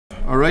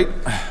All right,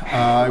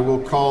 I will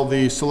call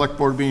the select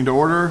board meeting to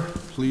order.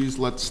 Please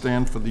let's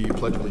stand for the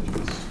pledge of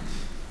allegiance.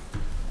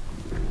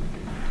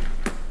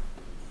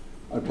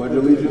 I pledge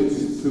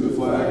allegiance to the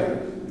flag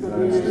of the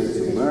United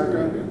States of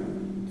America,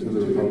 to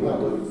the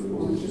republic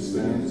for which it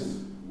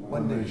stands,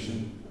 one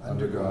nation,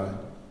 under God,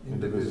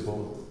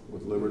 indivisible,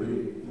 with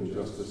liberty and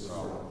justice for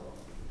all.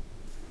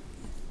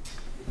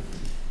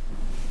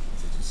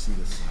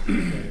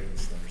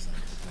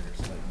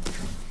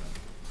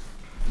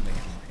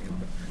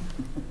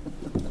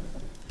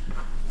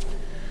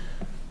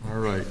 All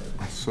right,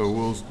 so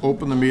we'll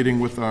open the meeting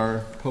with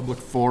our public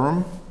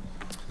forum.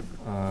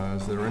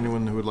 Is there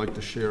anyone who would like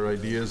to share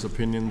ideas,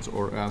 opinions,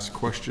 or ask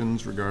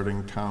questions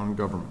regarding town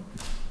government?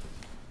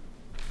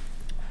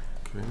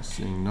 Okay,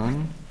 seeing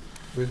none.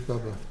 Where's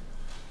Bubba?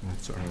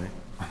 That's all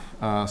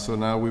right. So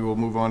now we will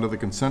move on to the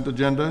consent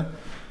agenda.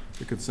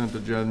 The consent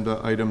agenda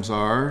items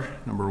are,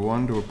 number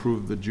 1, to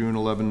approve the June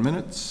 11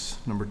 minutes.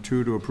 Number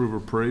 2, to approve a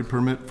parade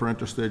permit for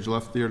Interstage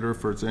Left Theater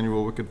for its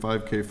annual Wicked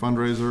 5K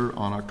fundraiser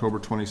on October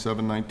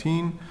 27,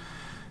 19.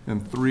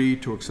 And 3,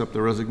 to accept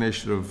the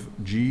resignation of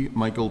G.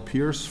 Michael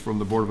Pierce from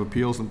the Board of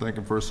Appeals and thank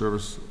him for his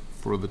service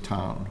for the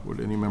town. Would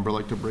any member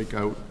like to break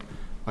out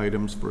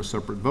items for a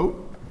separate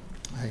vote?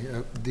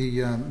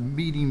 The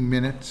meeting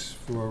minutes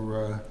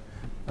for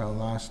our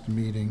last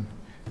meeting,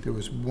 there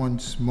was one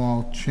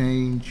small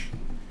change.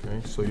 Okay,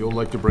 so you'll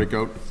like to break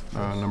out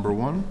number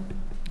 1.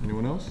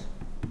 Anyone else?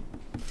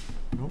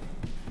 No?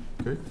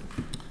 Okay.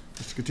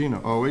 Mr.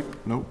 Catino. Oh, wait.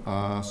 No.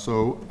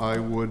 So I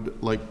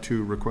would like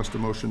to request a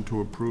motion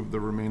to approve the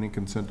remaining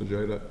consent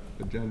agenda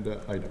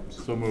items.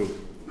 So moved.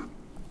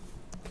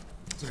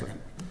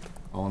 Second.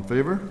 All in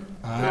favor?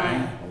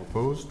 Aye. All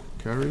opposed?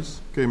 Carries.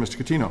 Okay, Mr.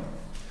 Catino.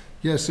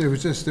 Yes, it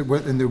was just that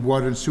in the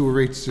water and sewer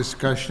rates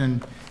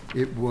discussion,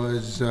 it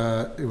was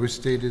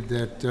stated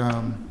that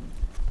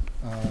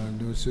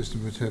those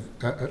systems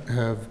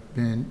have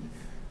been.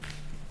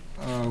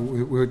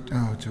 Where's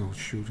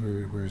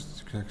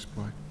the correct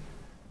spot?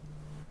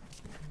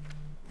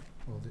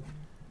 Hold it.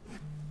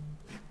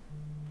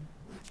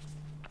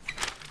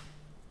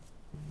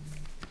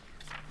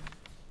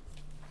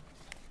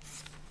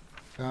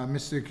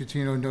 Mr.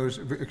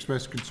 Catino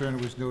expressed concern.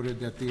 It was noted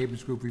that the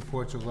Abrams Group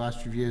reports of the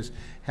last few years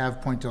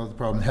have pointed out the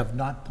problem, have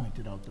not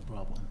pointed out the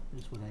problem,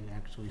 is what I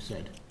actually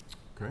said.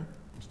 Okay.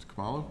 Mr.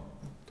 Kamalo,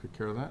 take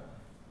care of that.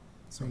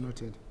 So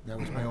noted. That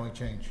was my only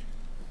change.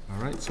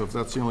 All right, so if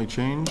that's the only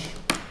change,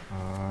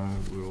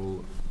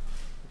 we'll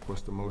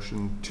request a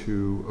motion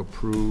to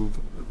approve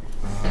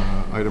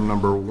item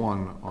number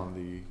 1 on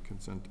the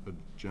consent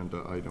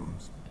agenda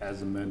items.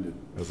 As amended.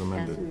 As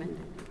amended. As amended.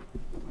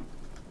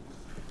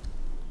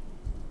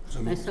 So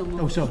Okay,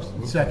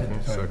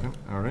 second. Sorry. second.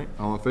 All right,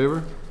 all in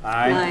favor?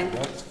 Aye.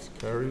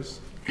 Carries.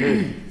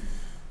 Okay.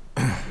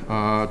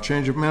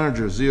 Change of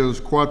manager, Zio's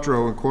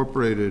Quattro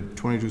Incorporated,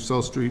 22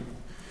 South Street.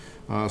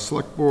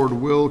 Select Board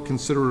will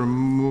consider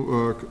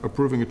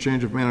approving a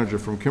change of manager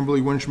from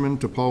Kimberly Winchman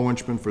to Paul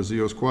Winchman for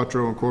Zio's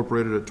Quattro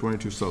Incorporated at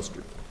 22 South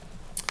Street.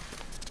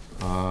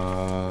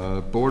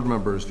 Board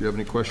members, do you have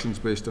any questions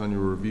based on your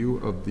review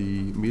of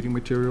the meeting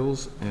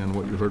materials and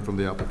what you heard from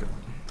the applicant?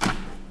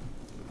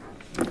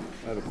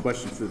 I have a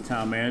question for the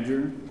town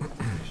manager.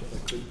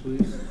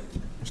 Please.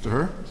 Mr.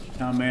 Herr?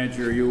 Town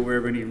manager, are you aware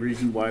of any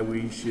reason why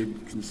we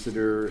should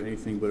consider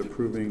anything but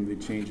approving the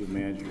change of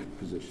manager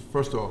position?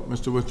 First of all,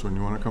 Mr. Witzman,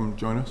 you want to come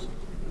join us?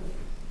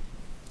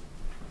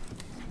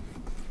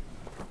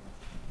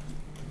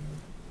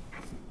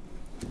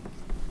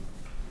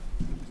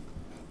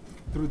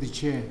 Through the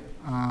chair,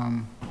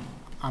 I'm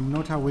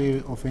not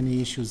aware of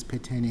any issues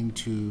pertaining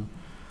to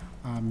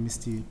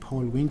Mr.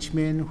 Paul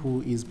Winchman,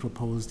 who is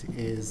proposed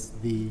as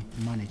the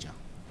manager.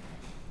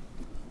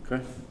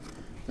 Okay,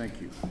 thank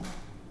you.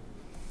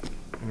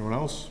 Anyone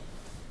else?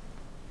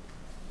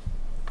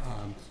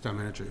 Town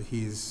manager,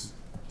 Mr.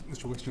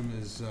 Wickstrom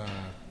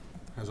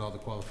has all the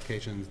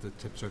qualifications, the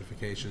tip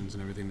certifications,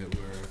 and everything that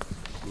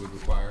we would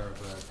require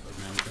of a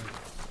manager.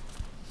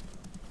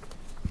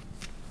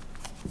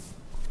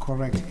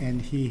 Correct,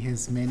 and he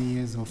has many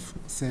years of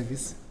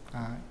service.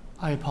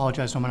 I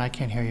apologize, Norman, I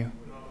can't hear you.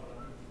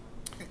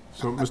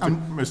 So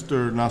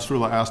Mr.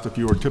 Nasrullah asked if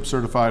you were tip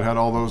certified, had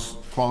all those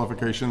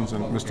qualifications,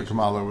 and Mr.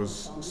 Kamala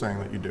was saying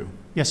that you do.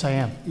 Yes, I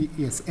am.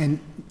 Yes, and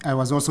I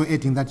was also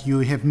adding that you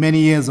have many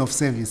years of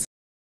service.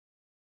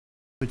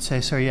 I would say,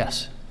 sir,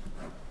 yes.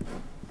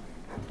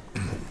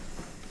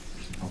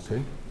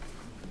 Okay.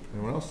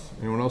 Anyone else?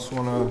 Anyone else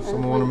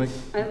someone want to make?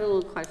 I have a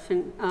little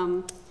question.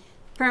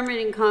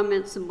 Permitting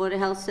comments, the Board of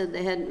Health said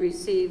they hadn't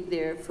received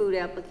their food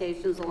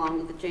applications along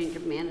with the change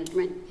of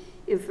management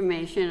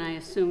information. I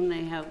assume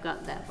they have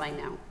got that by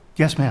now.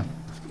 Yes, ma'am.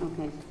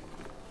 Okay.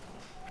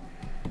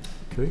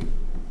 Okay.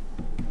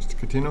 Mr.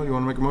 Catino, you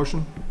want to make a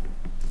motion?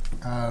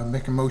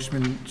 Make a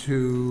motion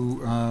to,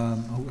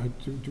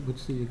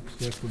 what's the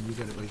exact one? You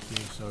got it right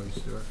here, sorry,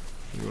 sir.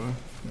 You are?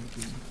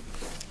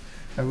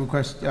 I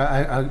request,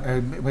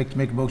 I'd like to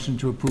make a motion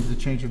to approve the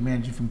change of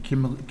manager from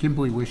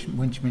Kimberly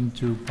Winchman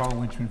to Paul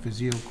Winchman for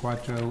Zio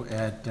Quattro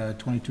at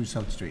 22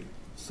 South Street.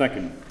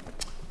 Second.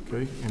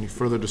 Okay, any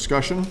further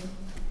discussion?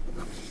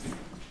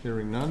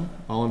 Hearing none.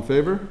 All in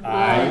favor?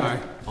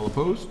 Aye. All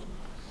opposed?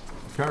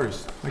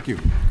 Carries. Thank you.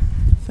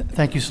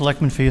 Thank you,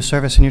 Selectmen, for your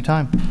service and your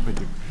time. Thank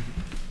you.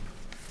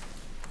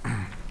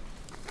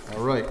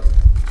 All right,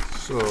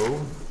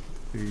 so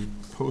the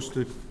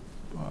posted,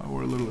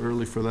 we're a little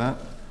early for that.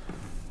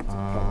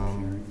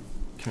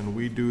 Can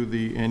we do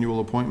the annual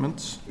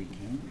appointments We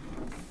can.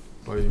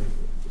 by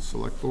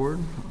select board?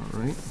 All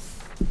right.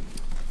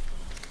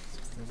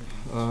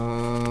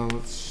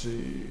 Let's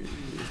see.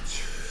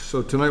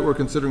 So tonight we're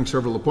considering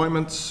several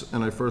appointments,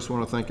 and I first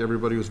want to thank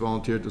everybody who's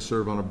volunteered to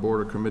serve on a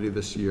board or committee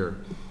this year.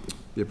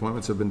 The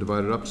appointments have been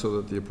divided up so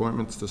that the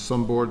appointments to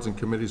some boards and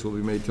committees will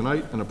be made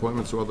tonight, and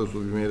appointments to others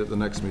will be made at the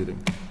next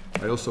meeting.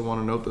 I also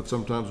want to note that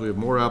sometimes we have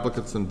more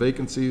applicants than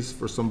vacancies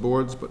for some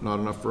boards, but not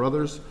enough for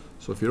others.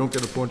 So if you don't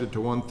get appointed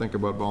to one, think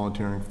about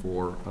volunteering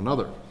for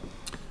another.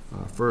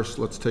 First,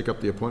 let's take up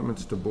the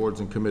appointments to boards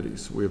and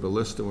committees. We have a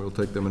list, and we'll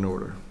take them in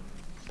order.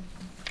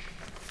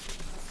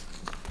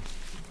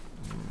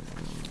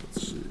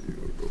 Let's see,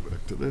 we'll go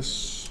back to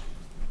this.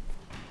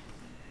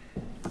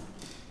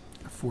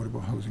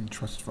 Affordable Housing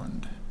Trust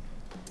Fund.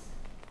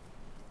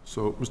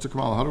 So, Mr.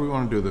 Kamala, how do we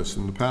want to do this?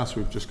 In the past,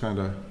 we've just kind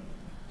of,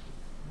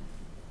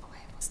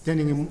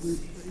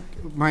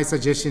 My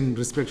suggestion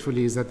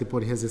respectfully is that the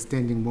board has a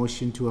standing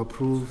motion to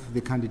approve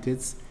the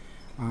candidates,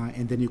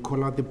 and then you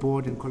call out the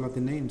board and call out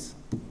the names.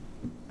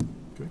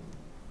 okay.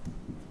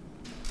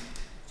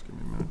 Just give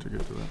me a minute to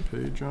get to that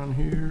page on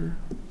here.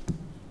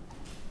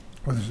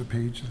 Oh, there's a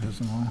page that has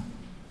them all.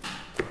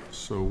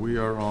 So we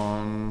are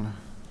on,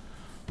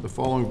 the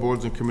following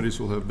boards and committees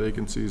will have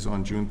vacancies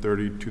on June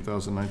 30,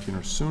 2019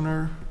 or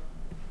sooner.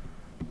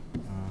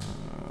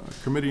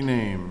 Committee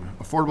name,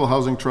 Affordable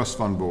Housing Trust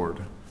Fund Board.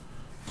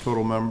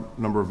 Total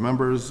number of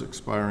members,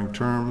 expiring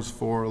terms,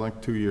 4,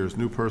 like 2 years.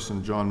 New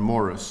person, John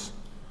Morris.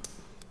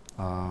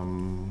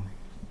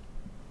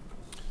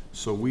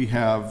 So we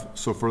have,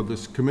 so for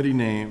this committee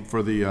name,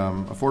 for the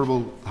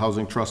Affordable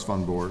Housing Trust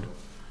Fund Board,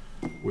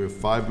 we have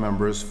 5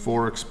 members,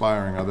 4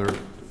 expiring. Are there,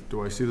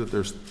 do I see that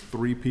there's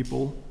 3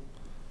 people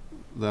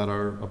that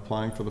are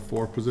applying for the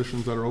 4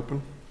 positions that are open?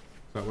 Is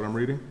that what I'm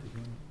reading?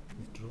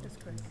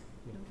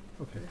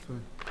 Okay, so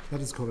that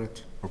is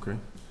correct. Okay.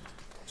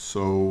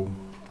 So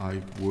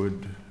I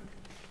would,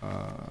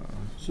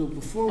 So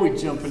before we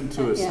jump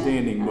into a Yeah.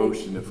 standing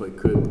motion, if I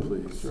could,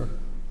 please. Sure.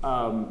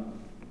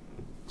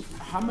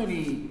 How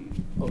many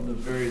of the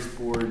various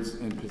boards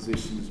and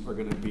positions are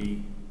going to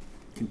be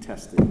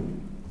contested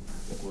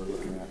that we're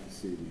looking at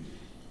this evening,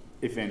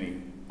 if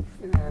any?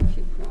 There are a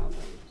few problems.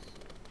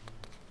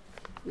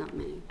 Not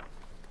many.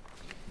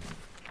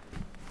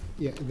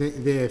 Yeah,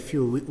 there are a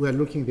few. We're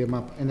looking them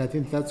up, and I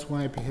think that's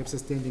why perhaps a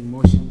standing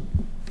motion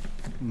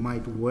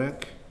might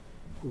work,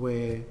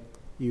 where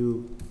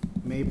you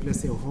may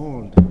place a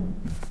hold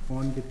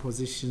on the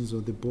positions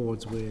or the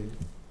boards where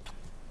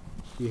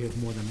you have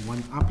more than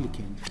one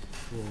applicant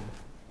for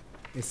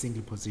a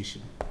single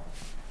position.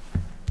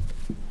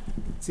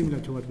 Similar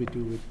to what we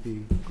do with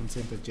the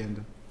consent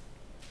agenda,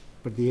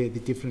 but the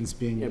difference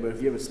being. Yeah, but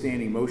if you have a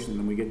standing motion,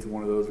 then we get to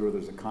one of those where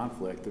there's a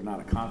conflict, or not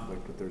a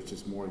conflict, but there's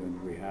just more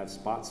than we have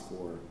spots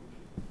for.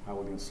 How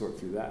are we going to sort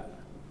through that?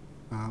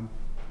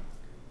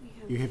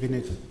 You have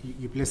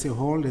you place a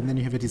hold, and then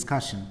you have a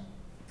discussion,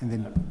 and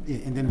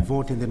then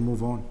vote, and then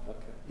move on. Okay.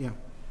 Yeah, All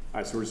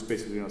right, so we're just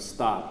basically going to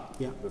stop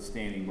Yeah. the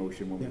standing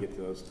motion when Yeah. we get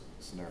to those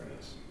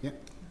scenarios. yeah.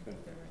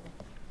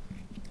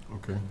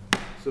 okay.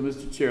 So,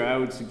 Mr. Chair, I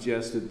would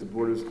suggest that the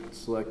Board of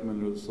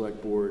Selectmen or the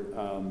Select Board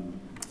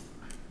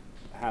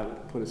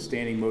put a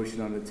standing motion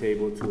on the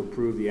table to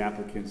approve the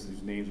applicants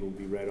whose names will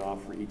be read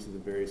off for each of the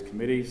various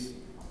committees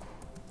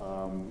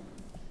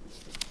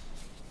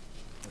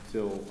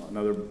until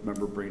another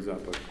member brings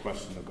up a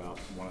question about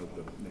one of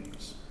the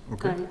names.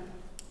 Okay.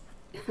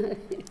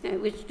 I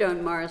wish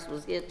John Morris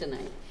was here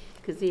tonight,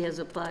 because he has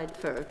applied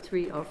for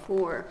 3 or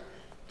 4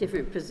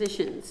 different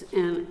positions,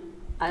 and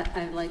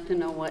I'd like to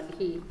know what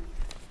he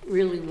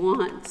really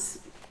wants.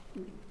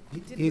 I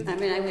mean,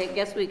 I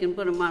guess we can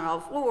put him on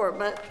all 4,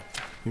 but...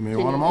 You may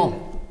want them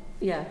all.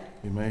 Yeah.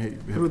 You may,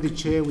 Through the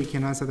chair, we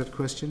can answer that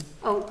question.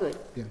 Oh, good.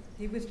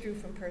 He withdrew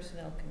from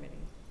Personnel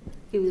Committee.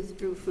 He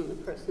withdrew from the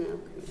Personnel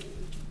Committee.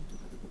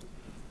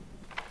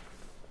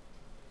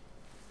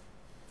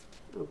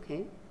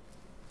 Okay.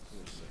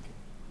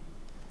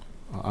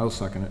 I'll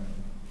second it.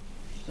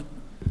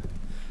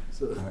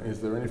 So, Is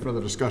there any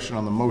further discussion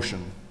on the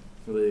motion?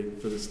 for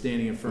the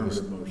standing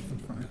affirmative motion.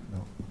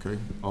 No. Okay,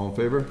 all in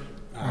favor?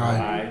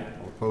 Aye.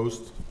 All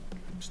opposed?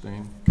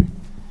 Abstain? Okay.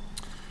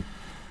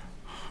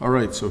 All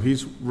right, so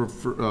he's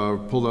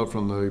pulled out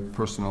from the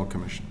Personnel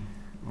Commission.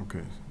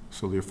 Okay,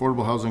 so the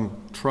Affordable Housing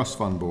Trust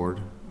Fund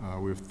Board,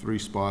 we have 3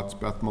 spots,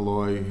 Beth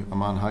Malloy,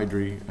 Aman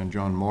Hydri, and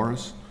John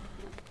Morris,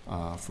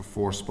 for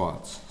 4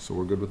 spots. So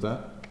we're good with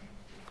that?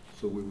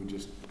 So we would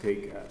just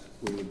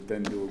we would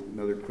then do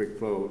another quick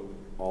vote,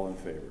 all in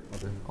favor.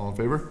 Okay. All in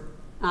favor?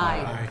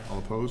 Aye. All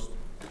opposed?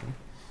 Okay.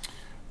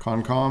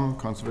 Concom,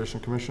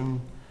 Conservation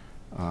Commission,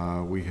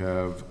 We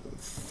have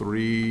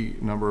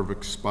number of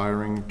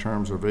expiring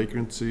terms or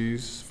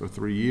vacancies for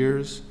 3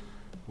 years.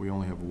 We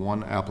only have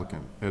one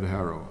applicant, Ed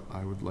Harrow.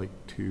 I would like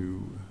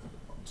to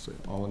say,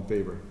 all in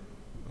favor?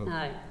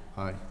 Aye.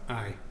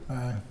 Aye.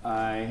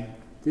 Aye.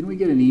 Didn't we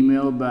get an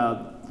email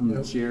from the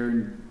Yep.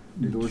 chair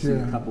endorsing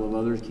chair. a couple of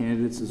other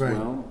candidates as Right.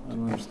 well? I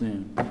don't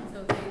understand.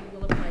 So they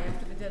will apply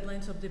after the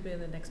deadline, so they'll be in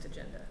the next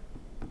agenda.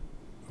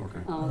 Okay.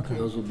 Oh, okay.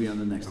 Those will be on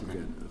the next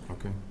agenda.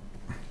 Okay.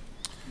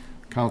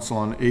 Council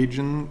on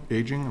Aging,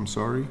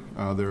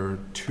 there are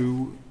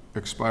 2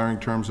 expiring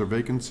terms or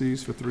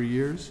vacancies for 3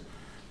 years.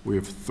 We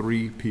have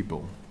 3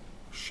 people,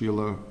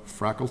 Sheila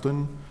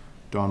Frackleton,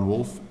 Don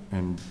Wolf,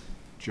 and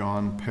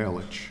John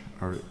Palich.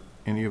 Are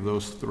any of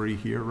those 3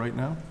 here right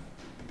now?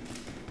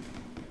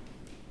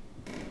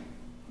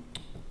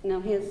 Now,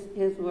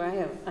 here's where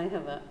I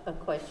have a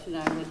question.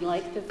 I would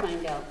like to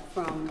find out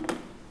from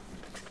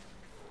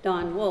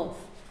Don Wolf,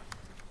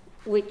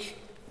 which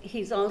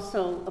he's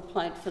also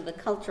applied for the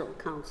Cultural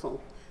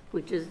Council,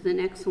 which is the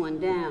next one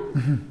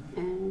down.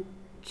 And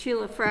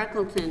Sheila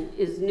Frackleton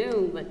is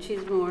new, but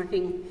she's been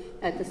working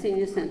at the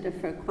Senior Center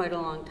for quite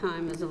a long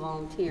time as a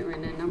volunteer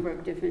in a number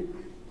of different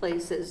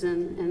places,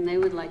 and they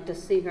would like to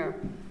see her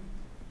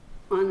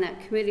on that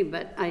committee,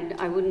 but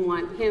I wouldn't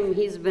want him,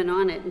 he's been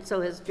on it, and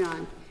so has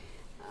John,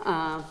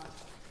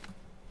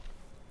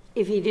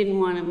 if he didn't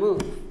want to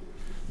move.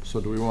 So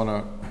do we want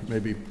to,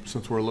 maybe,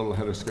 since we're a little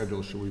ahead of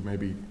schedule, should we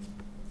maybe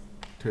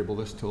table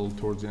this till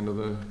towards the end of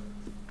the?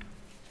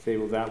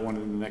 Table that one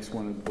and the next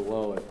one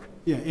below it.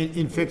 Yeah,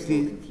 in fact,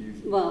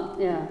 Well,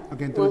 yeah.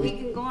 Again, Well, to he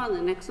can go on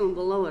the next one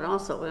below it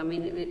also. I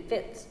mean, it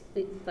fits,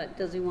 but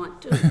does he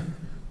want to?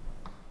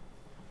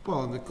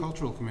 Well, in the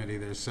cultural committee,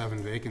 there's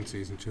 7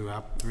 vacancies and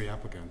 3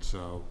 applicants,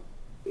 so.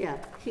 Yeah,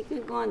 he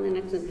can go on the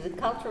next one, the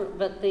culture,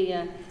 but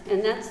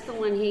and that's the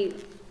one he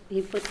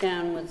put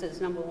down was his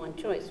number 1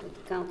 choice with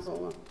the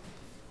council.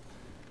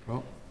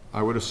 Well,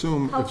 I would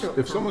assume Cultural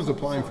if someone's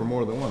Council, applying for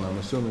more than one, I'm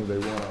assuming they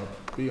want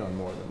to be on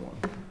more than one.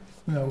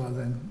 No, well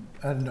then,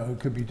 I don't know, it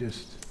could be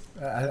just,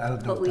 I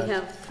don't know. But we if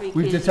that- have 3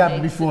 We've just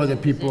happened candidates before for that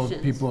 2 people,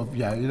 positions.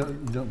 yeah, you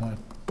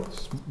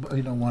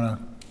don't want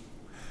to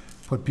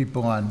put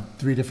people on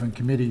 3 different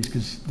committees,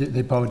 because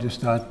they probably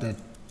just thought that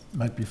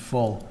might be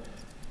full,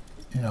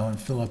 and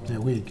fill up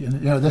their week,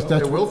 and, that's.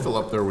 They will fill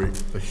up their week.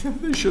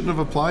 They shouldn't have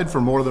applied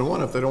for more than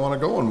one if they don't want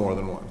to go on more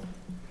than one.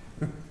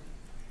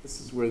 This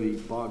is where the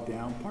bogged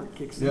down part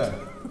kicks in. Yeah,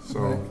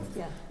 so,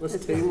 Yeah. Let's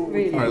It's table.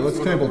 really- all right, let's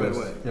table Right this.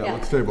 away. Yeah, Yeah.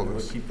 let's table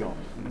Let's this. keep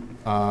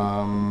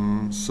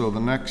going. So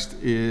the next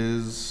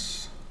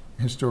is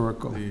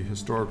Historical. the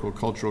Historical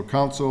Cultural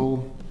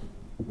Council.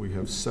 We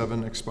have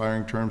 7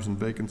 expiring terms and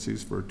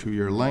vacancies for a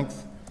 2-year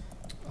length.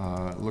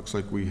 It looks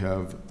like we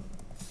have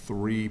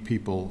 3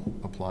 people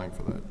applying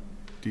for that.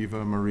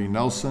 Diva Marie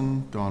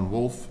Nelson, Don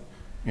Wolf,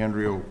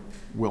 Andrea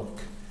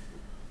Wilk.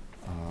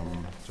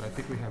 So I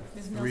think we have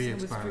Ms. 3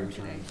 Nelson expiring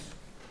withdrew today. terms.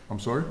 I'm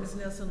sorry? Ms.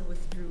 Nelson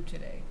withdrew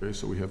today. Okay,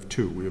 so we have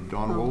 2. We have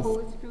Don Oh, who Wolf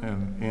withdrew?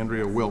 and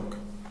Andrea Wilk.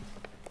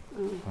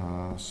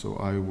 Oh. So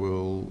I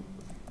will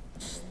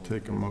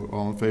take them,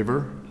 all in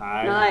favor?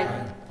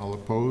 Aye. All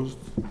opposed?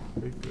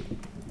 Okay, good.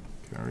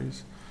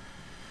 Carries.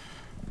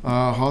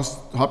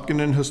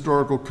 Hopkinton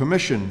Historical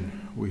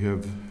Commission, we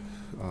have,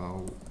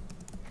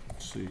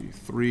 let's see,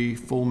 3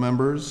 full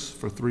members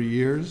for 3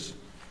 years,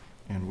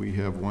 and we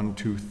have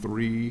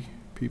 3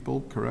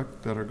 people,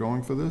 correct, that are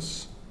going for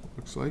this,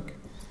 looks like.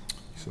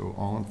 So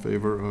all in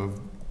favor of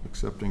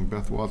accepting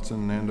Beth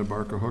Watson, Nanda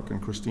Barker Hook,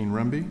 and Christine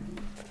Remby?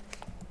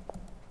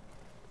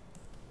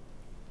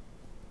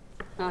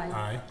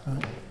 Aye.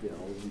 Aye. Yeah,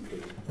 all those in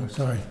favor. I'm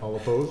sorry, All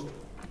opposed?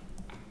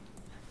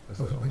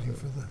 I was waiting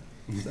for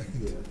the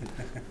second.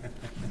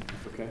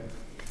 Okay,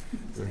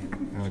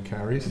 And it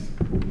carries?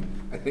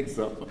 I think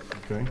so.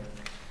 Okay.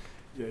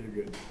 Yeah, you're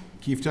good.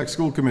 Keefe Tech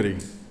School Committee,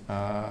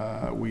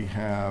 we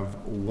have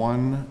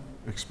 1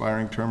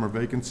 expiring term or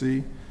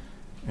vacancy,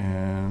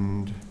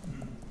 and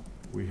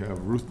we have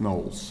Ruth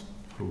Knowles,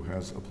 who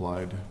has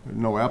applied,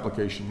 no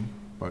application,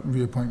 but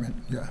Reappointment,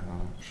 yeah.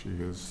 she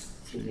is,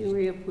 Seeking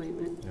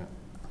reappointment. yeah,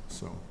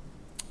 so,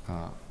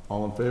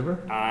 all in favor?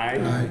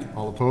 Aye.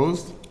 All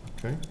opposed?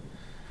 Okay.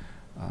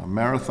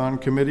 Marathon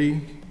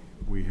Committee,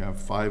 we have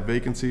 5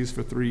 vacancies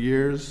for 3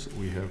 years.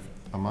 We have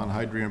Aman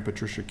Hydri and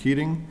Patricia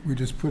Keating. We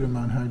just put him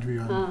on Hydri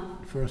on Ah.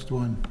 the first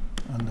one,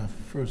 on the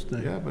first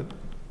day. Yeah, but,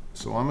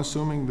 so I'm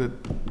assuming that,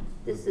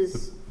 This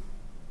is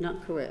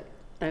not correct.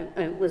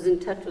 I was in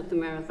touch with the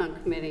Marathon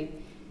Committee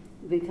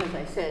because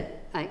I said,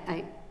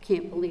 I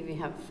can't believe you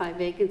have 5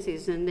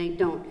 vacancies, and they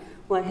don't.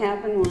 What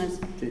happened was,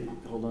 Okay,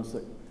 hold on a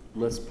sec.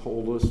 Let's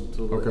hold this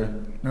till the Okay.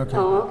 end. Okay.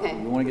 oh, We okay.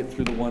 want to get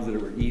through the ones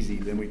that were easy,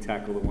 then we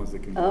tackle the ones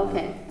that can be.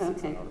 Okay, 6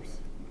 okay. hours.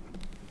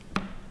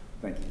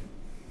 Thank you.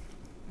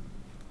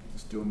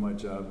 Just doing my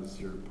job as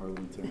your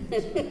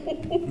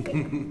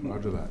parliamentarian.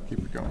 roger that, keep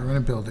it going. We're in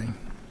a building.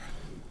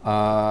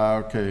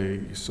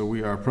 Okay, so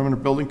we are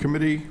Permanent Building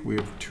Committee. We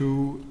have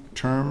 2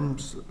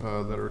 terms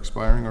that are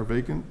expiring or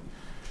vacant.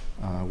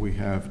 We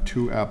have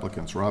 2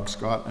 applicants, Rob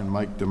Scott and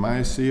Mike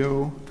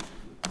DiMaiaseo.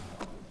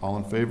 All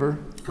in favor?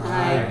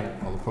 Aye.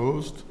 All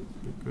opposed?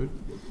 Good.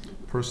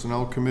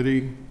 Personnel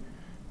Committee,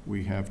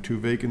 we have 2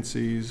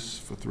 vacancies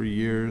for 3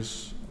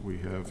 years. We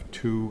have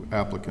 2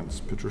 applicants,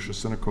 Patricia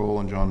Sinicole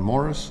and John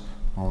Morris.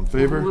 All in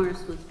favor?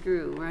 Morris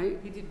withdrew, right?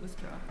 He did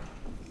withdraw.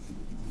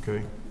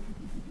 Okay.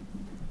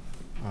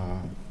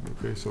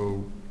 Okay,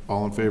 so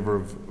all in favor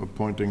of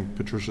appointing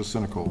Patricia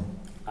Sinicole?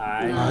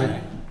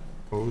 Aye.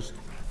 Opposed?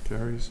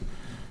 Carries.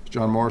 Is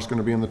John Morris going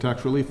to be in the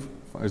tax relief?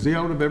 Is he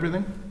out of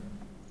everything?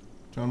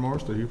 John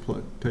Morris, did he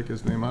take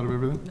his name out of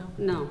everything?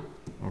 No.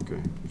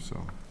 Okay, so.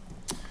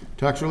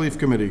 Tax Relief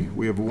Committee,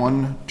 we have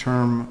 1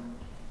 term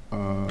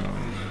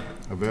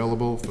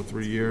available for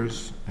 3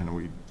 years, and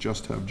we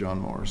just have John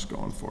Morris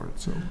going for it.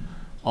 So,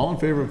 all in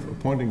favor of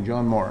appointing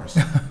John Morris?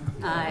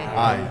 Aye.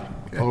 Aye.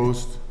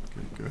 Opposed?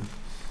 Okay, good.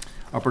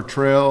 Upper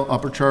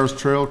Charles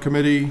Trail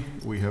Committee,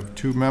 we have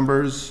 2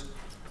 members.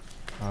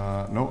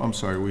 No, I'm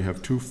sorry, we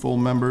have 2 full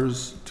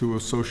members, 2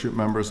 associate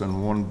members,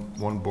 and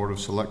one Board of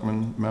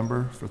Selectmen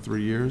member for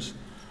 3 years.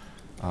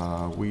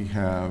 We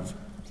have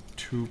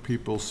 2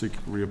 people seeking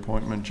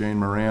reappointment, Jane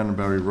Moran and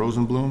Barry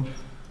Rosenblum.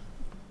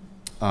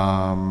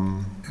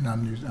 And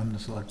I'm the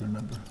selectman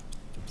member.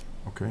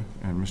 Okay,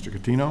 and Mr.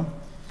 Catino.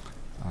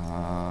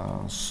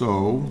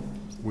 So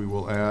we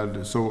will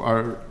add, so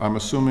I'm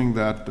assuming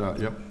that,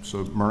 yep,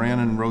 so Moran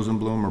and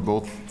Rosenblum are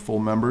both full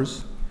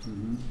members,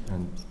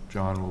 and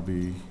John will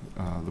be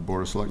the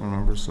Board of Selectmen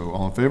member. So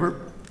all in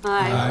favor?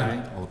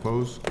 Aye. All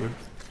opposed? Good.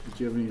 Did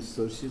you have any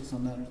associates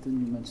on that, or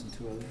didn't you mention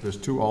 2 others? There's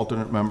 2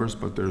 alternate members,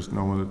 but there's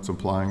no one that's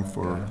applying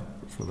for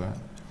that.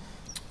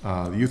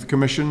 The Youth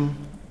Commission,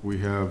 we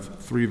have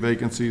 3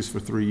 vacancies for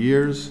 3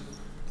 years.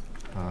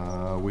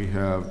 We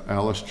have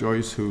Alice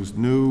Joyce, who's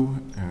new,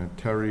 and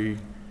Terry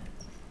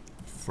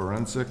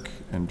Forensic,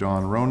 and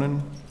Don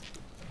Ronan,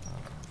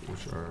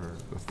 which are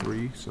the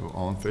 3. So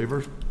all in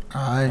favor?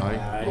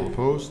 Aye. All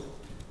opposed?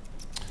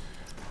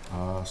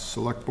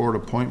 Select Board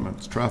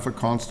appointments, traffic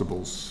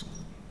constables,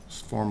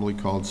 formerly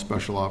called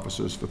special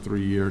officers for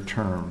 3-year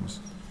terms.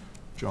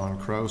 John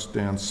Kraus,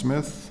 Dan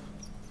Smith.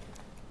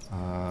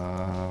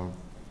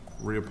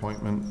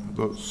 Reappointment,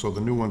 so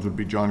the new ones would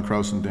be John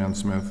Kraus and Dan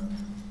Smith.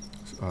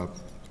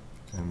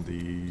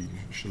 And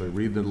should I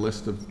read the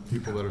list of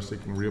people that are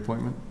seeking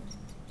reappointment?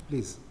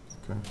 Please.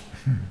 Okay.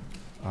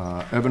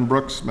 Evan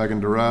Brooks,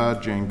 Megan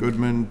Durrad, Jane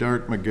Goodman,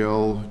 Derek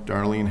McGill,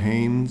 Darlene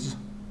Haynes,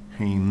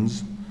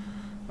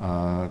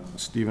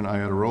 Stephen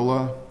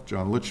Iadarola,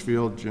 John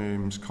Litchfield,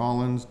 James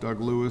Collins, Doug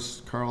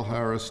Lewis, Carl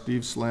Harris,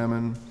 Steve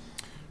Slamman,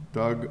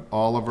 Doug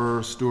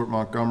Oliver, Stuart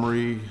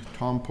Montgomery,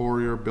 Tom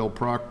Poirier, Bill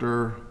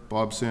Proctor,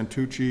 Bob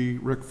Santucci,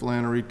 Rick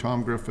Flannery,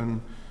 Tom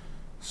Griffin,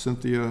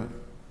 Cynthia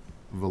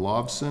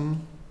Vilovson,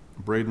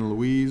 Braden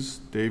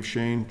Louise, Dave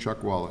Shane,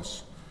 Chuck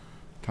Wallace.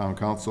 Town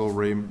Council,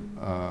 Ray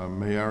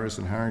Mayaris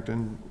in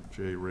Harrington,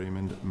 J.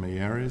 Raymond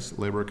Mayaris.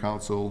 Labor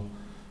Council,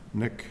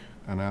 Nick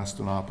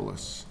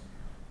Anastonopoulos.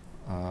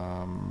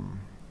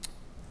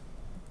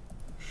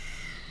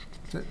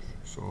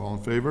 So all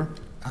in favor?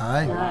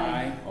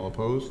 Aye. All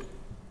opposed?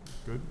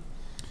 Good.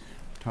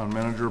 Town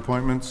manager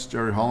appointments,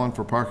 Jerry Holland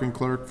for parking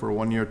clerk for a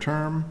 1-year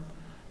term.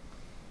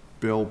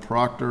 Bill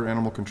Proctor,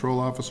 animal control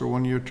officer,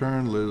 1-year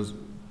term. Liz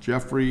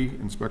Jeffrey,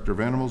 inspector of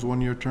animals,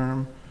 1-year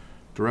term.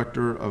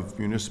 Director of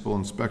municipal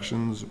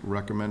inspections,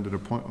 recommended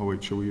appointment. Oh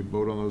wait, should we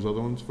vote on those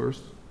other ones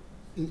first?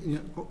 Yeah,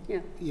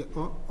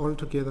 all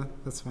together,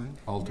 that's fine.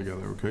 All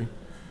together, okay.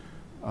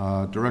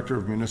 Director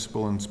of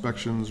municipal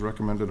inspections,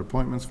 recommended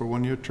appointments for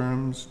 1-year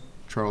terms.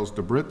 Charles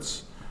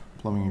DeBritz,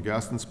 plumbing and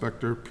gas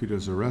inspector. Peter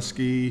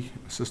Zareski,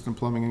 assistant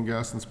plumbing and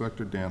gas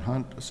inspector. Dan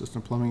Hunt,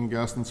 assistant plumbing and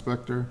gas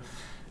inspector.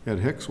 Ed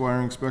Hicks,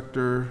 wiring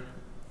inspector.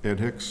 Ed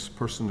Hicks,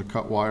 person to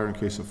cut wire in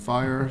case of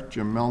fire.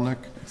 Jim Melnick,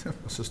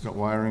 assistant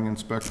wiring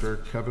inspector.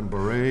 Kevin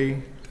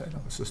Beret,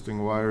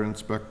 assistant wire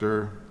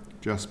inspector.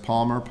 Jess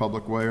Palmer,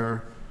 public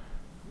weigher.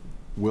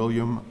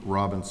 William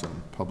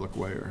Robinson, public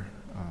weigher.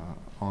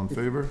 All in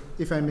favor?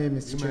 If I may,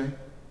 Mr. You Chair.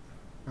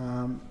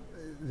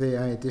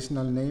 There are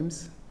additional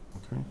names.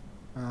 Okay.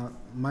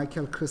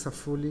 Michael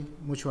Crisafulli,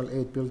 mutual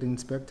aid building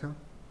inspector.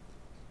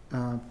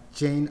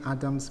 Jane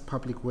Adams,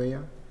 public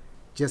weigher.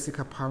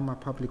 Jessica Palmer,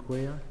 public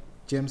weigher.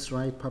 James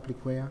Wright,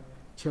 public weigher.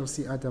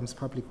 Chelsea Adams,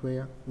 public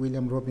weigher.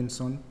 William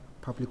Robinson,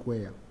 public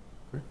weigher.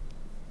 Okay.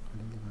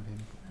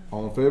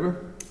 All in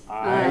favor?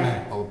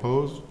 Aye. All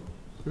opposed?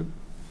 Good.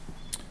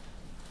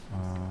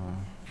 All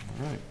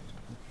right.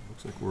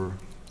 Looks like we're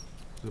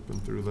zipping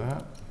through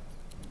that.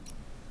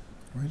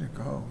 Way to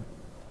go,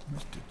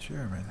 Mr.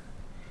 Chairman.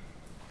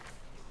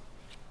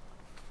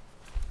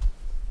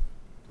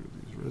 Do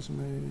these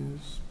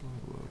resumes,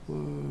 blah, blah,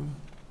 blah.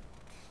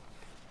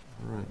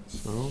 All right,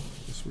 so I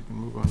guess we can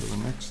move on to the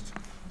next.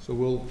 So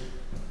we'll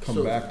come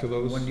So, back to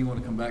those When do you want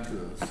to come back to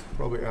those?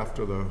 probably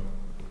after the,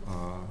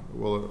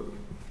 well,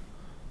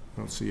 I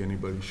don't see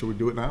anybody. Should we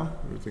do it now?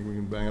 Do you think we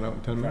can bang it out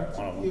in 10 minutes?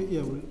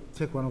 Yeah, we'll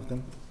take one of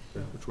them.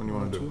 Okay, which one do you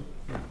want to do?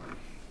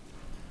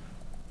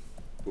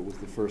 What was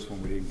the first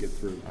one we didn't get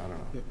through? I don't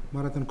know. Yeah.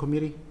 Marathon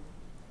committee.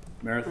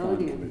 Marathon Oh,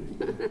 dear.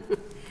 committee.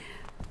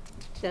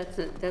 That's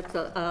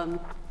a,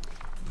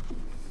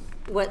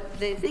 what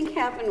they think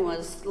happened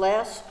was,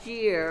 last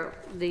year,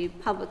 the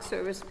public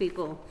service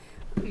people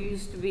who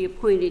used to be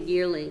appointed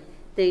yearly,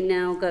 they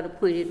now got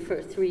appointed for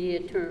a 3-year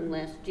term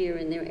last year,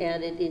 and they're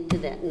added into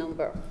that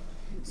number.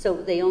 So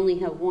they only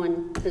have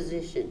one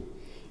position.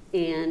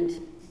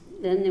 And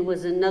then there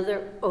was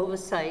another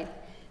oversight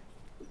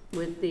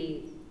with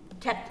the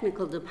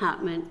technical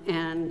department,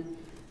 and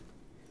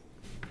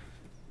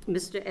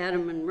Mr.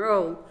 Adam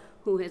Monroe,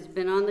 who has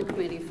been on the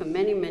committee for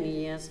many, many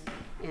years,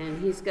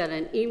 and he's got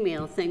an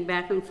email thing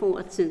back and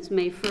forth since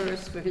May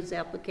 1st for his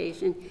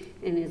application,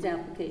 and his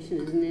application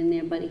isn't in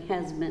there, but he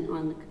has been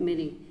on the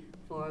committee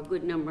for a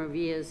good number of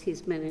years.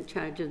 He's been in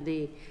charge of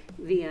the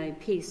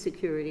VIP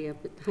security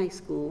up at the high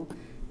school,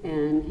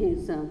 and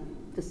he's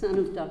the son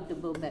of Dr.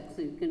 Bobek,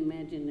 so you can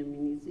imagine, I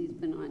mean, he's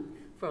been on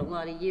for a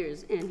lot of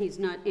years, and he's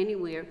not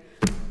anywhere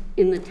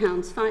in the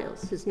town's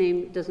files. His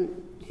name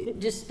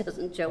just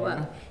doesn't show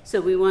up. So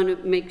we want to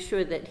make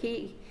sure that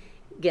he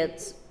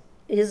gets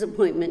his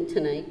appointment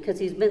tonight, because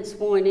he's been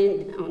sworn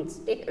in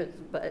downstairs,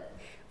 but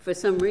for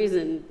some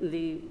reason,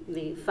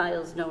 the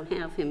files don't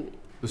have him.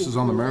 This is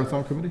on the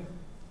Marathon Committee?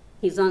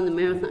 He's on the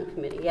Marathon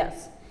Committee,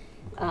 yes.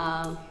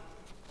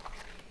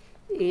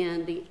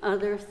 And the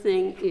other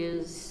thing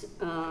is,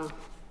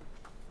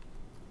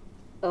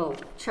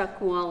 Chuck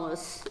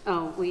Wallace.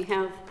 We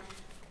have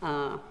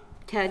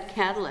Ted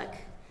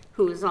Cadillac,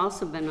 who has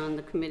also been on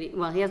the committee.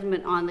 Well, he hasn't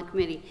been on the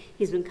committee.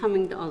 He's been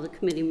coming to all the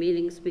committee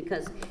meetings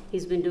because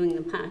he's been doing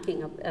the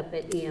parking up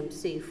at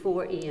EMC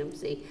for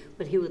EMC,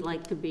 but he would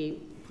like to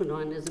be put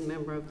on as a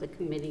member of the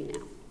committee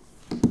now.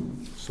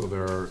 So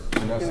there are,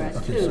 in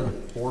essence, There are 2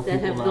 4 that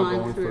people have now gone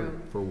going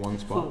through for one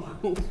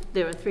spot?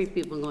 There are 3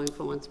 people going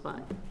for one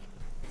spot.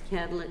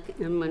 Cadillac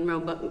and Monroe,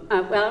 but,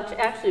 well,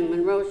 actually,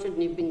 Monroe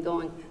shouldn't have been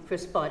going for a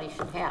spot. He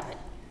should have it.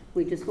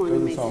 We just want to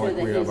Doesn't make sound sure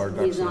like we have our that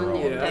ducks he's in a on row.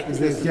 there. Yeah.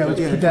 Technically. Yeah,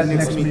 let's put that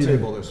next meeting.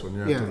 Table this one,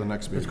 Yeah. to the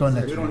next Let's meeting. go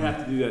next We don't meeting.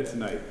 have to do that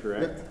tonight,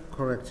 correct?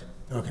 Correct.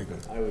 Okay,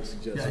 good. I would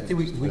suggest. Yeah, I think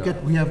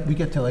we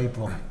get till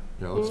April.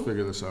 Yeah, let's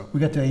figure this out. We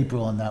get to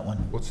April on that one.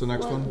 What's the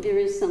next Well, one? there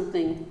is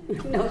something,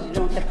 no, you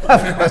don't have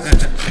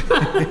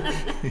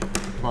to.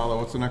 Kamala,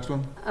 what's the next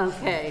one?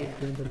 Okay,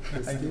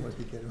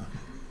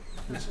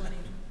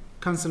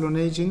 Council on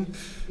Aging.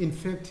 In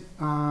fact,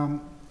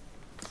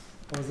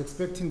 I was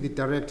expecting the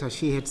director.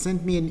 She had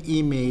sent me an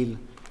email.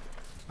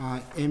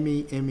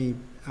 Amy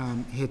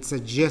had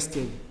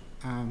suggested,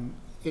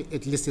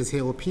 at least as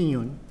her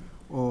opinion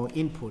or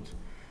input,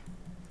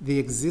 the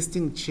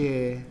existing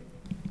chair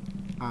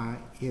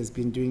has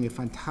been doing a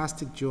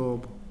fantastic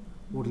job,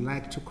 would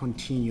like to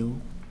continue.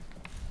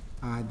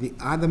 The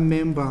other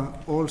member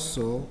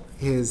also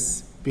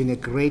has been a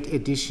great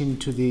addition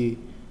to the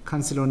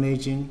Council on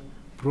Aging,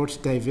 brought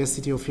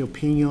diversity of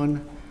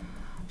opinion.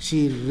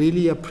 She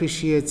really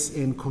appreciates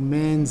and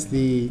commends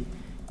the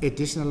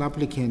additional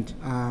applicant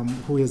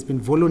who has been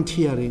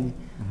volunteering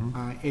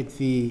at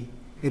the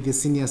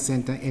senior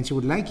center, and she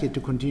would like it to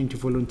continue to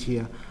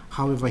volunteer.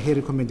 However, her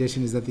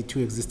recommendation is that the 2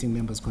 existing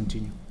members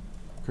continue.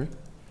 Okay.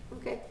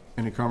 okay.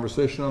 Any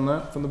conversation on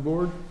that from the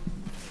board?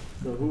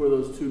 So who are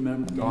those 2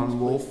 members? Don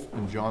Wolf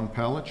and John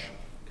Palich.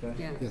 Okay.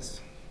 Yeah. Yes.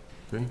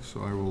 Okay,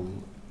 so I will,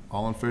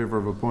 all in favor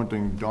of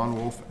appointing Don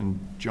Wolf and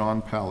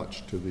John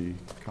Palich to the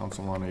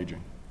Council on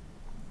Aging?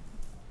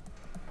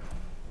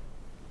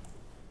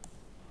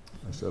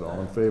 I said all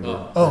in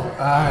favor. Oh,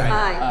 aye.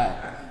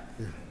 Hi.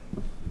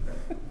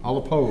 All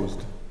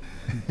opposed?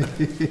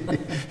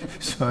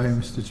 Sorry,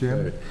 Mr.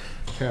 Chairman. Okay.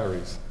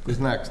 Carries. Who's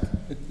next?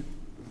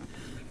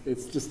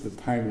 It's just the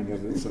timing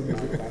of it, so.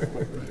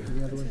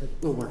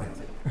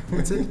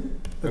 That's it?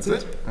 That's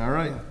it? All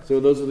right. So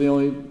those are the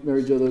only,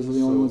 Mary Jo, those are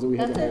the only ones that we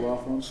had to That's hold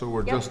it. off on? So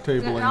we're Yep. just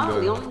tabling No,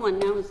 the the, only one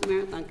now is the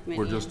Marathon Committee.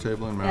 we're just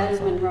tabling Adam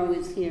Marathon. Monroe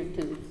is here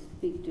to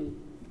speak to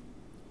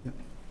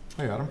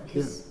Hey, Adam.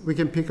 Yeah, we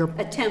can pick up,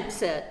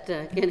 attempts at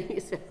getting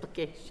his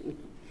application.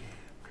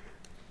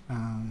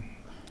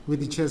 with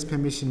the chair's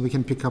permission, we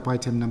can pick up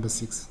item number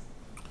 6.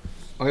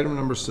 Item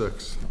number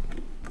 6.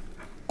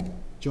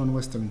 John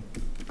Weston,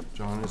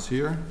 John is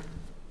here.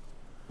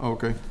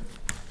 Okay.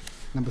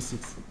 number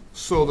 6.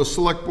 So the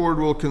Select Board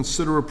will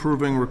consider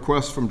approving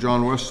requests from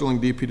John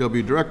Westerling,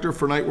 DPW Director,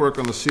 for night work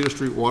on the Cedar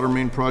Street Water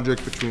Main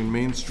Project between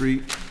Main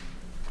Street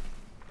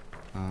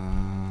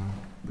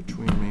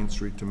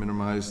to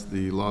minimize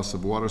the loss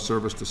of water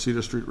service to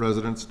Cedar Street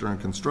residents during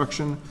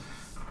construction.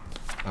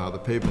 The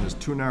pavement is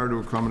too narrow to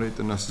accommodate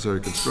the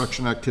necessary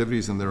construction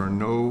activities, and there are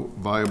no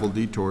viable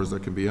detours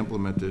that can be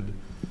implemented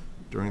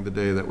during the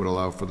day that would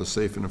allow for the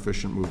safe and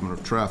efficient movement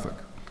of traffic.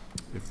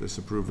 If this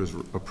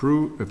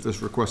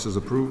request is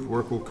approved,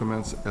 work will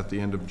commence at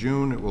the end of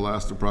June. It will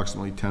last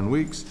approximately 10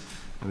 weeks,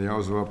 and the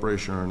hours of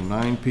operation are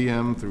 9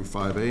 p.m. through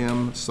 5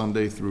 a.m.,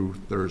 Sunday through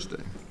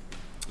Thursday.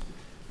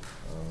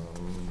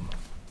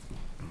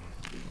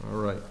 All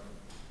right.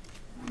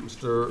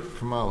 Mr.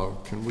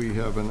 Kamalo, can we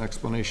have an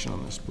explanation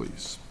on this,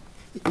 please?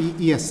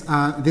 Yes,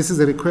 this is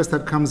a request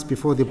that comes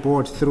before the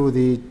board through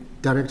the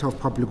Director of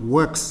Public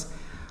Works.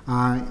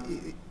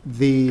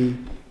 The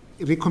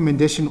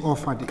recommendation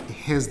offered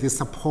has the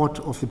support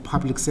of the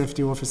public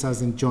safety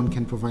officers, and John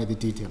can provide the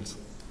details.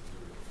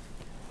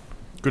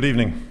 Good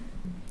evening.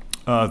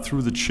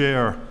 Through the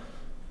chair,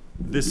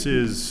 this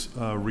is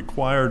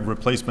required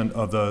replacement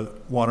of the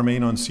water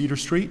main on Cedar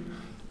Street,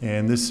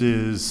 and this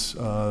is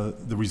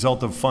the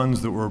result of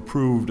funds that were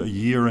approved a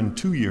year and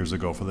 2 years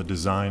ago for the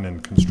design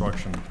and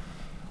construction.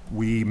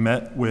 We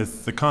met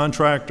with the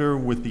contractor,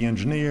 with the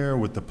engineer,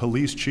 with the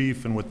police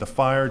chief, and with the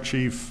fire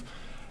chief,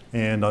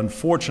 and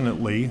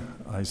unfortunately,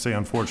 I say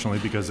unfortunately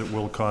because it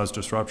will cause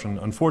disruption,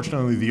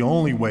 unfortunately the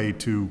only way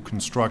to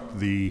construct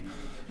the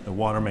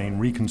water main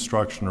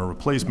reconstruction or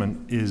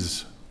replacement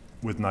is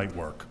with night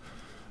work.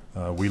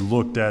 We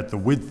looked at the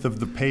width of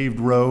the paved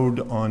road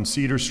on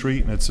Cedar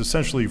Street, and it's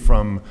essentially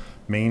from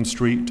Main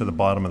Street to the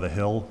bottom of the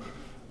hill.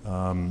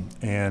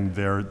 And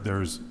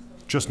there's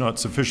just not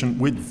sufficient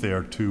width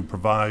there to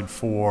provide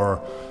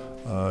for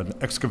an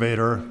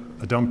excavator,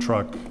 a dump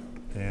truck,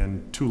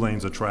 and 2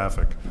 lanes of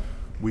traffic.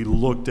 We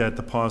looked at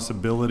the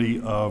possibility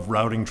of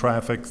routing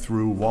traffic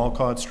through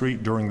Walcott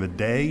Street during the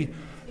day,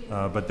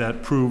 but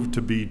that proved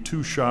to be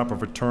too sharp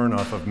of a turn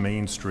off of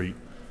Main Street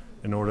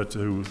in order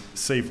to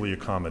safely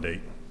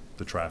accommodate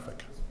the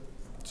traffic.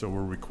 So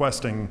we're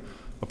requesting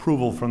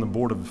approval from the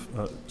board of,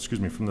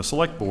 from the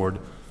select board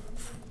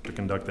to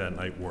conduct that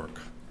night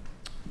work.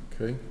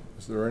 Okay,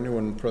 is there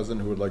anyone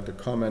present who would like to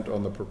comment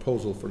on the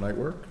proposal for night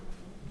work?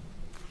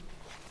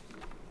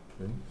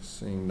 Okay,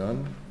 seeing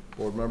none.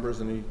 Board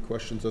members, any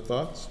questions or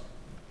thoughts?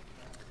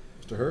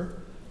 Mr. Herr?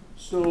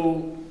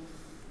 So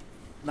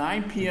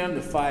 9 p.m.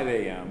 to 5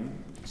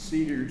 a.m.,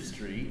 Cedar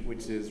Street,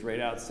 which is right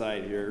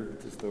outside here,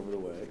 just over the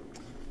way,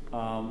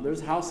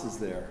 there's houses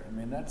there. I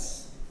mean,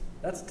 that's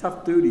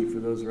tough duty for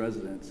those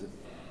residents.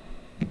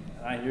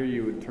 I hear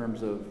you in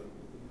terms of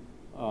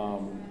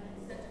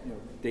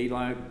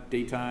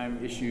daytime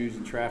issues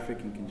and traffic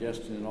and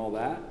congestion and all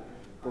that.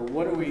 But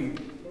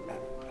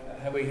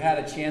have we had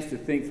a chance to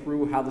think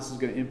through how this is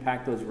going to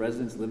impact those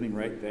residents living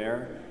right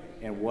there,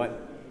 and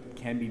what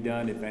can be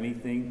done, if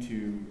anything,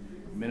 to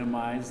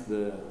minimize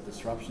the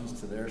disruptions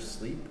to their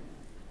sleep,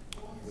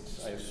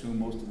 which I assume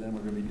most of them are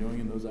going to be doing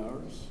in those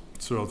hours?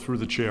 So through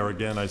the chair,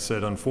 again, I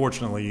said,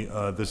 unfortunately,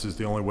 this is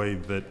the only way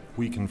that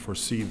we can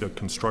foresee the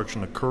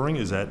construction occurring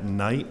is at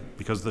night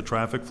because of the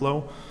traffic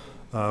flow.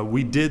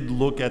 We did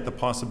look at the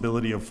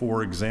possibility of,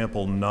 for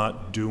example,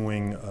 not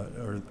doing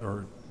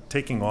or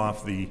taking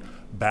off the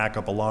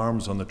backup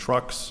alarms on the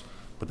trucks,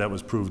 but that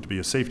was proved to be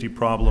a safety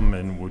problem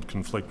and would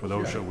conflict with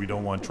OSHA. We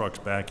don't want trucks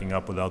backing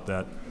up without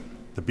the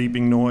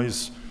beeping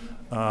noise.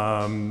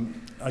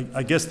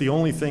 I guess the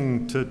only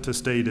thing to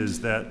state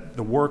is that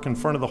the work in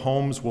front of the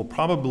homes will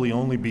probably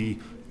only be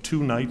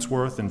 2 nights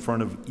worth in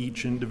front of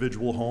each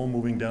individual home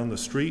moving down the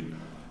street,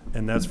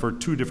 and that's for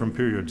 2 different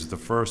periods. The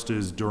first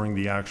is during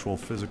the actual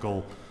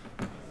physical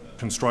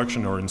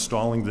construction or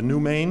installing the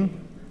new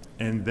main,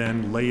 and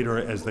then later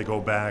as they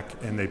go back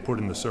and they put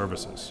in the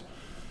services.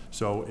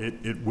 So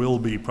it will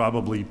be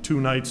probably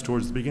 2 nights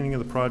towards the beginning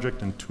of the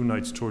project and 2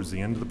 nights towards the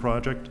end of the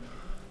project.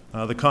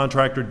 The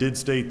contractor did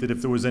state that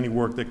if there was any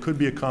work that could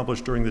be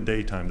accomplished during the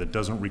daytime that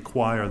doesn't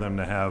require them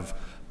to have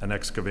an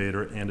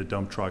excavator and a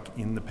dump truck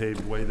in the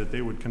paved way, that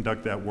they would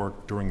conduct that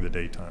work during the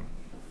daytime.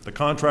 The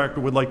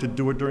contractor would like to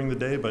do it during the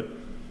day, but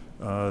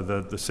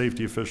the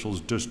safety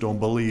officials just don't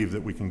believe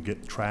that we can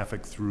get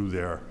traffic through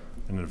there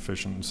in an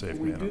efficient and safe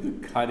manner. Can we do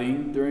the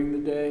cutting during the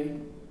day?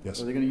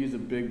 Yes. Are they going to use a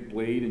big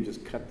blade and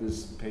just cut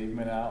this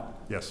pavement out?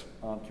 Yes.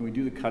 Can we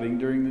do the cutting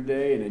during the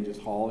day and then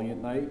just hauling at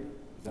night?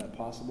 Is that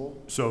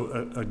possible?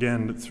 So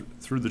again,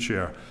 through the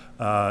chair,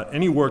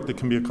 any work that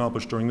can be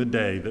accomplished during the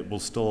day that will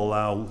still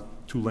allow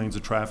 2 lanes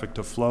of traffic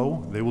to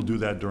flow, they will do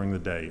that during the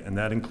day. And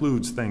that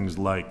includes things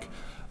like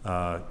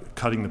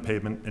cutting the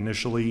pavement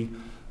initially,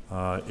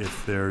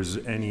 if there's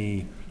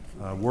any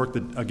work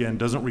that, again,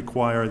 doesn't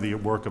require the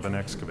work of an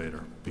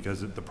excavator,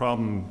 because the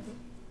problem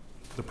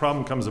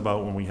comes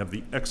about when we have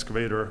the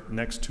excavator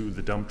next to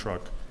the dump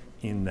truck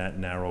in that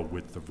narrow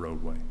width of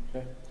roadway.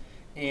 Okay.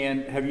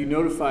 And have you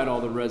notified all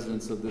the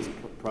residents of this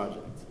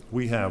project?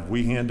 We have.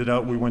 We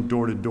went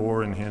door to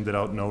door and handed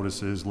out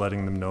notices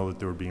letting them know that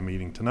there would be a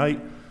meeting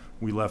tonight.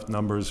 We left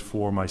numbers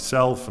for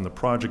myself and the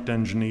project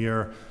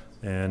engineer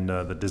and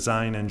the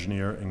design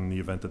engineer in the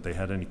event that they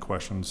had any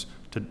questions.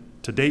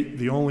 To date,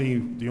 the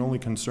only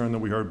concern that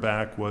we heard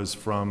back was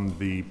from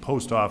the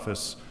post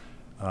office.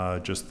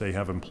 Just they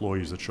have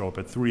employees that show up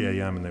at 3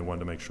 a.m. and they wanted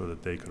to make sure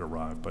that they could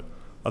arrive. But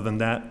other than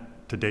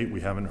that, to date,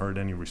 we haven't heard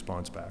any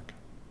response back.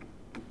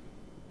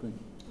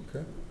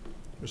 Okay.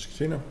 Mr.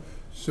 Catino?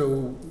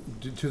 So,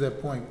 to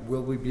that point,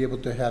 will we be able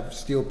to have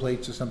steel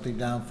plates or something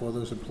down for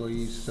those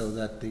employees so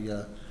that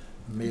the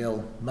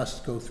mail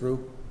must go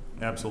through?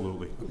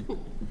 Absolutely.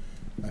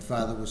 My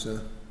father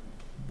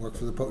worked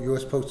for the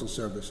U.S. Postal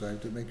Service, so I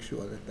have to make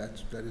sure that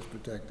is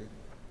protected.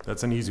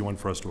 That's an easy one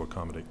for us to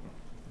accommodate.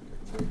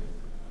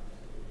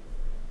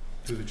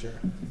 Through the chair.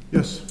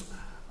 Yes.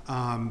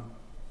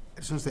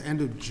 Since the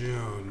end of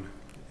June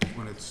is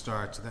when it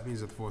starts, that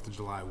means the 4th of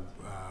July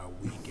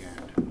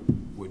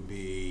weekend would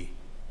be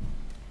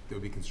there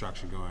would be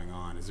construction going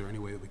on. Is there any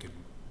way that we could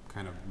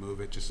kind of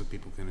move it just so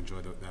people can enjoy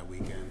that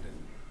weekend?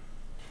 And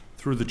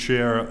Through the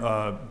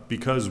chair,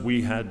 because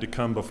we had to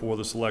come before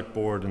the select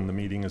board and the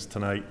meeting is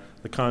tonight,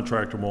 the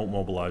contractor won't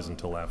mobilize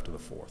until after the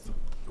 4th.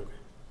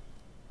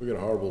 We got a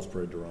Horribles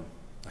parade to run.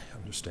 I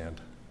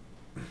understand.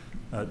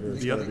 It's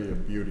The gonna other, be a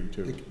beauty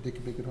too. They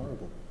could make it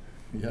horrible.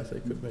 Yes, they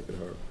could make it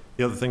horrible.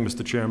 the other thing,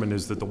 Mr. Chairman,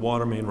 is that the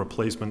water main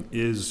replacement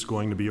is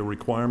going to be a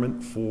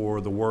requirement for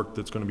the work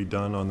that's going to be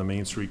done on the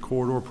Main Street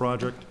Corridor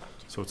project.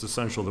 So it's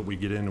essential that we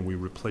get in and we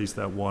replace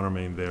that water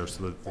main there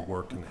so that the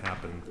work can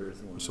happen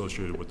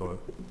associated with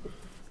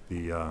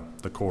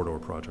the corridor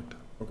project.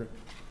 Okay.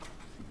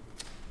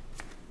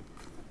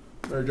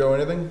 Mary Jo,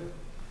 anything?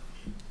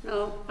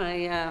 No,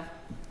 I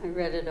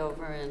read it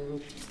over and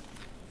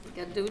you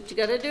gotta do what you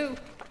gotta do.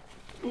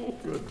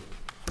 Good.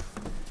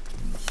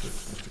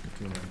 Mr.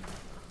 Catino.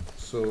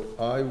 So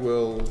I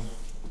will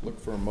look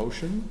for a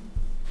motion,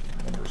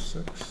 number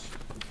 6.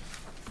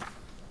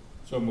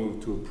 So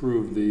moved to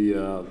approve the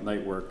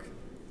night work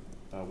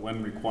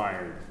when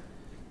required.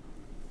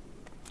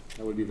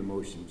 That would be the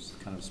motion, it's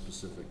kind of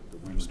specific, the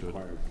when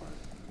required part.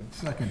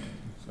 Second.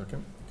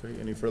 Second. Okay,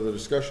 any further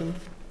discussion?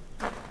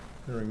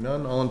 Hearing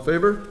none, all in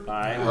favor?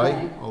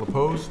 Aye. All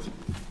opposed?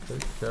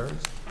 Okay, carries.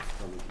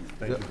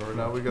 Thank you very much.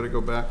 Now we gotta go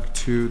back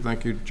to,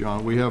 thank you,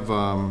 John. We have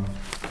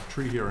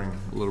tree hearing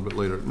a little bit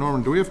later.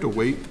 Norman, do we have to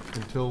wait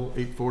until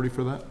 8:40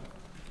 for that?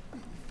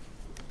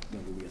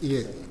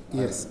 Yeah,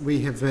 yes,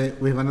 we have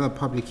another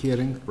public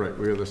hearing. Right,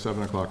 we have the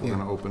 7 o'clock, we're Yeah.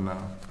 gonna open now.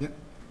 Yeah.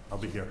 I'll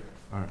be here.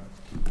 All right.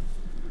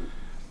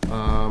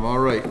 All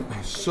right,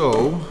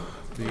 so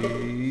let's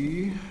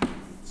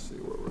see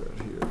where we're at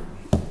here.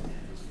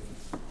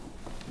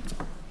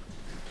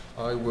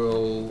 I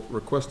will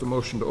request a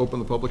motion to open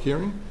the public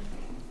hearing.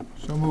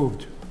 So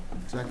moved.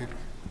 Second.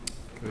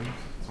 Okay,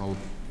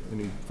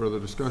 any further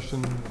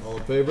discussion? All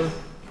in favor?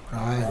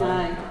 Aye.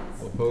 Aye.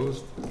 All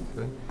opposed?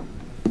 Okay.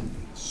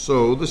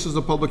 So this is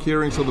a public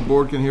hearing, so the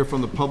board can hear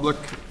from the public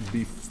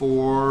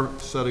before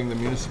setting the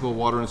municipal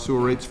water and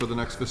sewer rates for the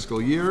next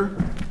fiscal year.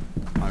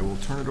 I will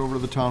turn it over to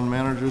the town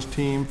manager's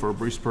team for a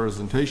brief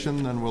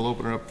presentation, then we'll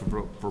open it up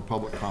for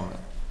public comment.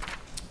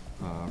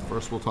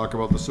 First, we'll talk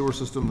about the sewer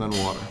system, then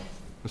water.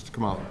 Mr.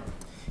 Kamala.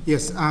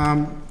 Yes,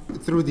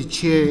 through the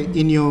chair,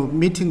 in your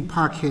meeting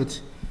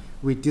packet,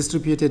 we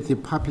distributed the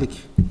public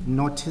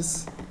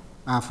notice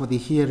for the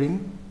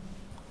hearing.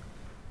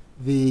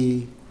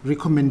 The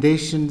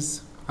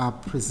recommendations are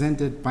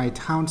presented by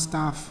town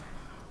staff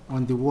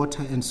on the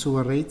water and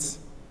sewer rates.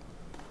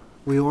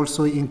 We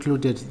also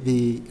included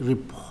the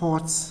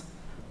reports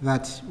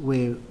that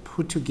were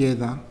put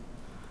together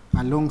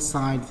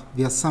alongside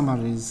their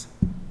summaries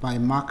by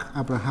Mark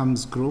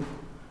Abraham's group,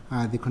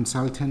 the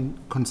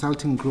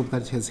consulting group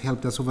that has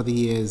helped us over the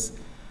years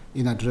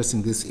in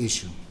addressing this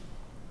issue.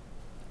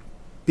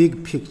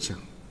 Big picture.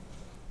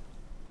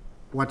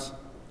 What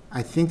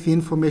I think the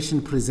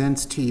information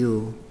presents to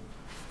you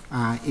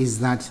is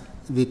that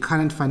the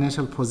current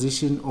financial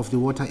position of the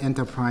water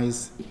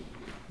enterprise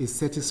is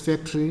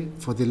satisfactory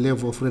for the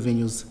level of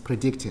revenues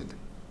predicted.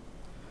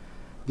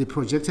 The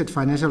projected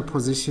financial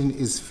position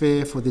is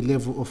fair for the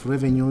level of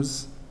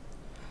revenues.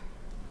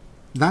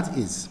 That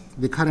is,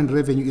 the current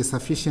revenue is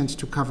sufficient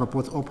to cover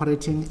both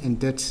operating and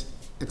debt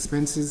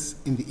expenses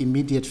in the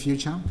immediate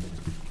future.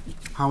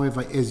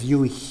 However, as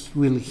you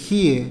will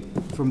hear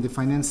from the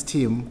finance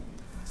team,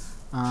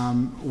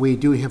 we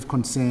do have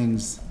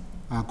concerns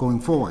going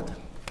forward.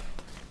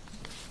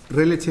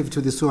 Relative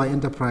to the sewer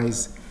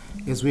enterprise,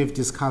 as we've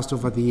discussed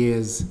over the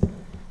years,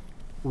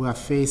 we are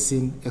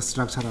facing a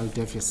structural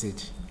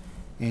deficit,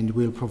 and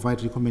we'll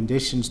provide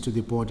recommendations to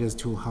the board as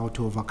to how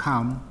to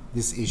overcome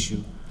this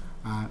issue,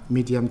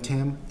 medium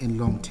term and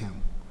long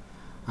term.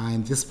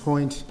 At this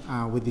point,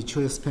 with the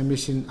chair's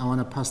permission, I want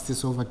to pass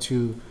this over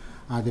to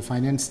the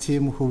finance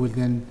team, who will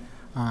then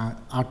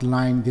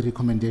outline the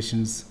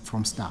recommendations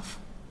from staff.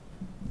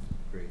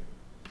 Great.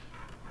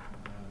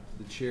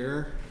 The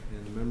chair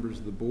and the members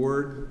of the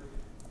board,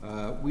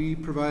 we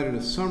provided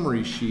a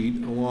summary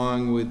sheet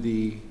along with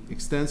the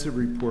extensive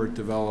report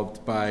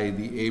developed by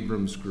the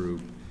Abrams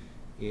Group.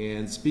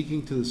 And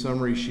speaking to the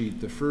summary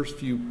sheet, the first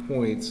few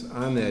points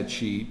on that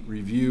sheet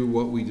review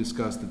what we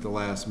discussed at the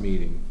last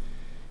meeting.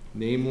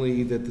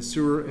 Namely, that the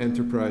sewer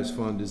enterprise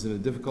fund is in a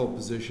difficult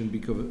position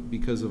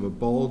because of a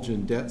bulge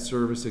in debt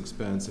service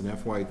expense in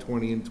FY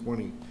 20 and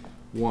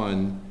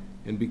 21,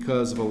 and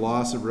because of a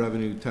loss of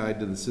revenue tied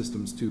to the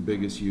system's two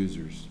biggest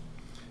users.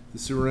 The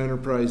sewer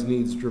enterprise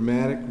needs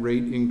dramatic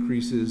rate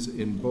increases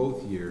in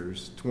both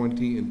years,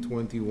 20 and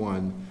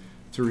 21,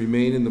 to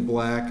remain in the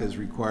black as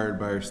required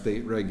by our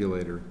state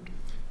regulator.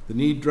 The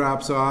need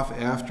drops off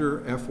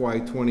after FY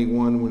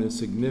 21 when a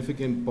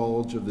significant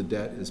bulge of the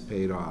debt is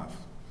paid off.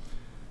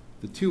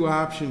 The two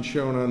options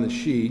shown on the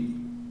sheet,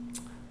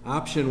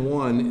 option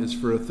 1 is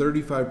for a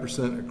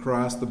 35%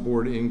 across the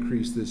board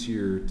increase this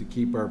year to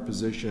keep our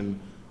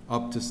position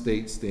up to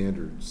state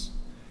standards.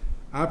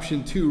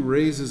 Option 2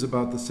 raises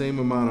about the same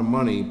amount of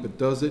money, but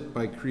does it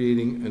by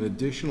creating an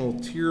additional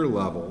tier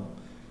level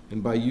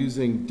and by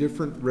using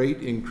different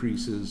rate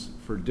increases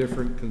for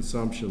different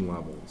consumption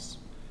levels.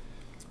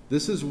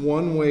 This is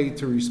one way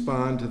to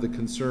respond to the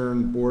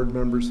concern board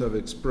members have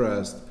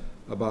expressed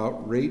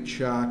about rate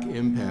shock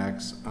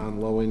impacts on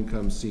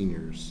low-income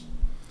seniors.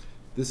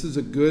 This is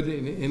a good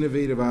and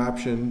innovative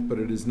option, but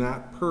it is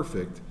not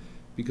perfect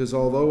because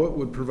although it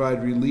would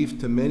provide relief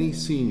to many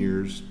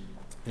seniors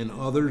and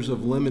others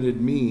of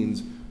limited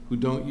means who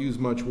don't use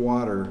much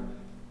water,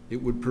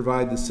 it would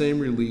provide the same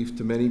relief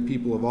to many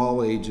people of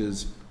all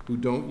ages who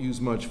don't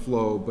use much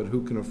flow but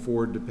who can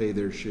afford to pay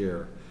their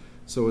share.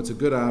 So it's a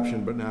good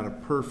option, but not a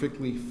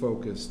perfectly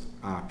focused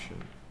option.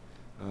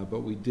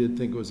 But we did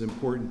think it was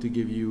important to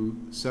give you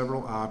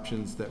several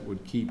options that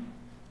would keep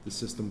the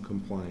system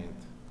compliant.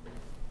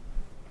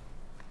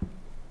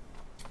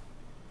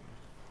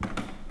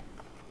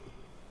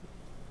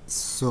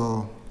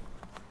 So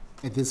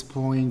at this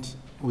point,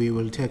 we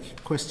will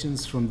take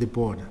questions from the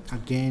board.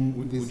 Again,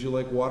 Would you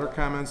like water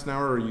comments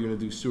now, or are you going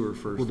to do sewer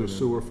first? We'll do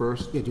sewer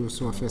first. Yeah, do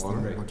sewer first, and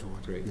then Great. we'll go to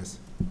water. Great. Yes.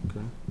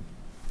 Okay.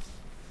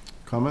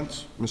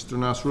 Comments? Mr.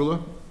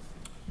 Nasrullah?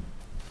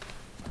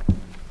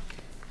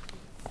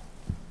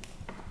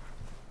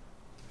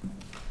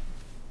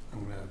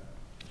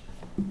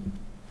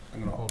 I'm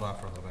gonna hold off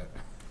for a little bit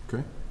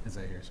Okay. as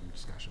I hear some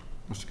discussion.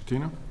 Mr.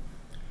 Catino?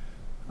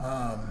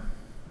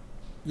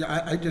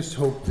 Yeah, I just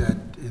hope that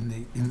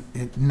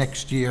in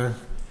next year,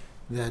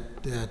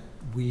 that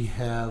we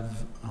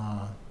have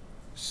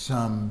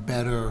some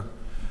better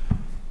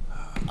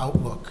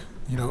outlook.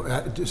 You know,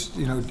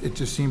 it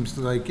just seems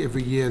like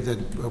every year that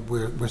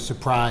we're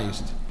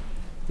surprised.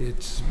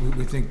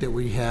 We think that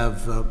we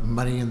have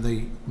money in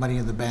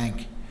the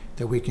bank,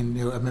 that we can,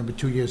 I remember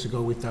 2 years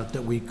ago, we thought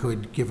that we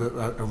could give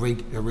a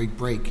rate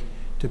break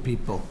to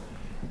people.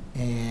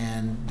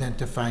 And then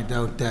to find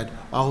out that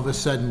all of a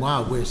sudden,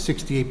 wow, we're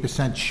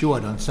 68%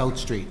 short on South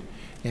Street,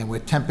 and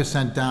we're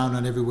 10% down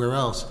on everywhere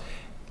else.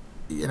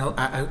 You know,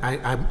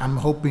 I'm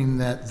hoping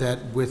that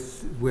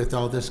with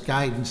all this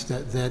guidance,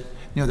 that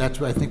that's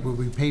what I think what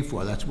we pay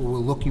for. That's what we're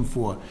looking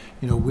for.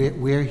 You know,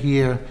 we're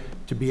here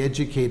to be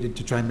educated,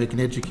 to try and make an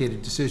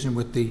educated decision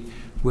with the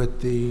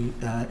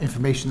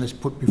information that's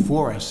put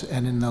before us.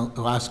 And in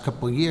the last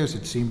couple of years,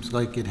 it seems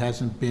like it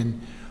hasn't been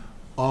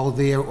all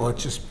there, or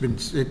it's just been,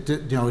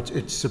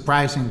 it's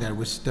surprising that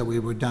we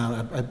were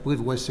down. I believe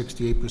it was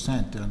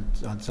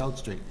 68% on South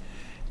Street.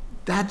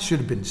 That should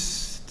have been,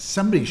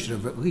 somebody should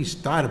have at least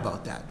thought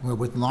about that.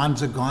 With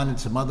Lonza gone and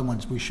some other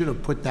ones, we should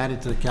have put that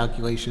into the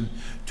calculation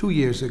 2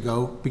 years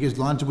ago, because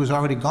Lonza was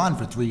already gone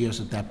for 3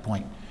 years at that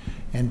point,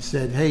 and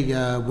said, hey,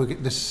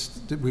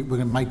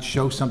 we might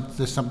show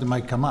something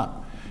might come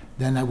up.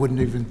 Then I wouldn't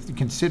even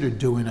consider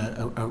doing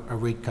a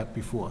rate cut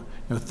before.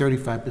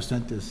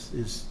 35%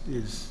 is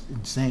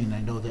insane. I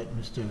know that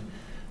Mr.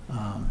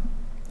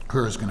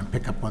 Kerr is going to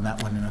pick up on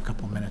that one in a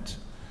couple of minutes.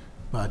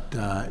 But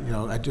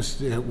I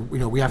just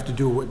we have to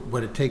do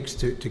what it takes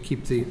to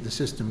keep the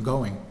system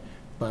going.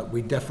 But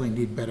we definitely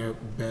need better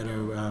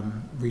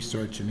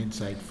research and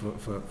insight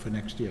for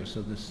next year.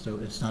 So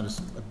it's not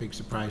a big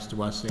surprise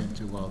to us and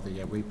to all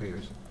the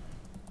ratepayers.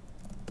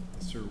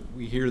 Sir,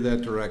 we hear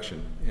that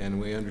direction,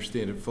 and we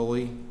understand it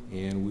fully,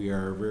 and we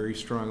are very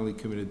strongly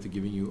committed to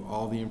giving you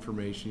all the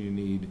information you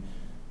need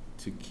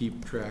to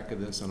keep track of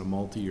this on a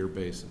multi-year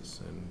basis.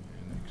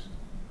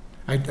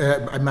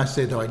 I must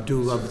say though, I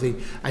do love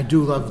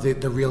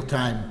the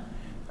real-time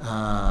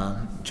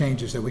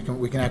changes that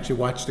we can actually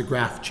watch the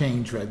graph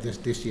change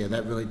this year.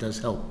 That really does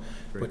help.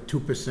 Great. What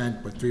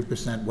 2%, what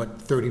 3%, what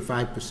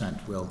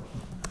 35% will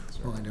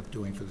end up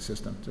doing for the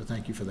system. So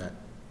thank you for that.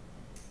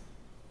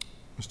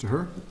 Mr.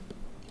 Herr?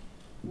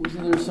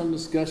 Wasn't there some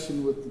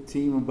discussion with the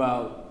team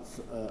about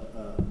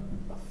a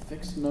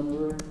fixed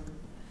number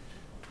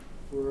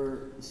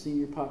for the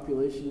senior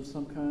population of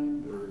some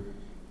kind, or?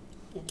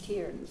 The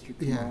tiered. Mr.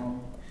 Yeah. Kamal?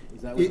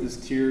 Is that what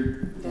this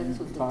tiered That's thing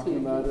what the talking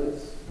tiered about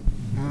is?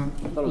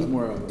 I thought it was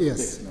more of a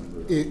Yes. fixed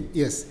number.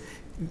 Yes,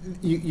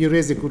 you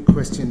raise a good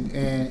question,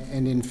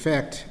 and in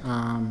fact,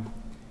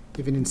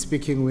 even in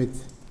speaking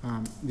with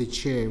the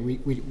chair,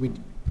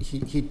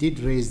 he did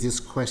raise this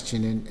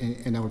question,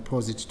 and I will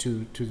pose it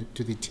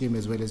to the team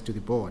as well as to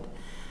the board.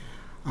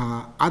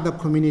 Other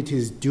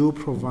communities do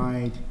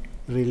provide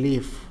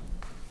relief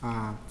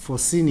for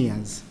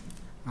seniors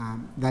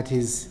that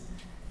is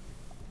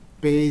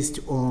based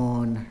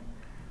on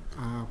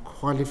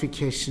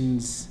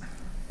qualifications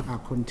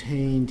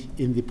contained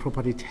in the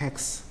property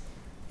tax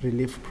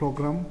relief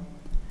program.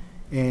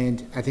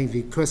 And I think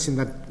the question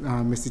that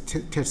Mr.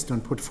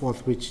 Tedston put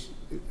forth, which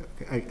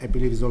I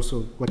believe is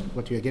also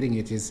what you are getting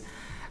at, is,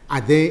 are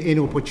there any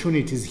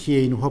opportunities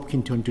here in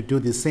Hopkinton to do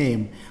the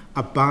same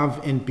above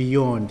and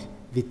beyond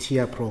the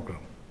tier program?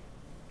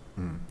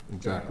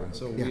 Exactly.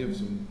 So we have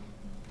some,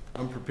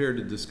 I'm prepared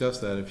to discuss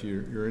that if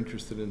you're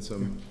interested in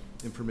some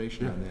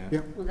information on that.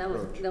 Yeah. Well,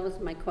 that was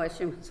my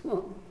question.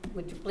 Well,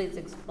 would you please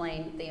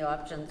explain the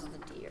options of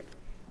the tier?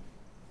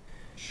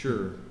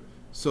 Sure.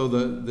 So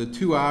the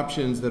two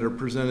options that are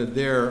presented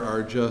there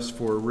are just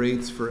for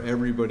rates for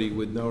everybody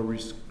with no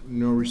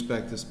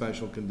respect to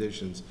special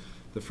conditions.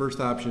 The first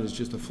option is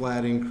just a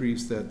flat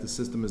increase that the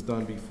system has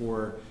done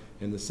before,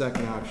 and the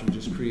second option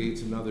just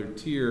creates another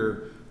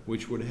tier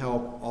which would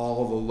help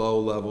all the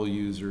low-level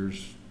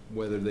users,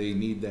 whether they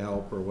need the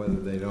help or whether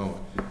they don't.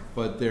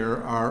 But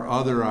there are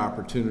other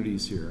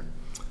opportunities here.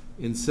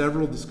 In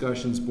several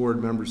discussions,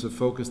 board members have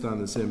focused on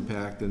this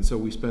impact, and so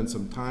we spent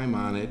some time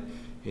on it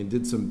and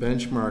did some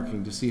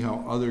benchmarking to see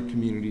how other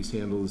communities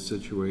handle the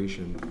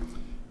situation.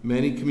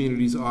 Many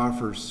communities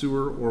offer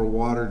sewer or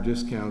water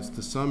discounts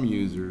to some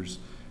users,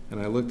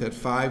 and I looked at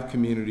 5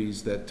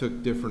 communities that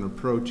took different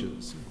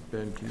approaches.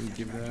 Ben, can you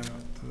give that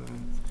out to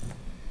them?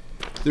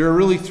 There are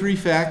really 3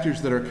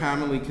 factors that are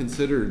commonly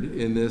considered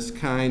in this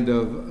kind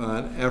of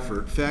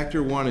effort.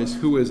 Factor 1 is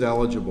who is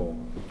eligible.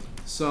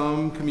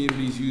 Some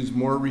communities use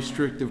more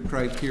restrictive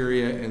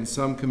criteria and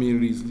some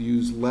communities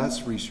use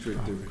less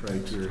restrictive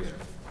criteria.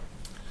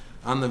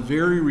 On the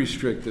very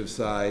restrictive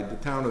side, the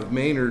town of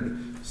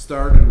Maynard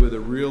started with a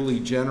really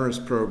generous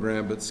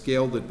program but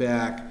scaled it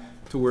back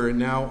to where it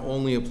now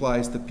only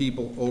applies to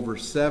people over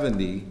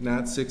 70,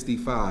 not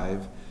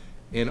 65,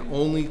 and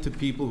only to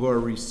people who are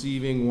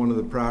receiving one of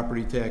the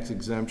property tax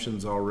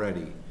exemptions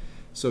already.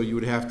 So you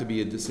would have to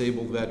be a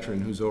disabled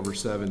veteran who's over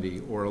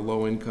 70, or a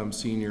low-income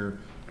senior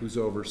who's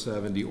over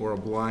 70, or a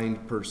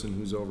blind person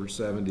who's over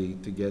 70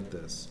 to get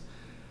this.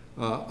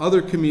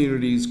 Other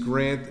communities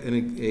grant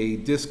a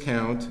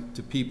discount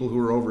to people who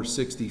are over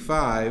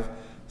 65.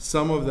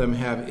 Some of them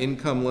have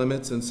income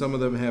limits and some of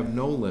them have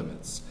no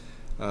limits.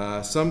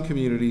 Some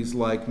communities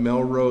like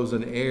Melrose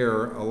and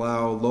Air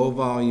allow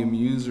low-volume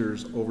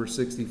users over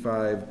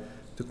 65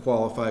 to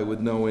qualify with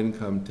no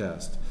income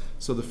test.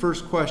 So the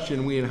first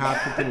question we in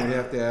Hopkinton would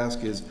have to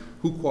ask is,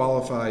 who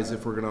qualifies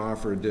if we're going to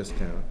offer a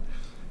discount?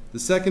 The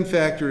second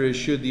factor is,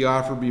 should the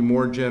offer be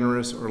more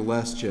generous or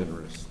less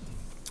generous?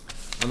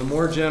 On the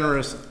more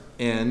generous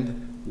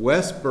end,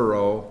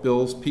 Westboro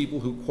bills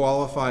people who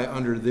qualify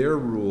under their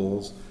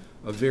rules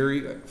a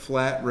very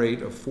flat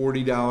rate of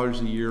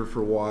 $40 a year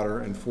for water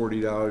and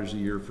 $40 a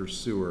year for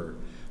sewer.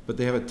 But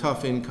they have a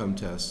tough income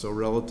test, so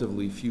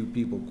relatively few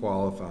people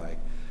qualify.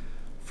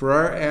 For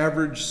our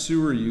average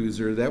sewer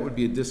user, that would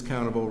be a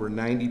discount of over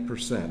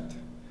 90%.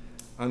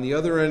 On the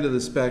other end of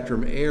the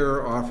spectrum,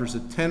 Air offers a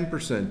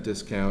 10%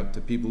 discount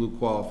to people who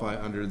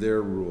qualify under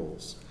their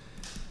rules.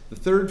 The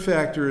third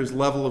factor is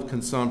level of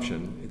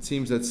consumption. It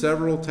seems that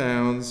several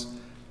towns,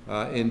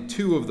 in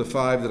 2 of the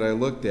 5 that I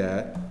looked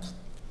at,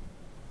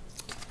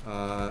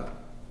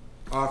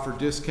 offer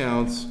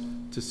discounts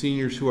to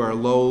seniors who are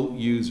low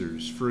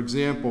users. For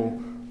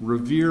example,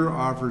 Revere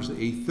offers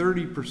a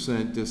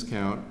 30%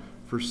 discount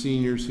for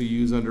seniors who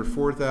use under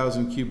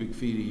 4,000 cubic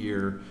feet a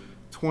year,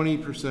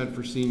 20%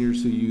 for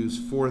seniors who use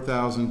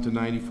 4,000 to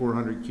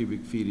 9,400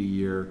 cubic feet a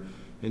year,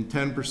 and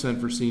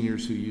 10% for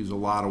seniors who use a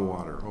lot of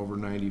water, over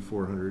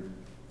 9,400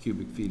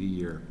 cubic feet a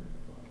year.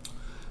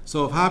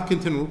 So if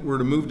Hopkinton were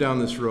to move down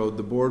this road,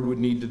 the board would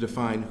need to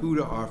define who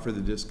to offer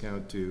the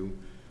discount to,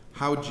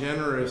 how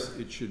generous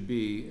it should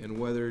be, and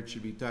whether it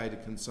should be tied to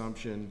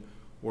consumption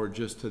or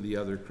just to the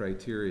other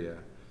criteria.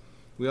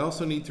 We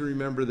also need to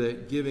remember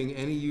that giving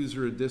any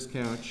user a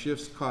discount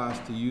shifts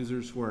cost to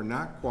users who are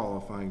not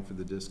qualifying for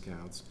the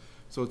discounts,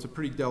 so it's a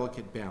pretty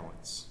delicate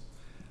balance.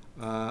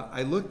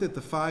 I looked at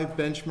the 5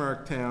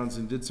 benchmark towns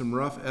and did some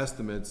rough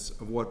estimates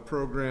of what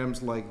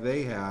programs like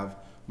they have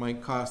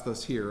might cost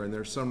us here, and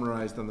they're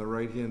summarized on the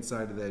right-hand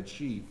side of that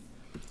sheet.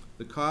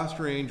 The cost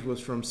range was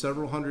from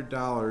several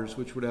 $100s,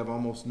 which would have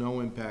almost no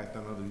impact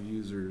on other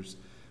users,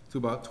 to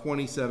about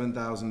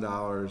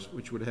 $27,000,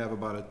 which would have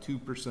about a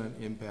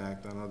 2%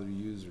 impact on other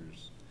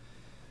users.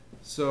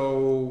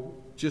 So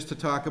just to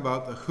talk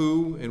about the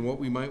who and what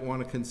we might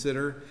want to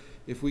consider,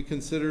 if we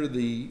consider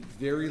the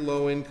very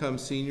low income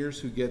seniors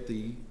who get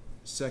the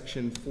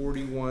Section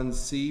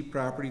 41C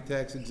property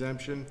tax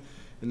exemption,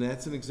 and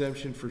that's an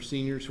exemption for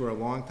seniors who are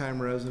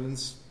longtime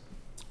residents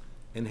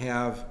and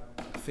have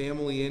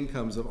family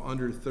incomes of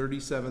under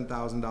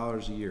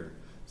 $37,000 a year.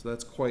 So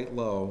that's quite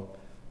low.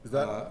 Is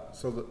that,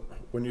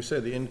 when you say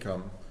the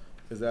income,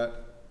 is that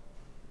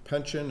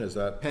pension, is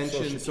that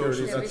pension,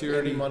 Social Social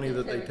Security, any money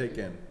that they take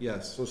in?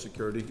 Yes. Social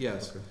Security?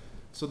 Yes. Okay.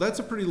 So that's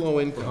a pretty low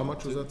income. How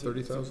much was that,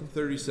 30,000?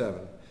 37.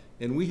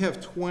 And we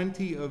have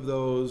 20 of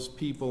those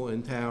people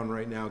in town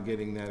right now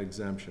getting that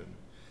exemption.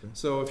 Okay.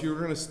 So if you were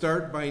going to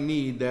start by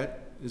need,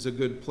 that is a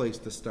good place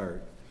to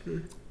start.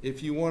 Okay.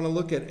 If you want to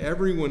look at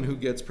everyone who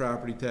gets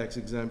property tax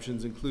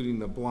exemptions, including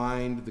the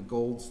blind, the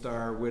Gold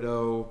Star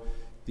widow,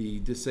 the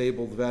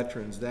disabled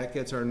veterans, that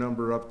gets our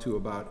number up to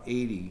about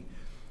 80.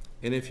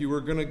 And if you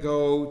were going to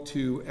go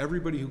to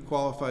everybody who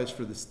qualifies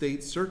for the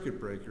state circuit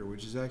breaker,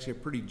 which is actually a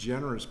pretty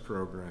generous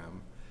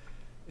program,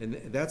 and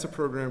that's a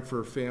program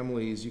for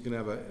families, you can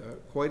have a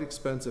quite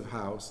expensive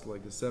house,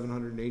 like a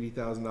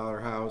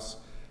 $780,000 house,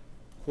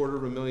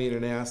 $250,000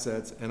 in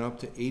assets, and up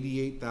to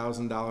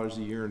 $88,000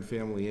 a year in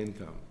family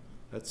income.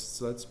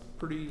 That's a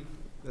pretty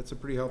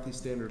healthy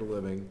standard of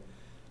living.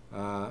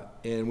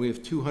 And we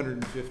have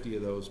 250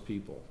 of those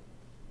people.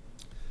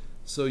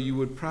 So you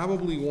would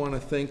probably want to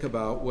think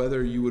about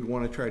whether you would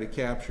want to try to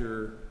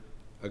capture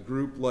a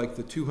group like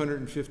the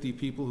 250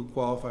 people who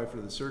qualify for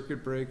the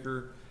circuit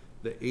breaker,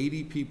 the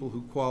 80 people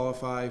who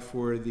qualify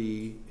for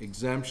the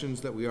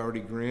exemptions that we already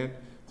grant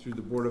through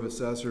the Board of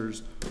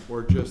Assessors,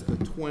 or just the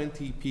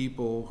 20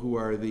 people who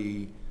are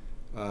the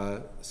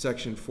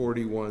Section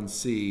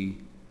 41C,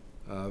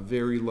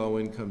 very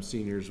low-income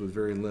seniors with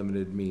very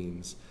limited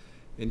means.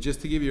 And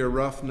just to give you a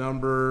rough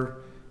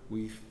number,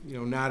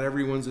 not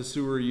everyone's a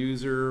sewer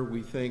user.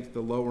 We think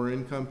the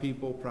lower-income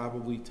people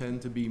probably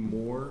tend to be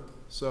more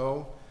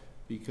so,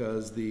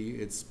 because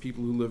it's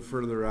people who live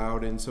further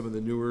out in some of the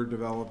newer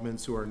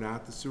developments who are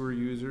not the sewer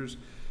users.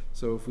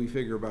 So if we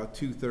figure about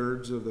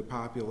 2/3 of the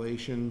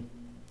population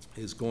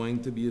is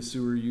going to be a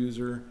sewer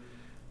user,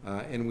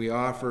 and we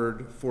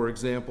offered, for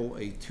example,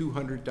 a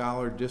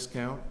 $200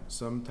 discount.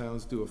 Some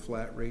towns do a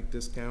flat rate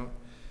discount,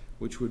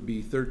 which would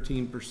be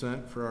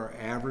 13% for our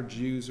average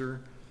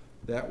user.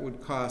 That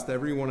would cost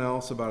everyone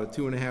else about a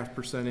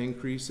 2.5%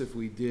 increase if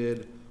we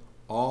did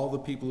all the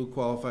people who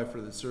qualify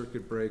for the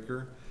circuit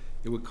breaker.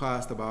 It would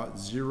cost about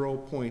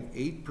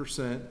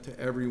 0.8% to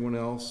everyone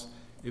else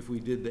if we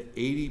did the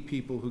 80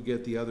 people who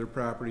get the other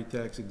property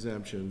tax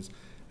exemptions,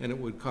 and it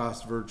would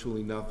cost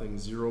virtually nothing,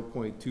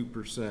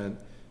 0.2%,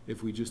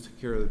 if we just took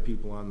care of the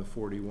people on the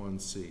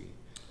 41C.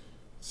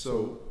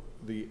 So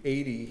the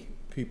 80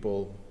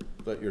 people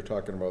that you're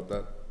talking about,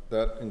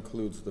 that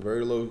includes the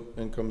very low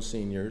income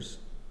seniors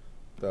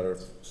that are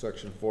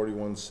Section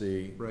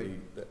 41C. Right.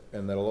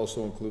 And that'll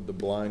also include the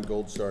blind,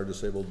 Gold Star,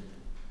 disabled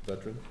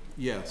veteran?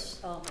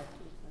 Yes. All veterans,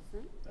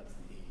 wasn't it? That's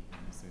the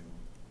 80.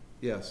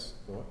 Yes.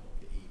 What?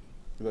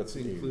 That's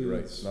the 80, right,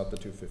 Includes- not the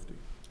 250.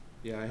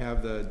 Yeah, I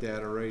have the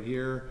data right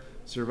here.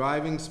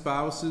 Surviving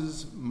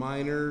spouses,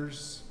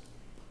 minors,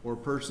 or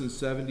persons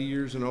 70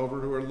 years and over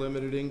who are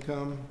limited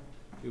income.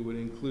 It would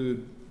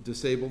include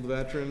disabled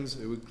veterans.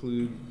 It would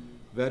include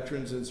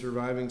veterans and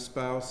surviving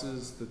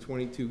spouses, the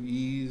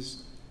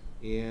 22Es,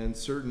 and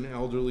certain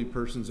elderly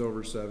persons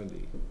over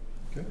 70.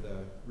 Okay.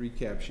 The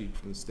recap sheet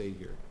from the state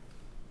here.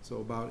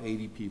 So about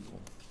 80 people.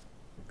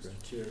 Okay.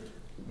 Chair,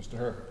 Mr.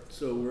 Herr?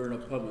 so we're in a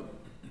public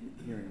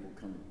hearing, we'll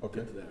come Okay.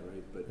 get to that,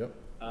 right? But, Yep.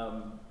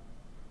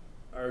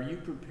 are you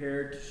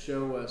prepared to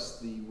show us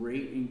the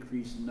rate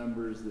increase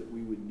numbers that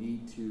we would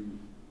need to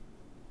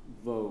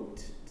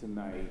vote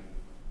tonight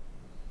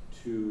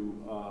to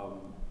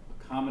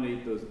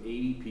accommodate those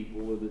 80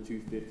 people, or the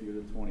 250 or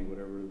the 20,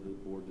 whatever the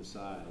board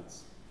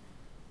decides?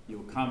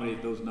 You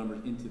accommodate those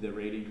numbers into the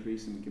rate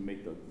increase, and we can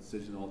make the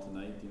decision all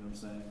tonight, you know what I'm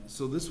saying?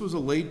 So this was a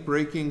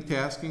late-breaking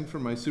tasking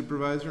from my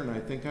supervisor, and I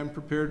think I'm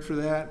prepared for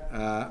that.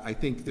 I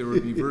think there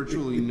would be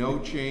virtually no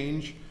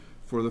change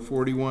for the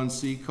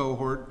 41C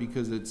cohort,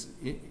 because it's,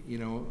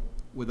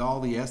 with all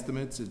the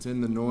estimates, it's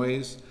in the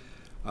noise.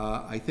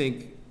 I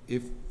think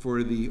if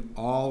for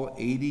all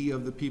 80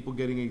 of the people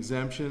getting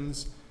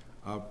exemptions,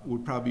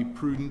 would probably be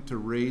prudent to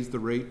raise the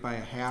rate by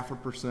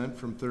 0.5%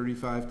 from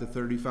 35 to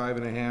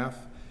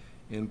 35.5%.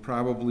 And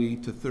probably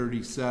to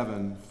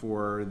 37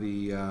 for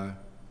the,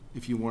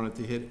 if you wanted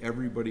to hit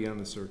everybody on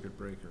the circuit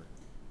breaker.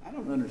 I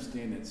don't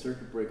understand that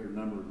circuit breaker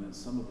number, and then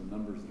some of the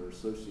numbers that are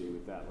associated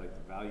with that, like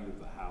the value of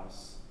the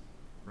house.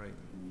 Right.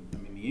 I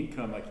mean, the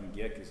income I can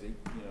get, because,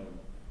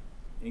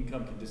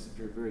 income can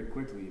disappear very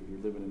quickly if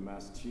you're living in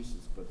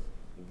Massachusetts, but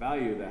the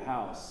value of the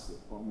house,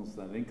 almost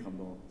that income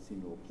don't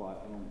seem to apply.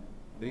 I don't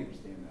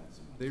understand that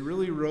so much. They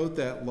really wrote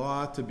that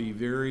law to be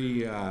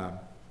very,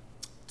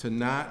 to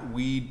not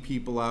weed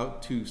people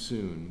out too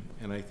soon.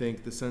 And I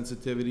think the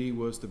sensitivity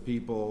was to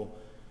people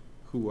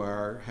who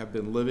have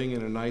been living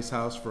in a nice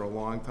house for a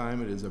long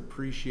time. It is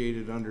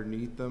appreciated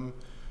underneath them.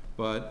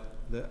 But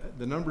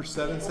the number's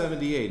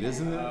 778,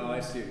 isn't it? Oh,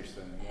 I see what you're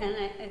saying. And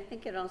I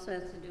think it also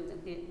has to do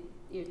with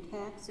your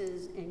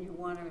taxes and your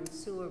water and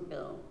sewer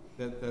bill.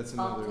 That's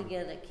another,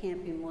 Altogether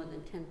can't be more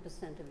than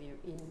 10% of your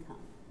income.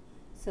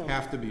 So,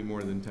 have to be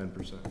more than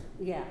 10%.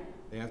 yeah,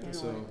 They have to, in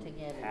so. order to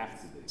get it. Have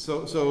to be.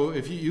 So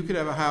if you could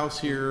have a house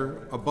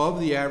here above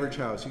the average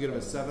house, you could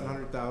have a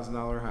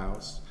 $700,000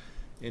 house,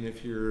 and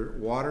if your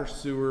water,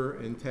 sewer,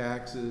 and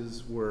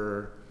taxes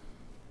were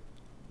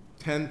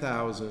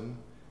 $10,000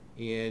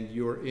 and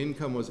your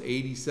income was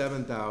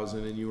 $87,000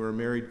 and you were a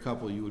married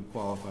couple, you would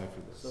qualify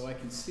for this. So I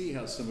can see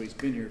how somebody's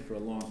been here for a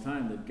long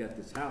time, they've got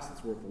this house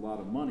that's worth a lot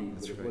of money,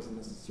 but it right. wasn't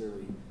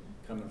necessarily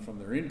coming from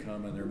their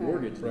income and their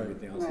mortgage and Right.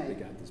 everything else, that they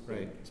Right. got this big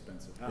Right.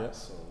 expensive Yeah.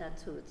 house, so.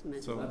 That's who it's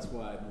meant So- for. That's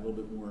why I'm a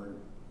little bit more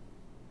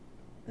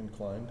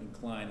Inclined?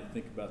 inclined to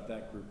think about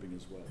that grouping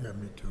as well. Yeah,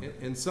 me too.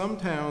 And some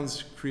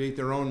towns create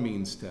their own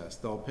means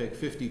test. They'll pick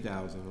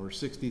 50,000 or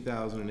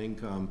 60,000 in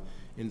income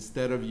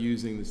instead of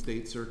using the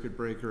state circuit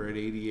breaker at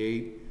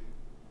 88.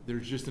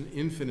 There's just an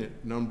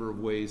infinite number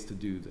of ways to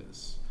do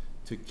this,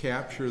 to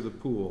capture the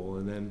pool.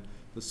 And then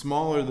the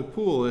smaller the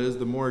pool is,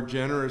 the more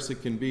generous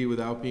it can be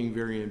without being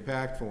very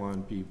impactful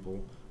on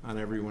people, on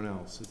everyone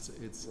else.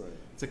 It's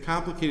a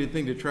complicated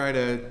thing to try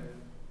to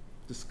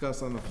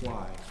discuss on the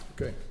fly.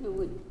 Okay. But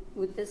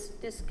would this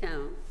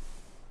discount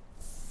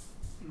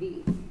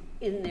be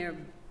in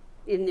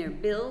their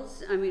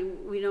bills? I mean,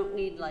 we don't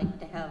need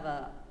to have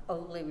a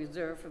overlay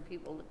reserve for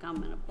people to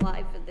come and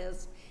apply for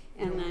this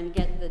and then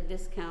get the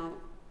discount,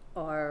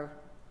 or,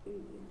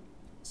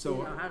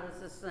 So how does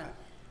this,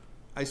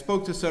 I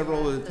spoke to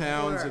several of the This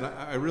towns, and work.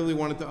 I really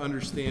wanted to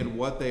understand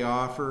what they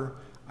offer.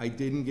 I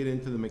didn't get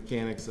into the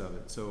mechanics of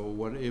it. So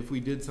what, if we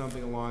did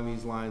something along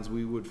these lines,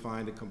 we would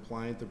find a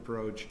compliant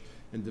approach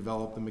and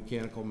develop the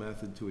mechanical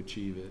method to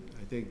achieve it.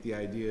 I think the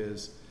idea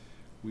is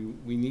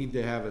we need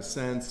to have a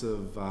sense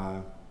of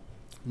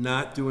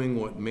not doing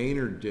what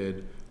Maynard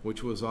did,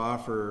 which was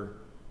offer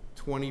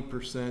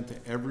 20% to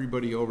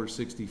everybody over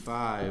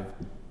 65,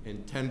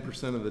 and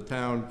 10% of the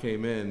town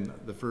came in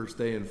the first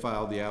day and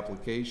filed the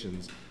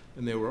applications,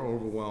 and they were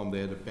overwhelmed,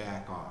 they had to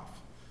back off.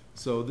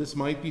 So this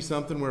might be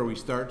something where we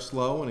start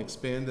slow and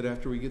expand it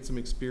after we get some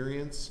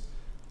experience.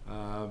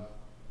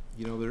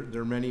 You know,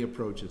 there are many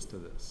approaches to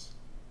this.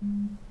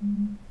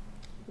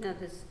 now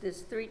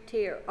this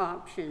three-tier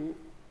option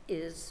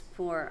is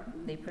for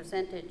the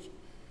percentage,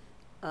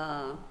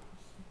 but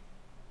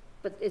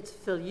it's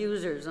for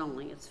users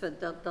only, it's for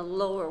the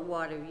lower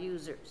water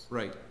users.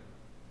 Right,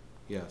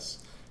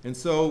 yes. And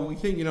so we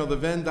think, you know, the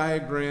Venn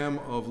diagram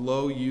of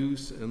low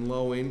use and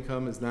low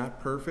income is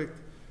not perfect,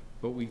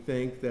 but we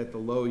think that the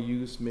low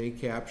use may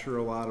capture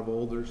a lot of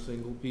older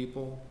single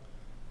people,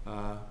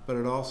 but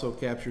it also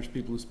captures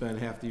people who spend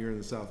half the year in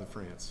the south of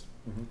France.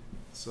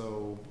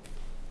 So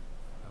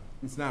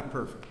it's not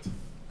perfect.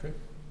 Okay.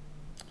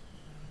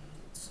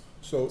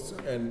 So,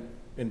 and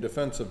in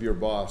defense of your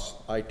boss,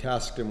 I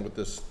tasked him with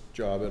this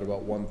job at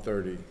about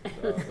 1:30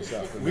 this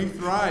afternoon. We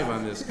thrive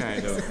on this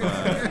kind of, we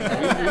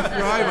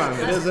thrive on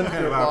It this isn't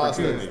kind your of boss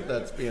opportunity.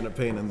 that's being a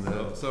pain in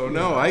the... So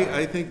no,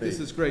 I think this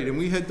is great, and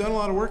we had done a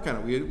lot of work on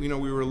it. We had, you know,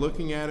 we were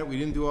looking at it. We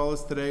didn't do all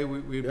this today.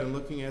 We had been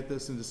looking at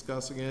this and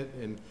discussing it,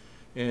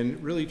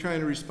 and really trying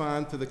to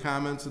respond to the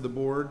comments of the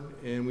board.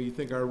 And we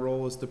think our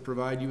role is to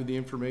provide you with the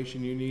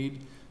information you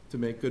need to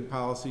make good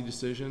policy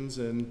decisions.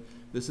 And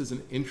this is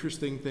an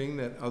interesting thing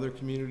that other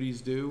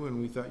communities do,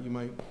 and we thought you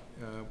might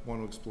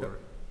want to explore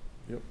it.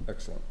 Yep,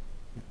 excellent.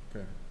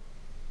 Okay.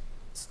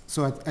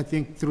 So I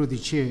think through the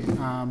chair,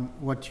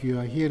 what you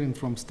are hearing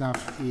from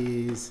staff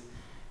is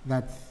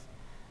that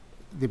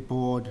the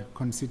board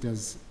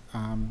considers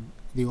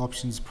the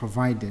options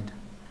provided.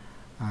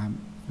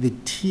 The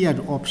tiered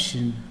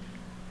option,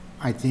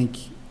 I think,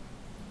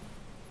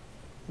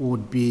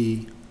 would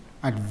be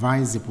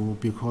advisable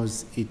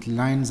because it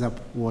lines up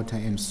water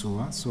and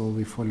sewer, so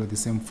we follow the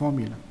same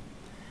formula.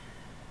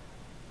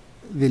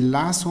 The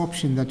last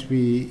option that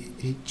we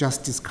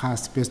just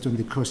discussed, based on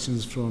the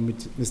questions from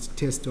Mr.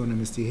 Teston and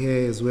Mr.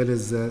 Hare, as well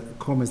as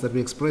comments that were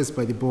expressed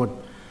by the board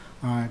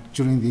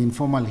during the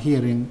informal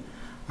hearing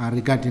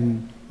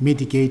regarding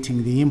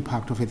mitigating the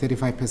impact of a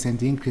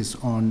 35% increase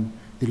on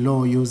the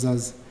low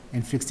users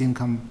and fixed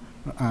income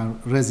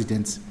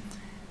residents,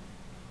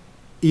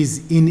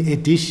 is in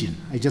addition.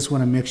 I just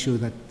want to make sure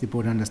that the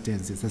board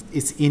understands this, that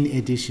it's in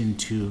addition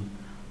to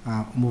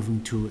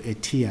moving to a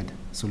tiered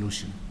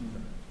solution.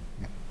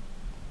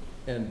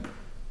 And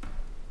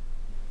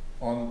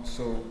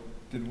so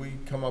did we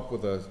come up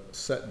with a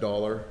set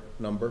dollar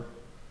number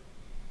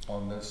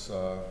on this?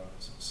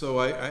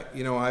 So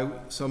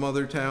some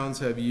other towns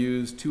have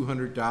used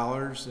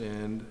 $200,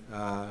 and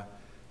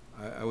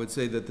I would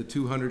say that the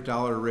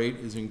 $200 rate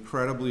is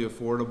incredibly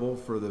affordable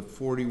for the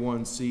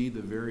 41C,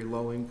 the very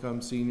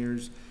low-income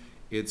seniors.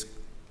 It's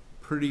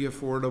pretty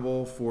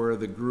affordable for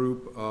the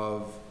group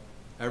of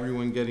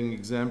everyone getting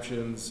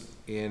exemptions,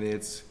 and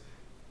it's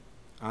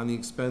on the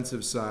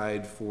expensive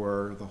side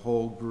for the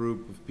whole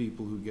group of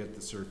people who get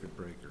the circuit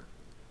breaker.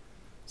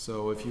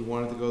 So if you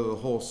wanted to go to the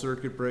whole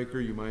circuit breaker,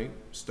 you might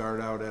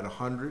start out at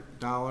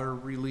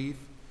 $100 relief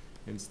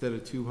instead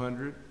of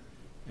 $200,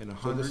 and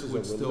 $100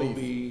 would still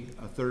be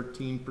a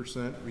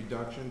 13%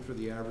 reduction for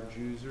the average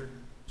user.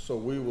 So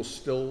we will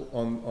still,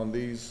 on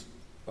these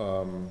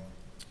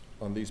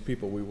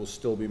people, we will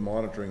still be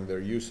monitoring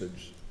their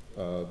usage,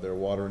 their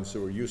water and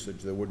sewer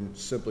usage. There wouldn't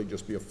simply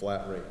just be a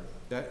flat rate.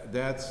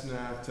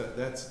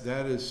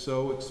 That is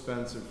so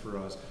expensive for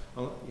us.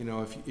 You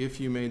know, if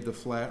you made the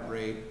flat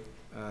rate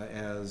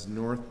as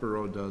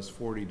Northborough does,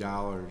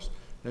 $40,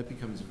 that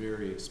becomes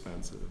very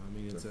expensive. I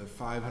mean, it's a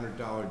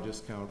 $500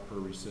 discount per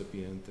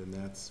recipient, and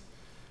that's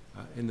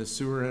and the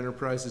sewer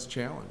enterprise is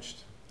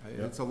challenged.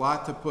 It's a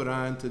lot to put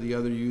on to the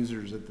other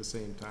users at the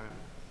same time.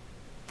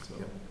 So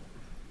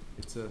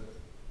it's a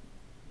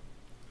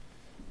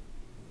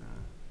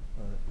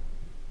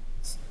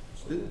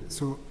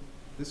So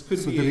this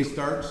could be a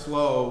start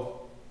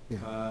slow. You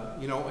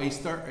know,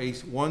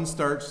 one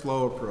start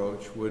slow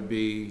approach would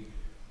be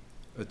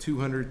a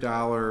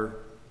 $200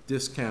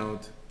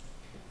 discount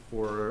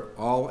for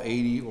all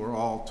 80 or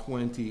all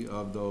 20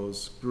 of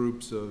those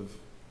groups of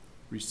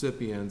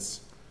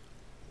recipients,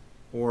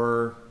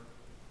 or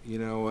you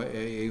know,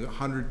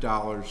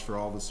 $100 for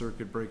all the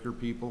circuit breaker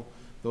people.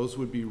 Those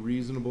would be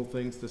reasonable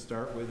things to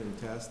start with and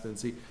test and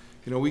see.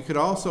 You know, we could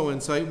also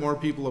incite more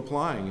people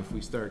applying if we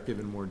start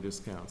giving more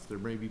discounts. There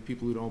may be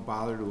people who don't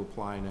bother to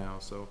apply now,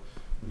 so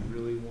we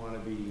really want to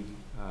be,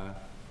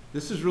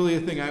 this is really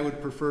a thing I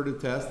would prefer to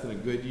test in a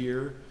good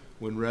year,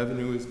 when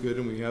revenue is good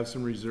and we have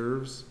some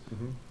reserves.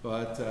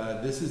 But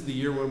this is the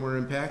year when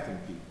we're impacting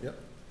people. Yep.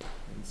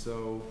 And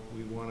so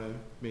we want to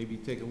maybe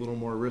take a little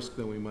more risk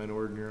than we might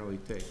ordinarily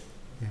take.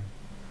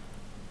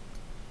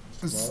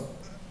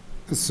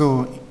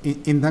 So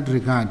in that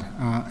regard,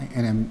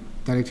 and I'm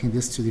directing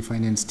this to the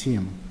finance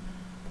team,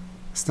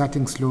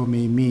 starting slow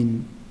may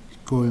mean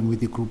going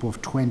with a group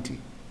of 20.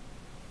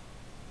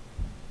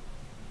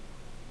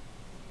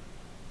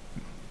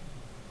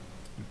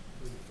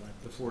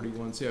 The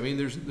 41C, I mean,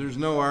 there's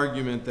no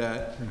argument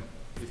that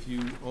if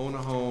you own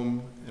a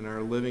home and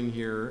are living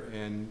here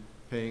and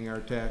paying our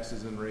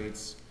taxes and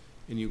rates,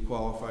 and you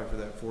qualify for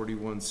that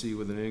 41C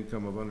with an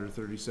income of under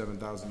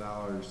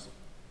 $37,000,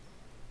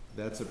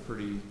 that's a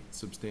pretty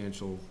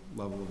substantial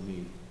level of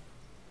need.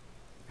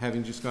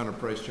 Having just gone to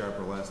Price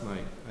Chopper last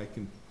night,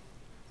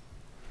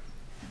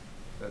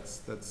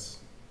 that's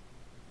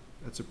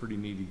a pretty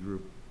needy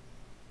group.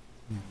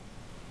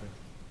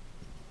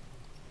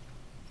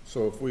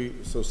 So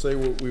say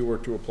we were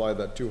to apply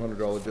that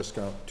 $200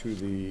 discount to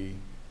the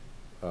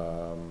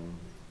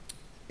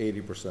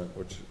 80%,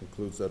 which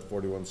includes that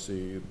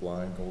 41C,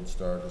 blind, Gold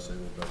Star,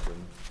 disabled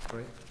veteran.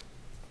 Right.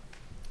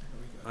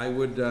 I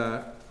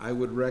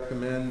would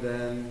recommend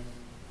then,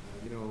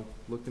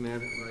 looking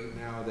at it right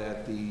now,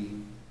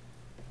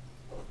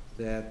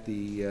 that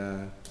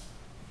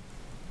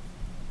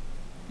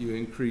you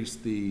increase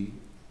the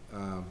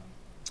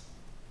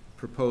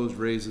proposed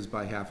raises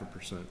by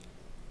 0.5%.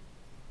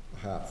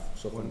 Half,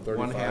 so from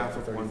One 35 half to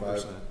of 35,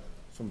 1%.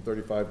 from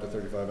 35 to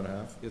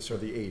 35.5? Yes, sir. Or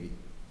the 80?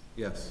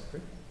 Yes.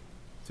 Okay.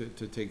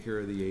 To take care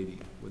of the 80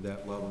 with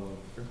that level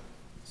of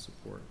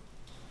support.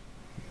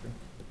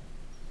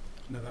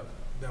 Now,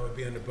 that would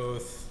be under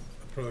both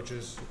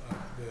approaches,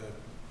 the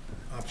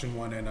option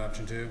 1 and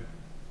option 2?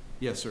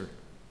 Yes, sir.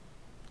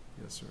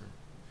 Yes, sir.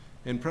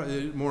 And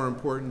more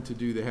important to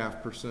do the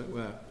 0.5%,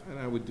 well, and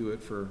I would do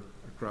it for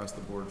across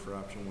the board for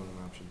option 1 and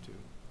option 2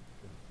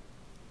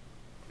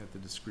 at the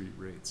discrete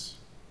rates.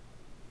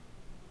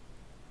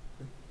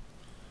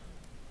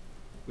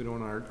 We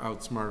don't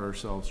outsmart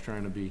ourselves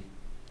trying to be.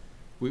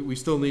 We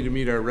still need to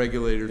meet our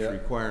regulators'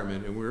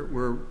 requirement, and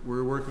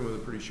we're working with a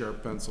pretty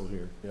sharp pencil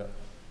here. Yeah.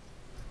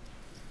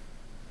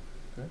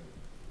 Okay.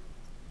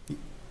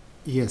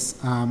 Yes,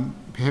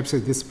 perhaps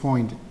at this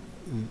point,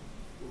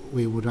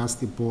 we would ask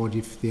the board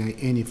if there are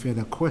any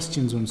further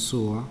questions on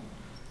sewer.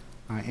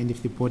 And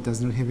if the board does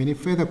not have any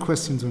further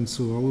questions on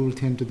sewer, we will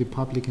turn to the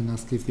public and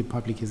ask if the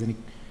public has any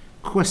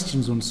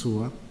questions on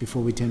sewer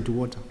before we turn to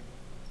water.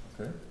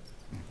 Okay.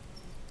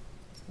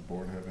 Does the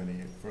board have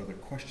any further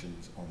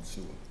questions on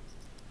sewer?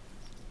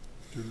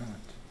 Do not.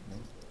 No?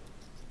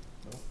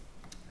 No?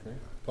 Okay.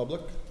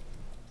 Public?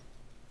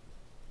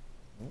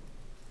 No?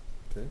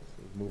 Okay,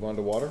 so move on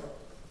to water.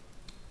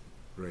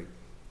 Great.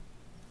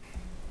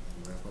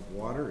 Wrap up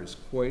water is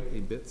quite a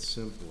bit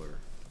simpler.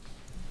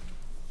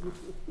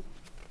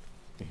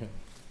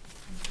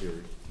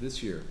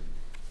 This year.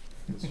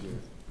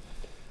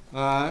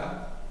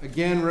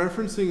 Again,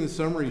 referencing the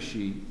summary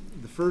sheet,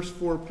 the first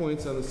 4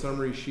 points on the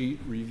summary sheet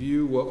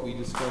review what we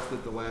discussed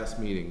at the last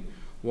meeting.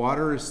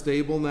 Water is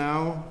stable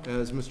now,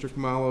 as Mr.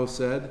 Khumalo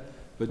said,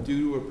 but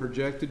due to a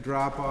projected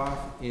drop-off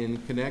in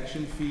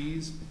connection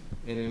fees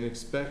and an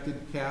expected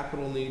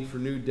capital need for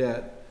new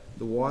debt,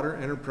 the water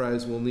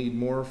enterprise will need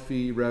more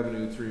fee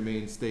revenue to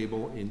remain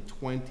stable in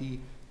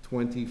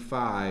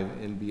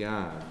 2025 and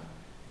beyond.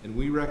 And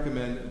we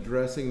recommend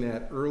addressing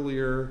that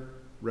earlier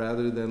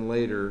rather than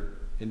later,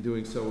 and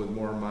doing so with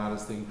more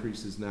modest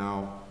increases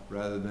now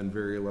rather than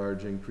very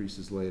large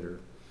increases later.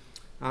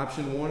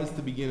 Option 1 is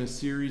to begin a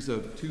series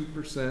of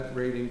 2%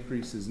 rate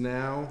increases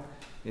now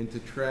and to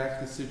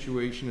track the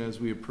situation as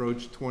we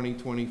approach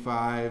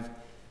 2025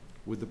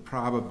 with the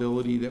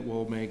probability that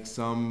we'll make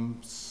some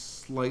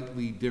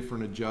slightly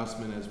different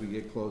adjustment as we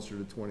get closer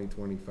to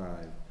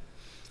 2025.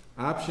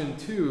 Option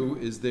 2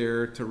 is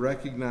there to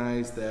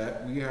recognize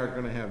that we are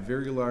going to have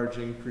very large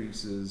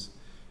increases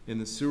in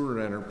the sewer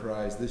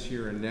enterprise this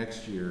year and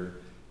next year,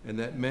 and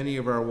that many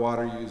of our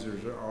water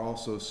users are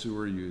also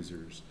sewer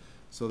users.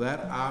 So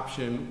that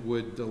option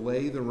would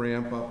delay the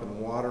ramp up in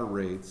water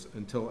rates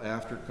until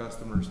after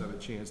customers have a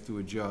chance to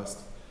adjust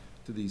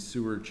to these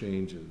sewer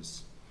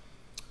changes.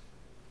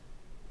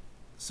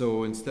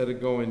 So instead of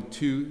going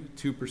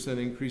 2%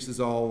 increases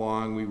all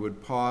along, we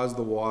would pause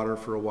the water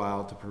for a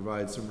while to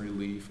provide some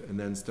relief and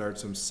then start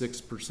some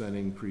 6%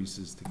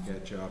 increases to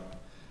catch up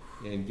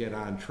and get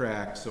on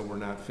track so we're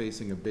not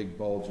facing a big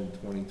bulge in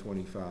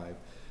 2025.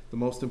 The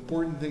most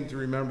important thing to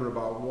remember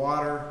about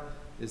water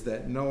is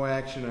that no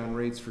action on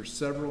rates for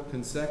several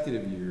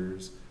consecutive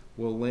years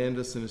will land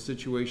us in a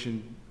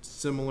situation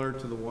similar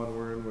to the one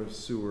we're in with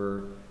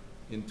sewer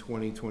in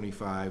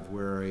 2025,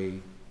 where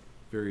a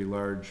very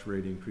large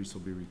rate increase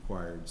will be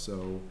required.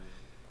 So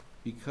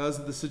because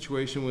of the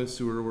situation with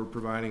sewer, we're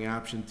providing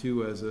option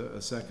 2 as a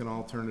second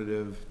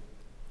alternative.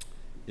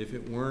 If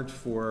it weren't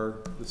for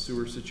the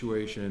sewer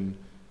situation,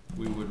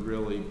 we would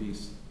really be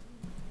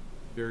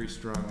very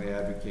strongly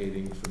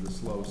advocating for the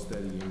slow,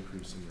 steady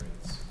increase in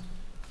rates.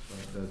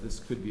 But this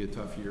could be a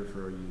tough year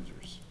for our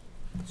users.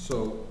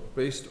 So,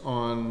 based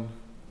on,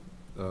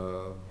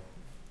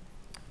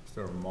 is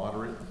there a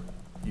moderate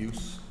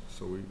use?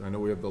 So I know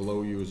we have the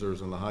low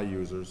users and the high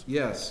users.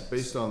 Yes.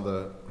 Based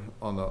on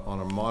on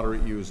a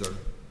moderate user,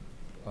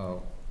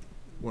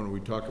 when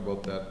we talk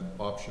about that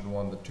option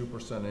one, the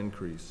 2%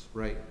 increase.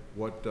 Right.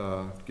 What,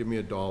 give me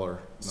a dollar.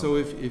 So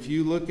if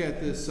you look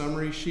at this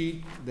summary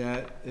sheet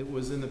that it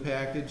was in the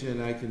package,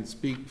 and I can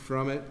speak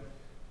from it,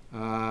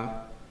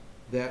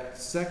 that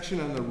section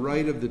on the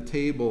right of the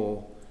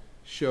table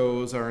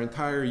shows our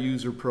entire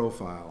user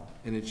profile.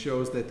 And it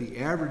shows that the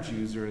average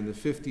user in the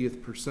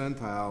 50th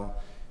percentile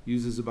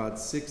uses about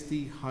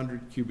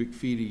 100 cubic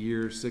feet a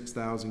year,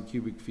 6,000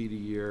 cubic feet a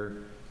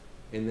year,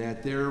 and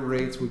that their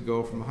rates would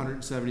go from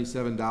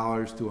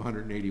 $177 to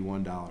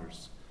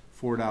 $181,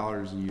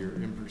 $4 a year,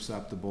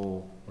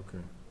 imperceptible, Okay.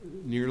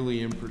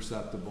 nearly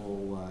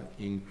imperceptible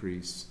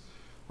increase.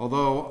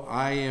 Although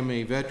I am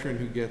a veteran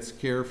who gets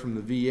care from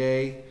the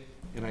VA,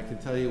 and I can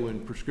tell you when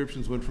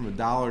prescriptions went from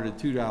 $1 to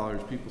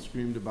 $2, people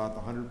screamed about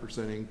the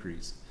 100%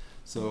 increase.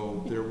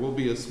 So there will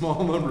be a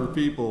small number of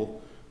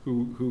people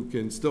who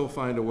can still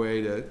find a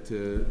way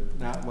to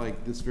not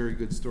like this very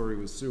good story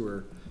with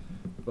sewer,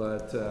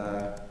 but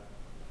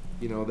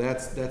you know,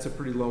 that's a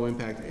pretty low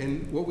impact.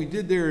 And what we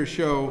did there is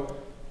show,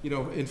 you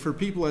know, and for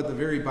people at the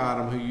very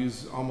bottom who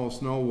use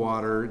almost no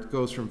water, it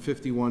goes from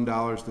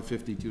 $51 to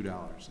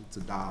 $52. It's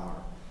 $1.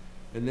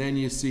 And then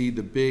you see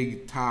the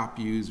big top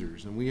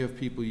users, and we have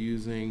people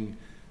using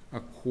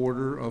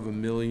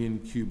 250,000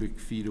 cubic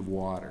feet of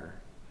water.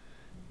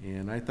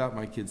 And I thought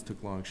my kids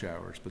took long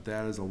showers, but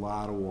that is a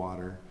lot of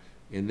water,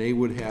 and they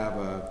would have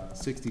a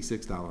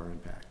 $66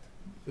 impact.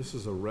 This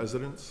is a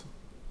residence?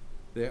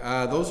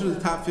 Those are the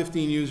top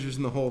 15 users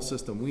in the whole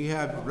system. We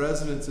have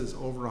residences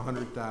over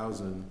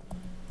 100,000.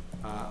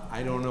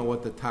 I don't know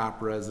what the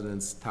top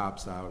residence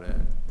tops out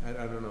at.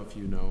 I don't know if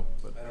you know,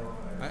 but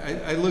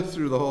I looked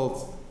through the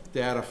whole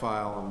data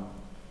file, and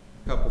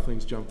a couple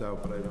things jumped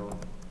out, but I don't.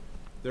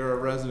 There are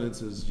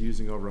residences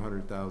using over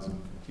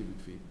 100,000 cubic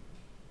feet.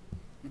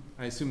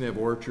 I assume they have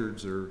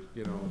orchards or,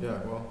 you know.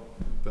 Yeah, well,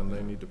 then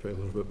they need to pay a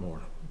little bit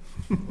more.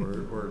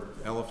 or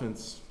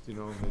elephants, you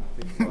know,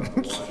 they cost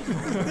a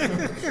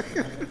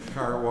wash.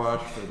 Car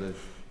wash for the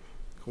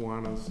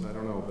Kiwanis, I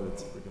don't know, but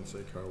it's, We can say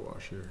car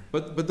wash here.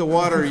 but the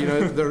water, you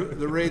know,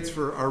 the rates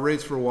for, our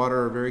rates for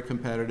water are very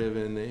competitive,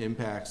 and the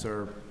impacts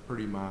are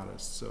pretty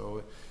modest.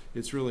 So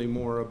it's really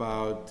more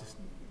about,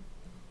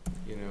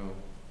 you know,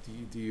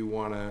 do you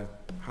want to,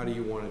 how do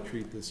you want to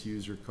treat this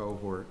user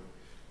cohort?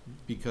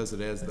 Because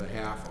it has the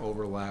half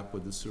overlap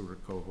with the sewer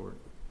cohort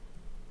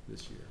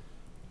this year.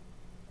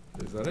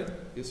 Is that it?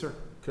 Yes, sir.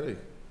 Okay.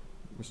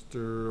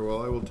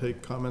 Well, I will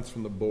take comments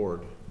from the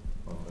board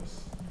on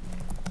this.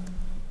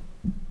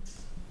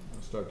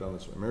 I'll start down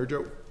this way. Mary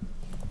Jo?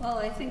 Well,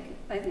 I think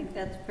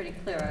that's pretty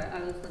clear. I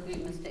was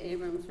looking at Mr.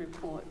 Abrams'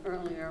 report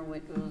earlier,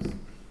 which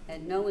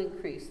had no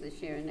increase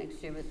this year and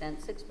next year, but then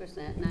 6%.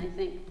 And I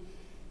think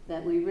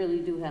that we really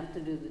do have to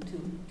do the 2%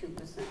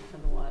 for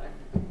the water.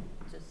 It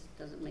just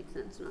doesn't make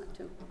sense not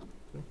to.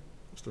 Okay.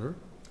 Mr. Hurd?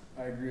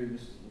 I agree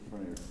with Mrs.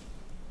 Lafreniere.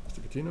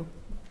 Mr. Catino?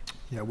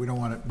 Yeah, we don't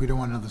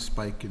want another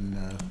spike in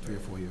 3 or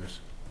 4 years.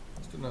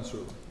 Mr.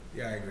 Nasrullah?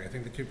 Yeah, I agree. I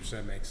think the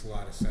 2% makes a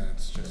lot of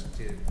sense, just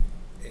to,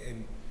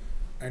 and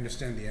I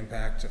understand the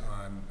impact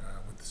on,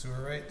 with the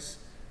sewer rates,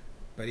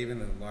 but even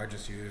the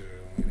largest users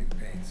are only going to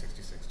be paying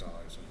 $66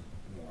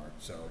 or more,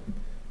 so,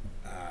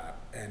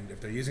 and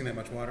if they're using that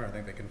much water, I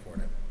think they can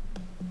afford it.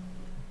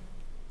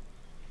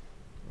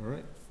 All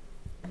right.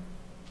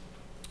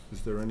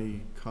 Is there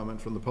any comment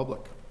from the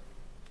public?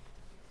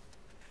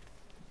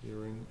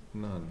 Hearing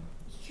none.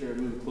 Mr. Chair, I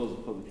move to close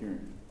the public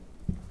hearing.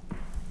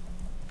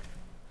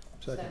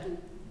 Second.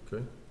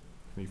 Okay.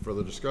 Any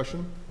further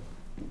discussion?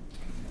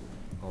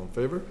 All in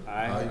favor?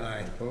 Aye.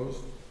 Aye. Opposed?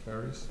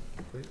 Carries?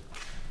 Okay.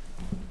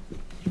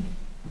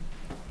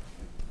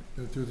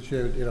 Through the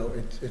chair, you know,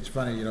 it's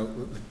funny, you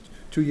know,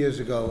 2 years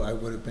ago, I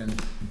would have been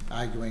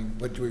arguing,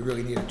 what do we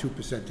really need, a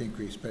 2%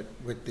 increase? But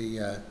with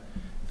the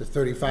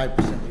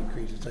 35%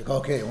 increase, it's like,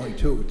 okay, only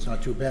 2, it's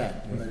not too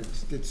bad. But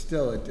it's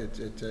still,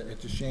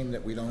 it's a shame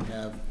that we don't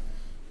have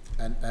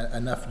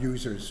enough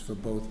users for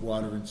both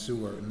water and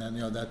sewer. And then,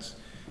 that's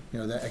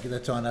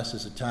on us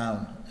as a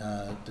town,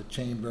 the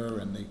chamber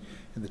and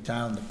the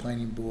town, the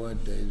planning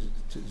board, the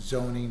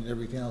zoning, and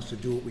everything else, to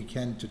do what we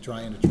can to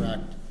try and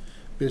attract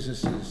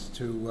businesses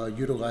to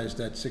utilize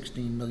that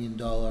 $16 million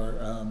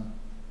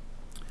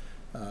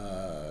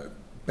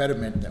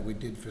betterment that we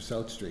did for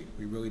South Street.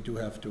 We really do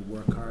have to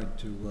work hard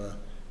to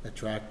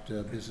attract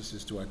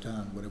businesses to our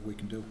town, whatever we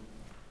can do.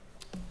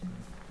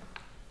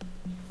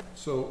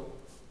 So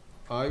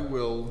I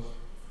will,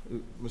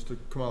 Mr.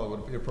 Kamala, would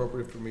it be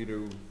appropriate for me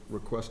to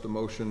request a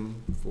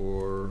motion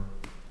for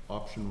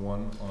option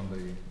 1 on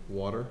the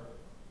water?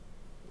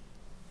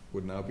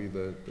 Would now be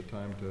the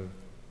time to?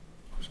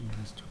 Option 1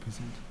 is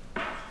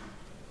 2%.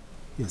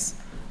 Yes.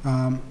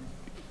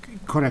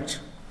 Correct.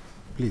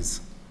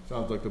 Please.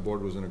 Sounds like the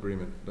board was in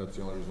agreement. That's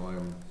the only reason why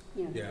I'm.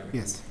 Yeah. Yeah.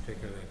 Yes. Take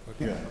care of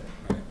that. Yeah.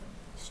 Right.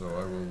 So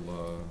I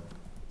will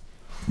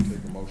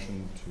take a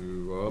motion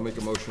to, I'll make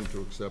a motion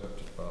to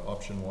accept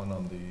option one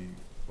on the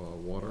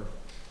water.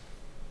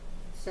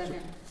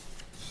 Second.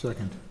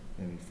 Second.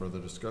 Any further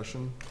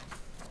discussion?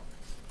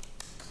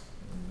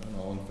 Hearing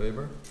none, all in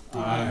favor?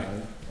 Aye.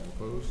 All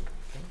opposed?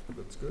 Okay,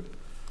 that's good.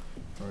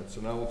 All right,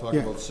 so now we'll talk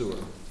Yeah. about sewer.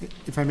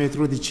 If I may,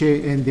 through the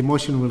chair, and the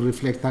motion will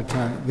reflect that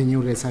the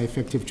new rates are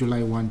effective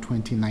July 1,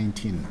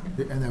 2019.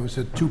 And that was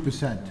at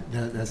 2%.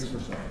 That's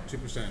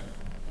 2%.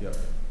 Yep.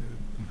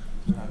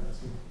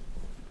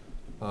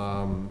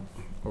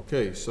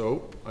 Okay,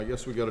 so I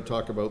guess we gotta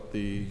talk about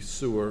the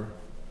sewer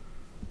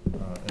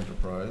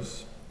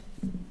enterprise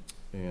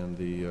and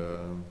the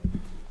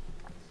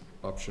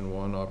option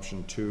one,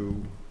 option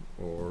two,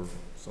 or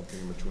something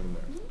in between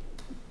there.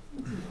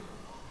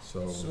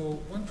 So, So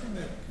one thing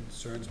that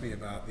concerns me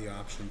about the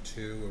option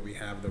 2, where we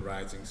have the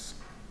rising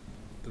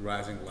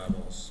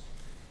levels,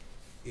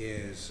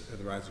 is, or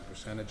the rising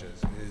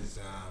percentages, is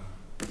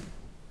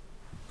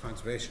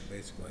conservation,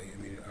 basically.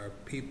 I mean,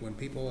 when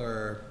people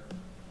are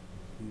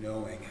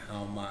knowing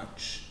how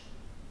much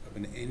of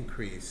an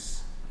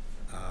increase,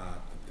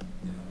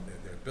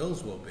 their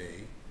bills will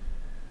be,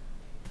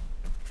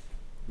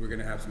 we're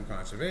gonna have some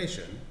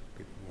conservation.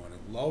 People wanna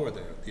lower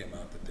the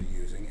amount that they're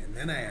using, and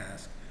then I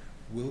ask,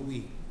 will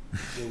we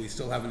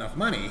still have enough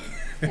money,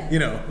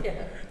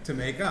 to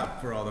make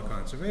up for all the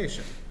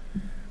conservation?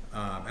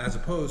 As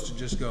opposed to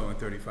just going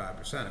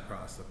 35%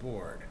 across the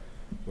board,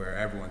 where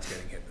everyone's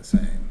getting hit the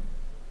same.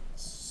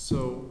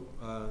 So,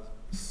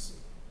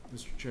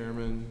 Mr.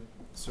 Chairman,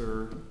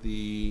 sir,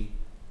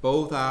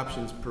 both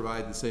options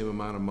provide the same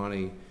amount of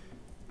money.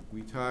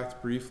 We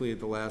talked briefly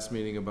at the last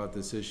meeting about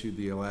this issue,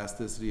 the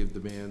elasticity of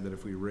demand, that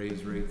if we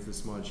raise rates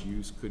this much,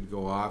 use could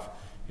go off.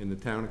 And the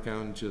town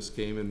accountant just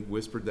came and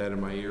whispered that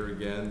in my ear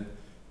again,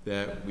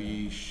 that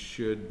we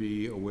should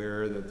be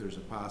aware that there's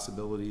a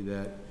possibility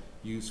that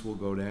use will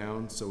go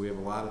down. So we have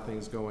a lot of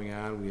things going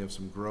on. We have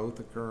some growth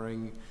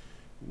occurring.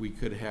 We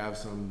could have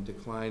some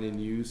decline in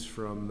use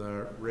from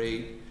the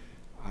rate.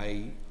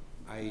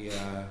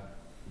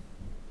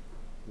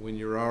 When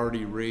you're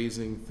already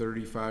raising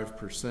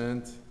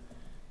 35%,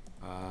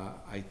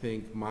 I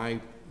think my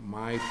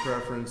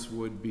preference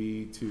would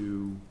be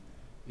to,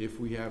 if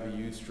we have a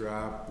use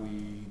drop,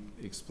 we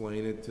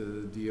explain it to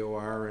the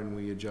DOR and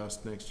we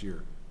adjust next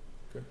year.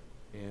 Okay.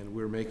 And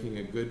we're making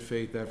a good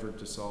faith effort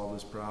to solve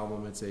this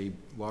problem. It's a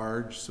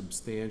large,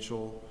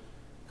 substantial,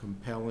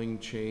 compelling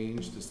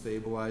change to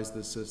stabilize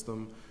the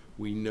system.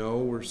 We know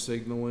we're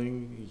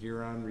signaling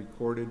here on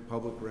recorded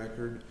public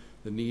record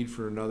the need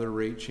for another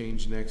rate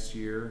change next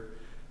year.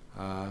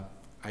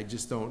 I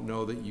just don't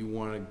know that you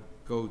want to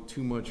go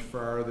too much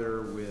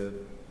farther with,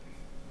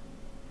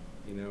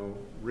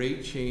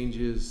 rate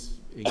changes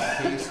in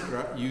case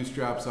use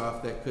drops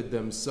off that could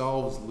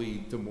themselves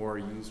lead to more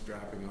use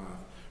dropping off,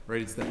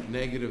 right? It's that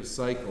negative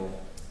cycle.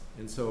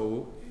 And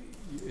so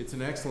it's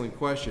an excellent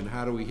question.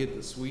 How do we hit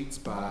the sweet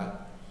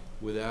spot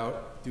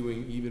without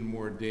doing even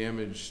more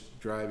damage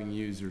driving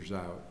users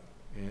out?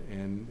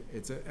 And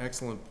it's an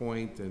excellent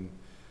point, and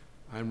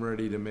I'm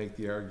ready to make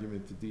the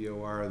argument to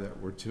DOR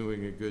that we're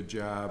doing a good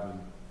job.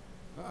 And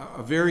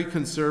a very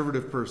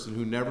conservative person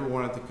who never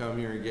wanted to come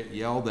here and get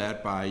yelled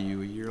at by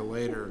you a year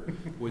later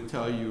would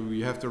tell you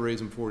you have to raise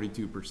them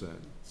 42%.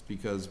 It's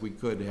because we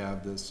could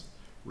have this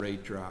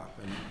rate drop,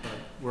 but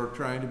we're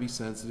trying to be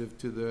sensitive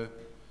to the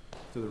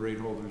rate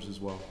holders as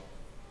well.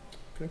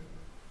 Okay.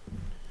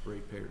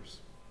 Rate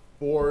payers.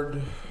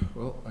 Board,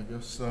 well, I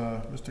guess,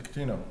 Mr.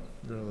 Catino,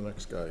 you're the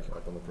next guy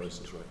up on the Price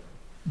is Right.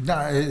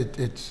 No,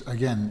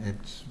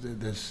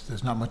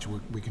 there's not much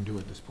we can do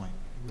at this point.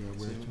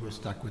 We're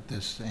stuck with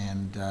this,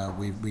 and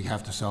we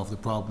have to solve the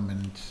problem,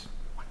 and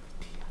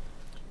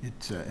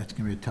it's going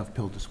to be a tough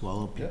pill to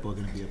swallow. People are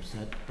going to be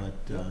upset, but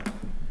there's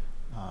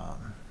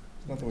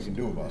nothing we can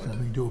do about it. Nothing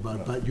we can do about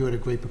it. But you had a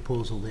great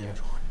proposal there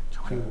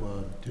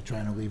to try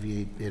and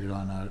alleviate it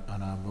on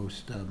our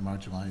most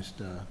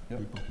marginalized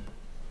people.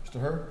 Mr.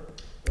 Hurd?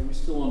 Are we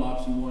still on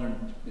option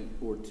 1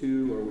 or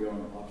 2, or are we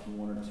on option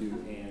 1 or 2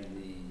 and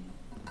the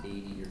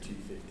 80 or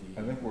 250?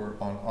 I think we're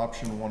on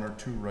option 1 or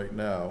 2 right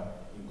now.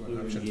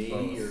 Including the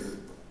 80, or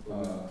we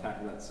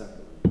tackle that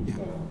separately?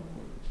 Yeah.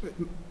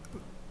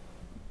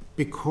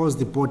 Because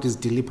the board is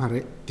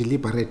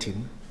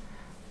deliberating,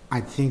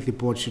 I think the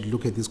board should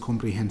look at this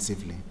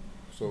comprehensively.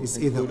 So It's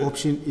either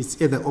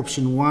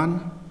option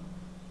 1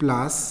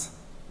 plus,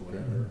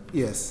 Okay.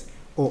 yes,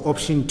 or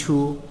option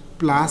 2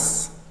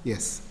 plus,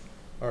 yes.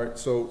 All right,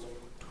 so,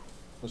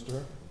 Mr.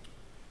 Hurd?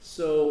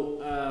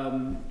 So,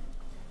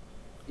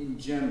 in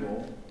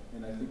general,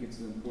 and I think it's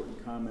an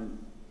important comment,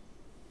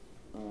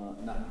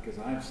 not because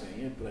I'm saying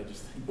it, but I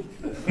just think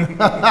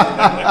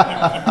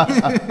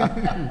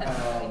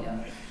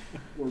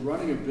we're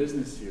running a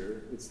business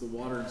here. It's the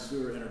water and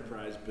sewer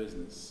enterprise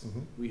business. Mm-hmm.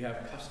 We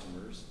have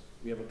customers.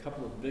 We have a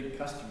couple of big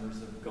customers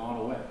that have gone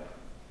away.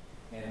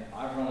 And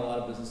I've run a lot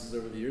of businesses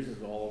over the years, as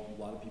a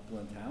lot of people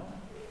in town.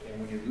 And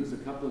when you lose a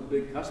couple of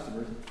big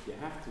customers, you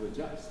have to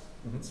adjust.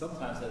 Mm-hmm. And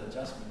sometimes that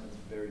adjustment is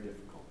very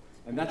difficult.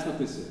 And that's what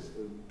this is.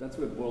 That's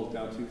what it boils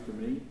down to for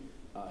me.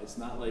 It's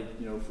not like,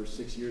 you know, for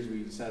 6 years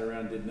we sat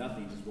around and did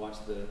nothing, just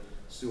watched the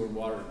sewer and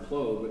water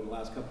implode, but in the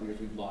last couple of years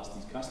we've lost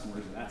these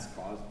customers, and that's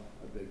caused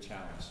a big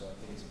challenge. So I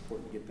think it's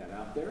important to get that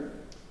out there.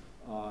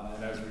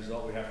 And as a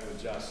result, we have to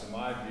adjust. So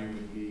my view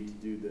would be to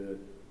do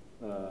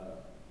the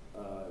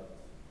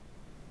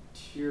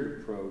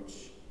tiered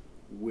approach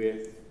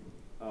with,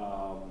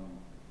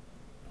 I'm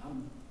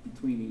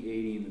between the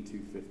 80 and the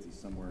 250,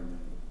 somewhere in there.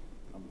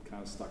 I'm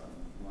kind of stuck on it.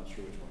 I'm not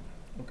sure which one.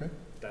 Okay,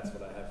 That's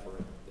what I have for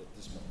it at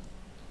this moment.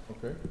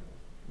 okay.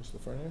 Mr.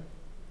 Fernier?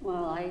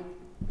 Well, I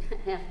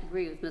have to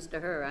agree with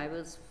Mr. Herr. I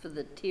was for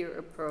the tier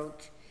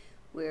approach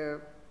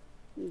where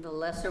the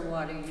lesser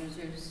water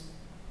users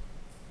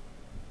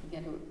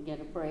get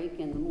a break,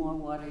 and the more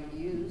water you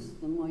use,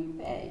 the more you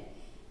pay.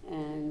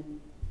 And,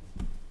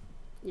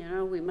 you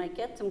know, we might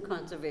get some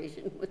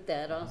conservation with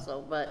that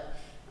also, but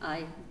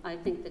I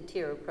think the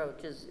tier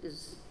approach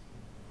is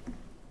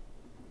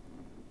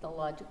the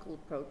logical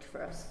approach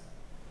for us.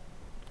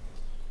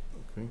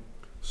 Okay,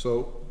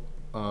 so,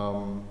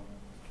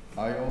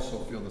 I also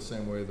feel the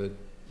same way that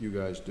you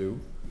guys do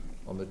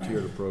on the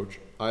tiered approach.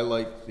 I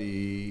like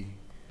the,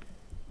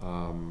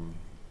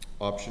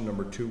 option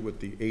number 2 with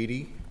the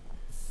 80,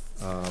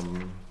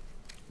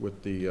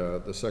 with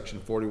the section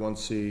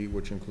 41C,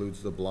 which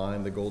includes the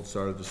blind, the Gold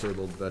Star,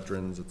 disabled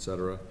veterans, et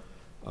cetera,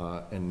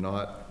 and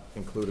not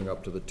including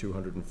up to the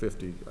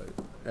 250.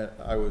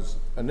 I was,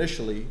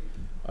 initially,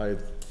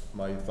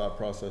 my thought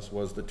process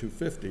was the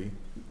 250,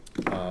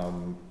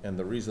 and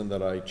the reason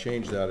that I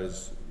changed that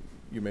is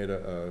you made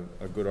a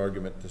good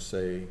argument to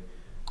say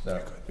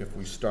that if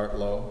we start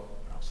low,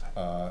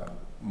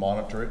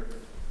 monitor it.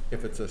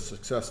 If it's a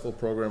successful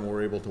program,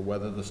 we're able to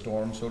weather the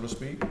storm, so to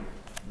speak,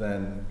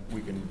 then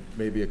we can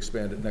maybe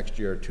expand it next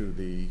year to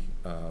the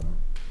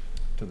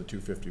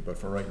 250. But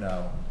for right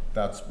now,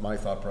 that's my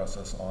thought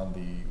process on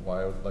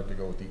why I would like to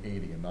go with the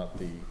 80 and not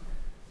the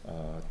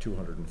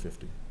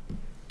 250.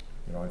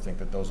 You know, I think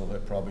that those will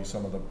hit probably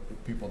some of the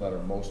people that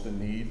are most in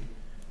need,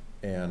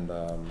 and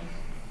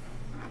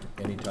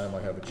anytime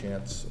I have a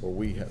chance, or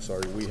we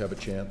have a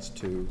chance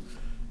to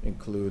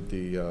include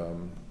the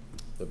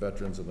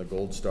veterans and the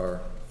Gold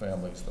Star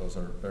families, those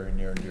are very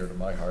near and dear to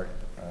my heart.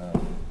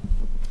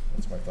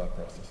 That's my thought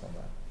process on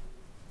that.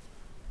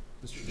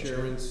 Mr.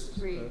 Chairman,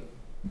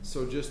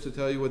 so just to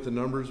tell you what the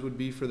numbers would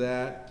be for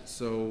that,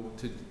 so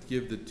to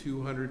give the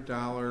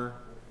 $200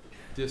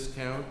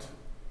 discount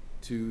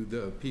to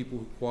the people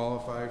who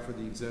qualify for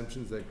the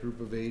exemptions, that group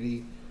of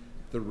 80,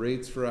 the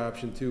rates for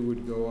option 2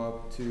 would go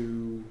up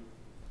to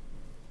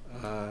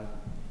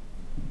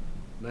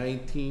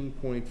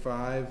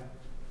 19.5,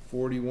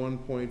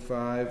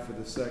 41.5 for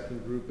the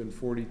second group, and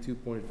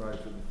 42.5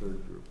 for the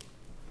third group.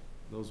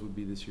 Those would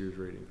be this year's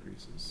rate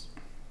increases.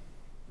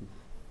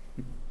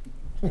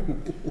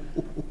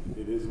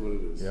 It is what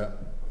it is. Yeah.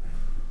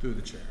 Through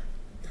the chair.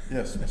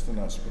 Yes, Mr.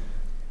 Nasser.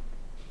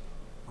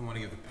 I want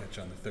to give a pitch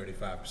on the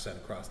 35%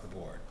 across the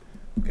board.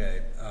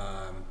 Okay,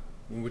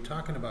 when we're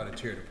talking about a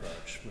tiered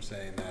approach, we're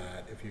saying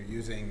that if you're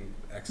using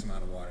X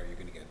amount of water, you're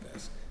going to get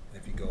this.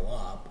 And if you go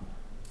up,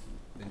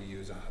 then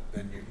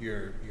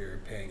you're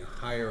paying a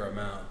higher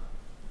amount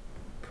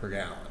per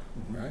gallon,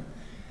 right?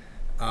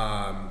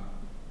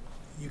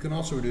 You can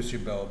also reduce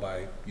your bill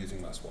by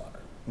using less water.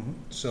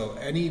 So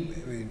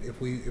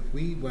if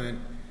we went,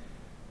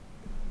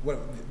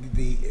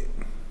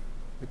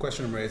 the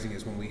question I'm raising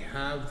is when we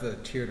have the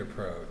tiered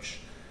approach,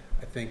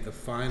 I think the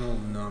final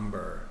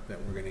number that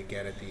we're going to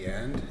get at the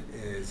end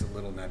is a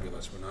little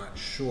nebulous. We're not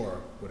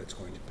sure what it's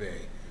going to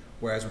be.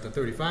 Whereas with the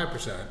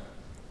 35%,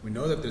 we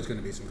know that there's going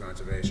to be some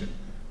conservation,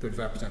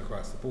 35%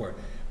 across the board.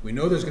 We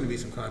know there's going to be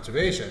some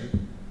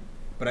conservation,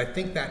 but I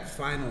think that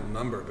final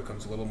number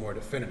becomes a little more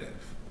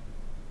definitive,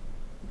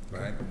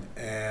 right?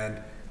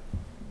 And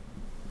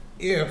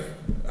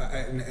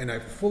I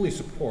fully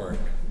support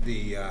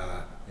the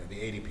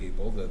 80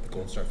 people, the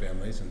Gold Star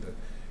families, and the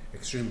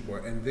extreme poor,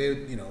 and they,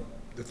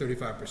 the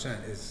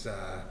 35% is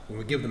when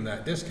we give them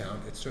that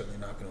discount, it's certainly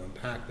not going to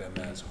impact them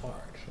as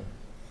hard. Sure.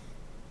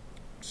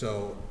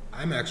 So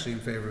I'm actually in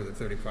favor of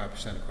the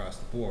 35% across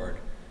the board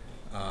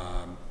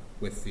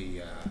with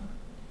the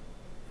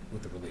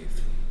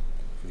relief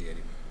for the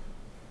 80.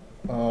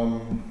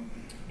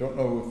 Don't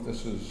know if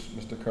this is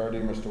Mr. Cardy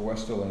or Mr.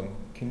 Westerling.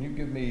 Can you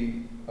give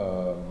me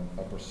a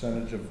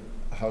percentage of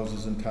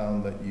houses in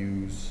town that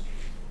use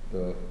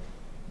the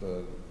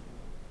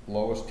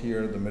lowest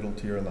tier, the middle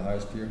tier, and the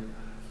highest tier?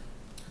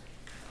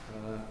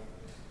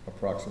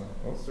 Approximate.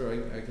 Oh. Sir,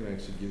 I can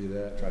actually give you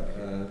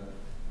that.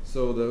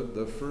 So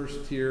the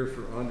first tier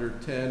for under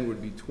 10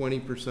 would be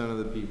 20% of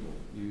the people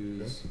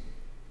use. Okay.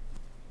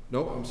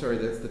 Nope, I'm sorry,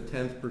 that's the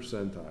 10th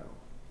percentile.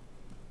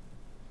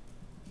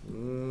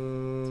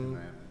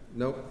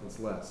 Nope, it's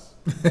less.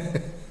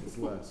 It's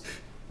less.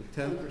 The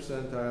 10th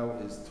percentile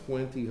is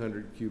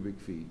 2,000 cubic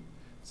feet.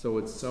 So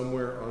it's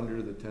somewhere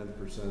under the 10th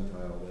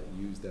percentile that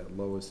use that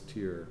lowest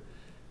tier.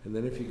 And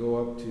then if you go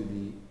up to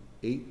the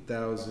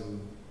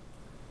 8,000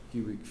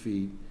 cubic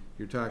feet,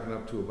 you're talking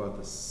up to about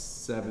the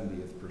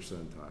 70th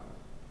percentile.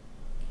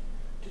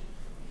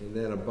 And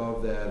then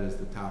above that is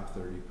the top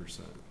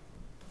 30%.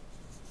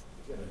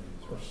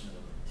 Question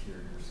of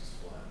tiered versus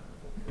flat.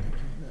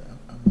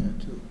 I'm there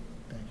too.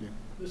 Thank you.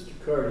 Mr.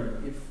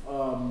 Cardy, if,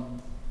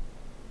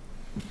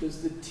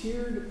 does the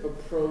tiered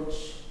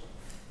approach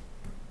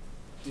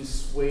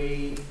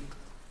dissuade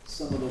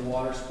some of the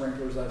water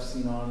sprinklers I've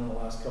seen on in the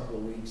last couple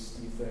of weeks,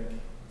 do you think?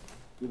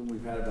 Given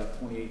we've had about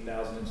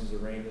 28,000 inches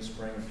of rain this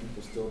spring and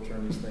people still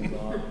turn these things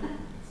on,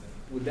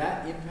 would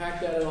that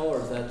impact that at all,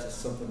 or is that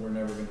just something we're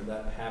never gonna,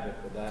 that habit,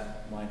 or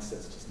that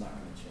mindset's just not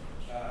gonna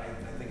change? I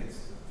think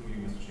it's, through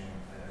you, Mr. Chairman,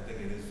 I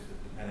think it is,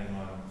 depending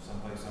on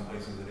some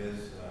places it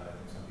is. I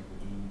think some people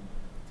do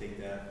take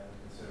that into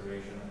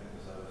consideration. I think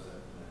there's others that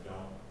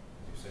don't.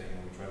 As you say,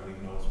 we try to leave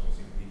notes when we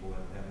see people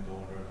that haven't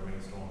gone during the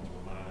rainstorm to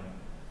remind them,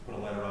 put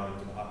a letter out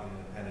into the Hopkins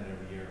Independent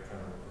every year,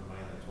 trying to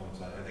remind them to them.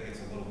 So I think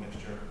it's a little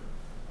mixture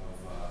of.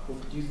 Well,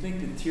 do you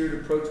think the tiered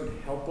approach would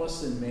help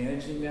us in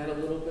managing that a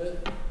little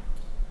bit?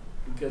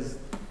 Because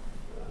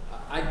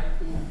I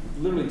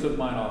literally took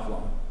mine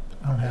offline.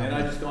 And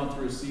I just gone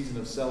through a season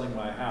of selling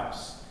my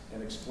house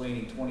and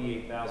explaining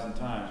 28,000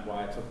 times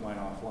why I took mine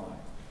offline.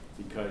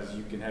 Because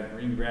you can have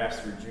green grass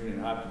through June in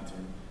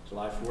Hopkinton,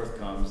 July 4th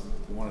comes,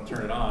 you want to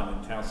turn it on,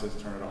 and town says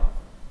turn it off.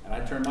 And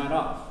I turned mine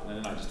off, and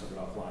then I just took it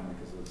offline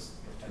because it was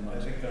too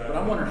much. But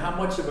I'm wondering how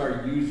much of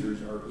our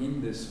users are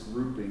in this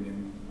grouping,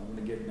 and I'm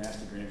going to get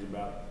nasty grams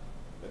about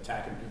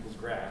attacking people's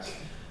grass,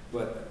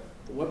 but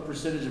what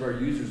percentage of our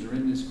users are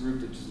in this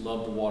group that just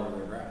love to water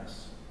their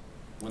grass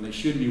when they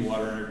shouldn't be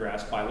watering their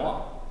grass by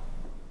law,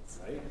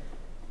 right?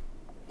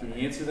 Can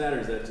you answer that, or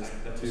is that just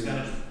the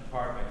percentage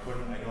part? I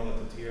know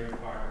that the tier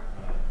part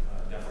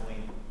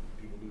definitely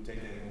people do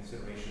take that into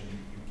consideration.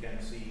 You can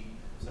see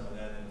some of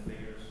that in the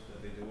figures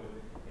that they do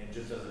it. And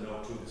just as a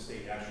note too, the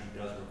state actually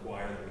does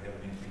require that we have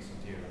an increase in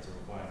tier. That's a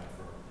requirement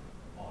for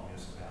all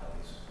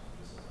municipalities.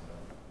 Just as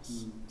a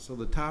note. So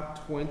the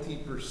top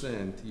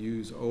 20%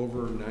 use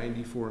over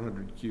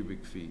 9,400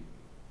 cubic feet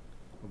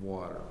of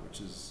water,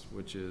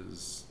 which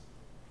is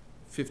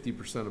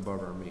 50%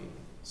 above our mean.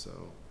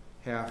 So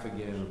half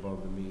again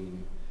above the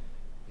mean.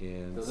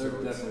 And so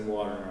they're definitely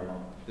watering our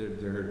lawn.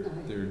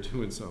 They're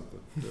doing something.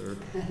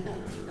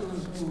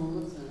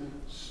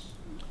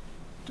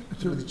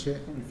 Through the chair.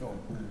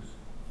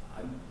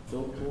 I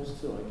built pools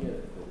too, I get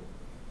it.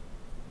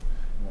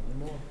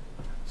 But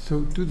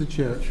So through the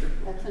chair.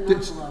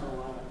 That's an awful lot of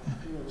water.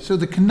 Really. So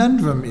the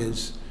conundrum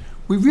is,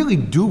 we really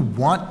do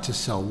want to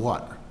sell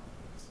water.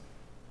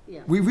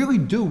 Yeah. We really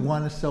do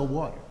want to sell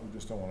water. We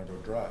just don't want to go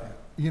dry.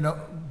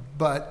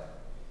 But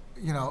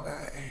we know,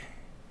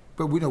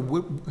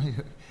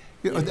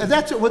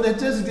 that's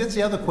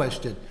the other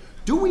question.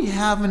 Do we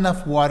have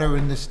enough water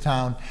in this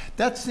town?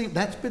 That's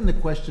been the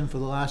question for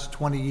the last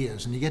 20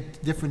 years, and you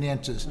get different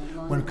answers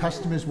when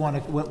customers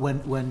want to,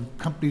 when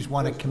companies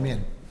want to come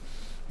in.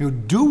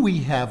 Do we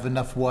have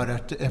enough water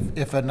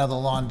if another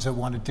Lonza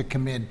wanted to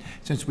come in,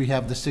 since we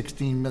have the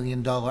 $16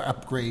 million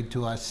upgrade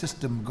to our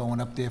system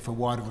going up there for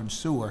water and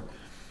sewer?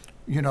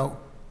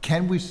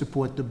 Can we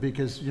support them?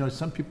 Because,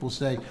 some people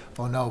say,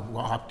 oh no,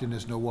 well, Hopkinton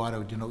has no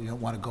water, you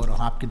don't want to go to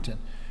Hopkinton.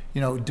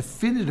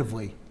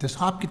 Definitively, does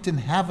Hopkinton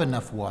have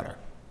enough water?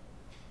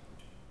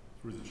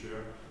 Through the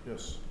chair.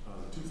 Yes.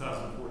 The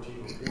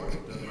 2014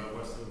 report done by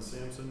Weston and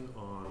Sampson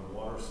on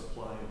water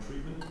supply and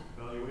treatment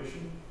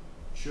evaluation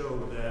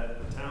showed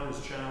that the town is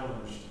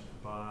challenged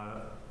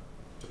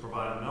to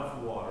provide enough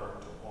water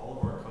to all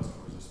of our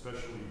customers,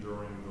 especially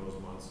during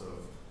those months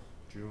of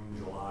June,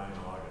 July, and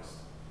August.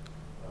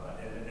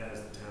 And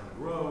as the town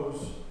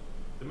grows,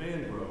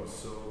 demand grows.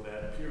 So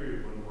that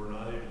period when we're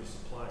not able to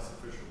supply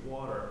sufficient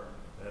water,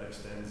 that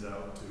extends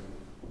out to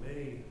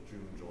May,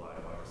 June, July,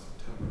 August,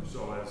 September.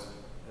 So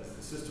as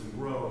the system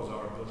grows,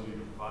 our ability to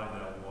provide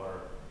that water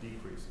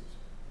decreases.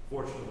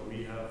 Fortunately,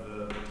 we have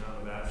the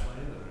town of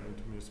Ashland and an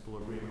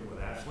intermunicipal agreement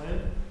with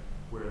Ashland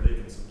where they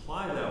can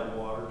supply that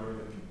water during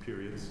the peak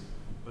periods,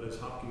 but as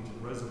Hopkinton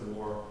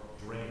Reservoir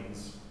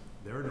drains,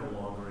 they're no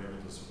longer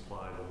able to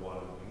supply the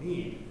water that we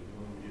need. And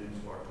when we get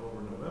into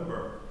October,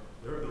 November,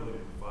 their ability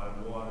to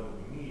provide water that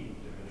we need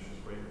diminishes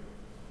greatly.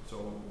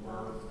 So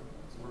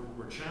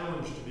we're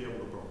challenged to be able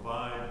to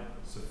provide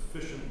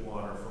sufficient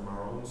water from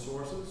our own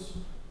sources,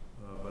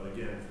 but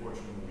again,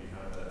 fortunately, we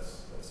have that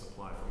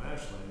supply from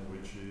Ashland,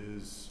 which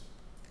is,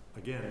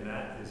 again,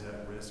 that is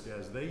at risk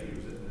as they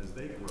use it and as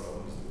they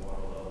grow, as the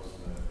water levels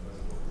in the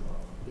reservoir go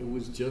up. it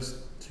was just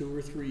 2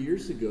 or 3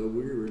 years ago,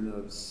 we were in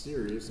a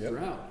serious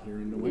drought here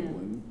in New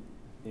England,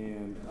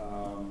 and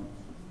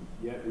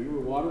yet we were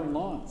watering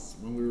lawns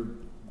when we were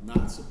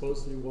not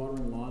supposed to be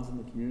watering lawns in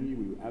the community.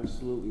 We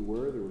absolutely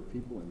were. There were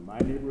people in my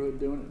neighborhood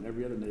doing it, and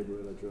every other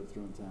neighborhood I drove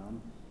through in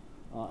town.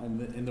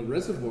 And the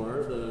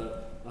reservoir,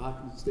 the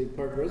Hopkins State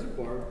Park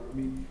Reservoir, I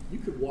mean, you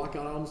could walk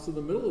out almost to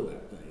the middle of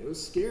that thing. It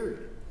was scary.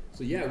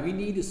 So yeah, we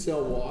need to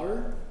sell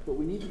water, but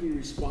we need to be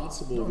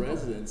responsible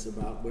residents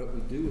about what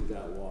we do with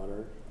that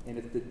water. And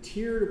if the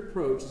tiered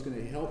approach is going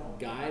to help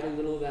guide a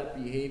little of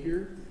that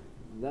behavior,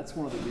 that's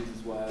one of the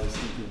reasons why I was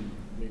thinking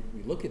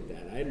we look at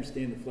that. I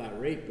understand the flat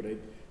rate, but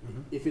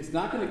if it's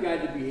not going to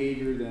guide the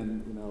behavior,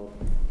 then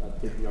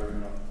I'd take the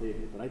argument off the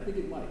table. But I think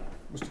it might.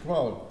 Mr.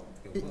 Kamala?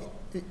 feel low.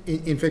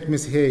 In fact,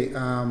 Ms. Hay,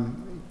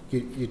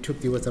 you took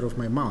the words out of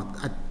my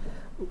mouth.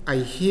 I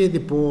hear the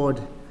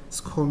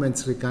board's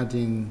comments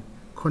regarding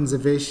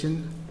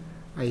conservation.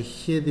 I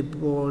hear the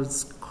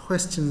board's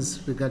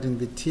questions regarding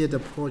the tiered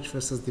approach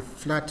versus the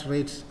flat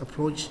rate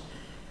approach.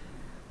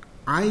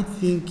 I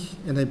think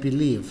and I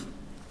believe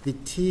the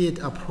tiered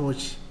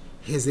approach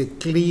has a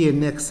clear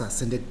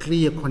nexus and a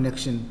clear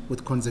connection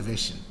with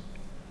conservation.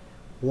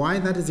 Why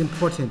that is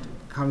important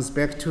comes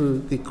back to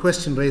the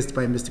question raised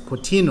by Mr.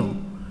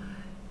 Coutinho,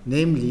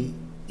 namely,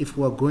 if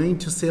we're going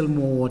to sell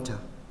more water,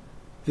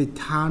 the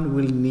town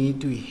will need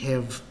to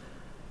have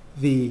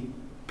the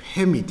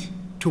permit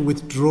to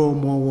withdraw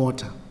more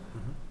water.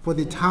 Mm-hmm. For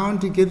the town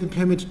to get the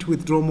permit to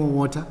withdraw more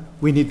water,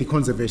 we need the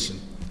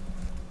conservation.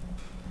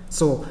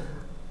 So,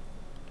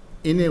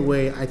 in a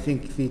way, I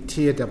think the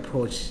tiered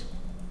approach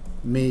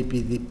may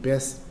be the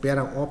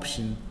better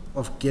option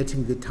of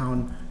getting the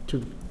town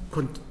to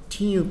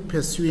continue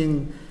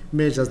pursuing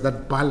measures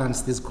that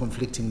balance these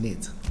conflicting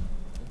needs.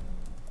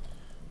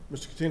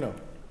 Mr. Coutinho?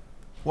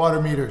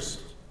 Water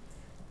meters.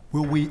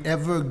 Will we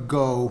ever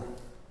go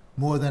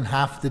more than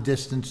half the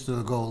distance to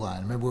the goal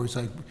line? Remember, it was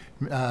like,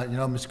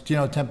 Mr.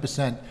 Coutinho,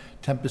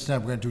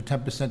 10%, we're gonna do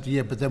 10% a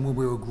year, but then when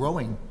we were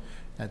growing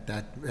at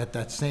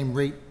that same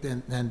rate,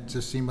 then it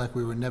just seemed like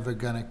we were never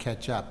gonna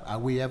catch up. Are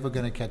we ever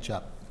gonna catch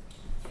up?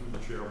 Through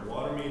the chair,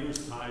 water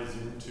meters ties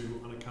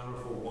into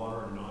unaccounted for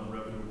water and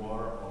non-revenue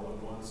water all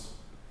at once.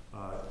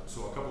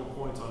 So a couple of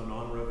points on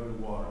non-revenue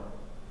water.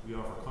 We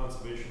offer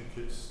conservation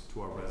kits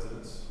to our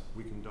residents.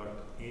 We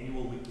conduct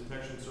annual leak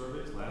detection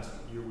surveys. Last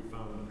year we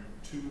found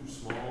 2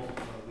 small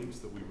leaks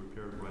that we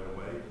repaired right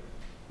away.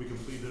 We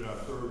completed our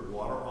 3rd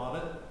water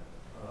audit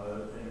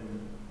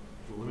and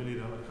to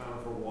eliminate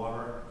unaccounted for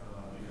water.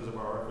 Because of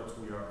our efforts,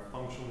 we are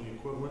functionally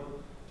equivalent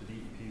to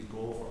DEP's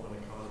goal for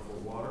unaccounted for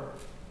water.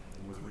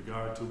 And with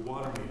regard to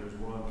water meters,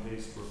 we're on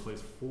pace to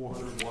replace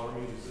 400 water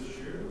meters this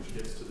year, which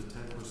gets to the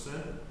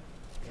 10%.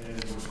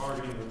 And we're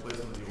targeting the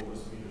replacement of the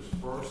oldest meters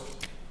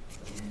first.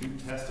 We do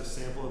test a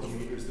sample of the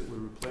meters that we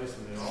replace,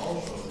 and they all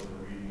show that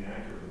they're reading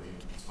accurately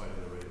in spite of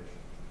their age.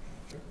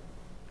 Okay.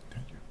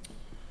 Thank you.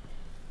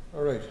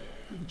 All right.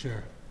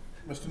 Chair.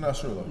 Mr.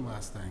 Nasrullah.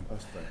 Last thing.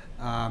 Last thing.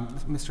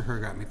 Mr. Herr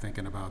got me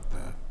thinking about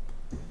the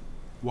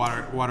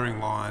watering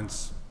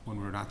lawns when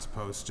we're not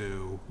supposed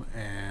to,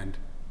 and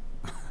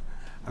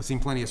I've seen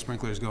plenty of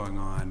sprinklers going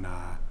on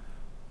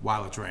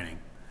while it's raining.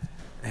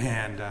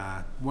 And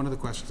one of the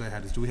questions I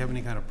had is, do we have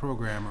any kind of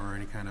program or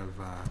any kind of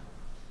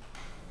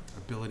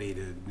ability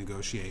to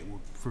negotiate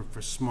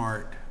for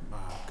smart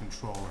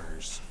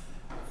controllers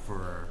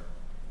for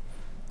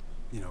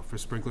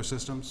sprinkler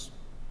systems?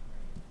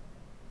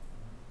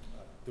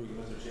 Through you,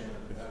 Mr. Chairman,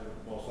 that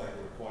would most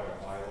likely require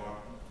a bylaw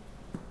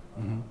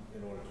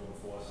in order to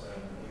enforce that.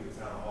 Either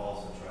town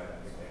halls and try to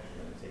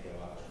actually take it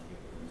off and give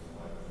the reason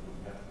why it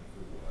wouldn't have to be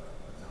through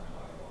a town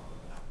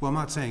bylaw. Well, I'm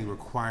not saying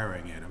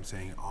requiring it. I'm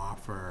saying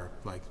offer,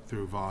 like,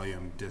 through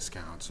volume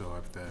discount. So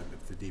if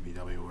the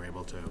DPW were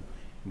able to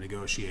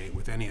negotiate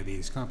with any of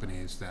these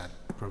companies that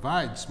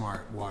provide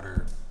smart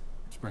water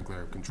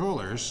sprinkler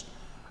controllers,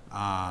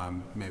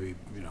 maybe,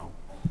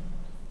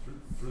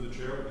 Through the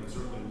chair, we can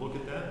certainly look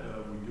at that.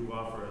 We do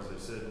offer, as I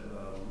said,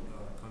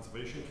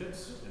 conservation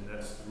kits, and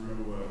that's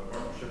through a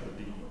partnership with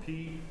DEP.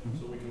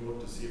 So we can look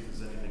to see if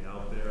there's anything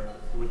out there.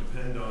 It would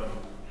depend on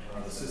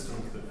the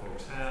systems that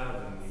folks have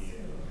and the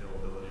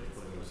availability of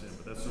putting those in,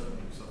 but that's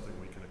certainly something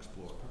we can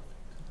explore.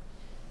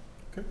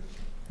 Okay.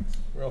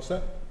 We're all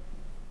set?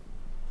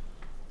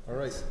 All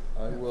right.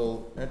 I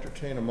will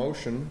entertain a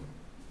motion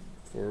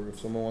for, if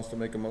someone wants to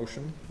make a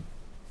motion,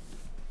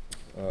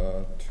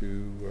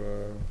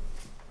 to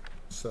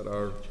set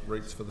our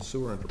rates for the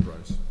sewer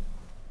enterprise.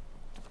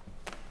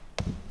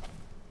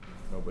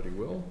 Nobody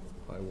will.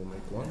 I will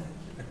make one.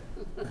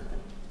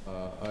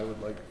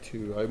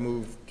 I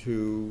move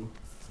to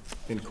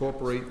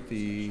incorporate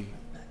the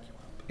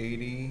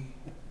 80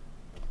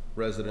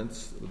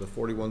 residents with the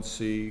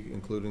 41C,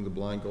 including the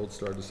blind, Gold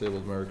Star,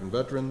 disabled American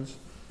veterans,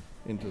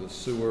 into the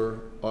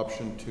sewer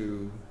option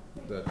 2,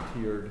 that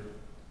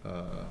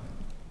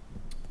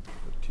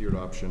tiered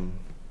option.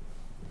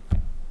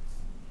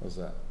 How's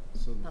that?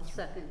 So I'll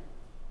second.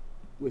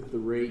 With the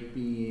rate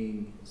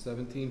being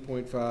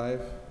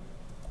 17.5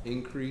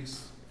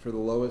 increase for the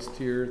lowest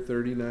tier,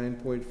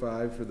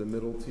 39.5 for the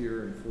middle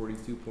tier, and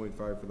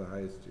 42.5 for the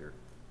highest tier,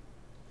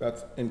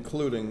 That's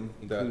including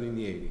that. including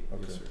the 80.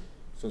 Okay. Yes, sir.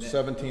 So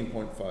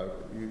 17.5,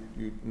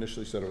 you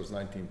initially said it was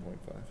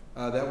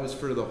 19.5. That was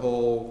for the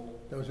whole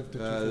That was up to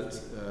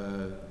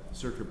 250.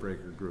 circuit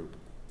breaker group,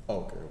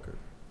 Oh, okay.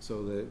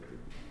 so that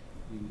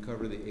you can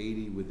cover the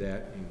 80 with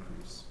that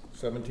increase.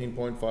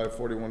 17.5,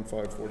 41.5,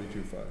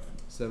 42.5.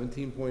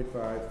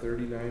 17.5,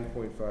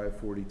 39.5,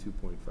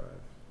 42.5.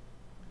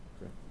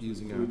 Okay.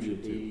 Using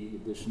option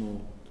 2.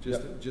 additional.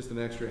 Just an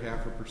extra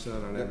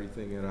 0.5% on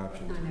everything in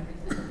option 2. On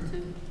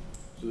everything,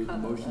 So there's a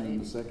motion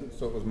and a second?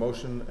 So it was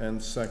motion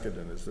and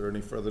seconded. Is there any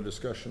further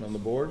discussion on the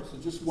board? So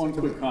just one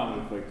quick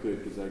comment if I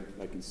could, because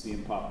I can see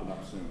him popping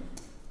up soon.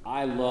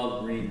 I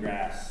love green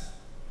grass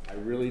I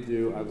really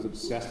do. I was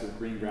obsessed with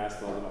green grass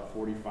till I was about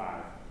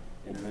 45,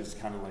 and then I just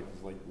kind of like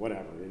was like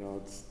whatever, you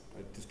know.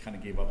 I just kind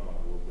of gave up on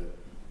it a little bit.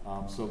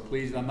 So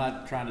please, I'm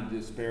not trying to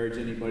disparage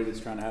anybody that's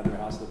trying to have their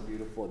house look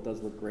beautiful. It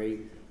does look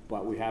great,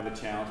 but we have a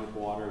challenge with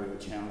water. We have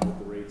a challenge with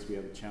the rates. We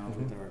have a challenge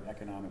with our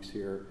economics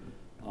here.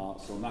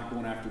 So I'm not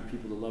going after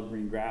people that love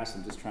green grass.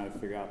 I'm just trying to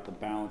figure out the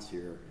balance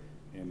here,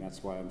 and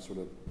that's why I'm sort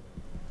of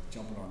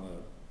jumping on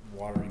the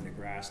watering the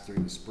grass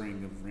during the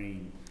spring of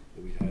rain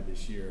that we've had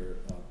this year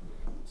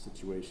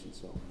situation.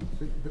 So,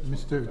 But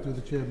Mr. through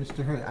the chair,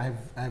 Mr. Hurd,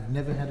 I've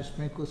never had a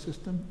sprinkler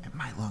system, and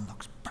my lawn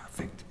looks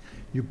perfect.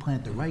 You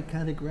plant the right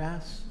kind of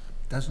grass,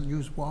 doesn't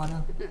use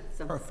water,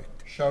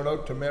 perfect. Shout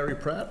out to Mary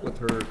Pratt with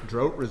her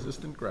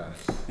drought-resistant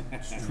grass.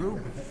 It's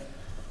true.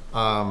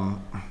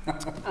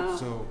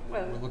 So,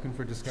 we're looking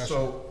for discussion.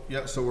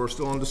 So we're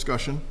still in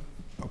discussion.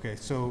 Okay,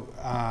 so,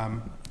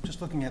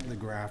 just looking at the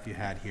graph you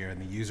had here and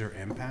the user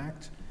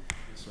impact,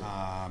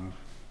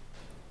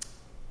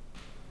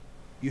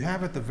 you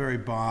have at the very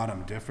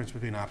bottom difference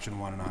between option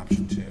 1 and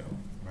option 2,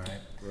 right?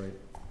 Right.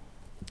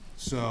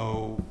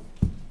 So,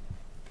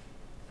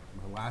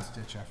 the last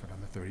ditch effort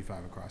on the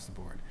 35 across the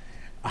board.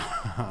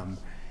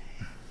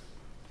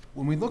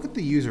 When we look at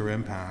the user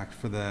impact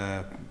for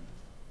the,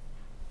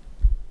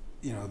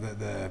 you know,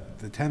 the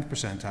 10th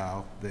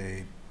percentile,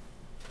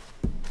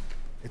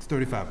 it's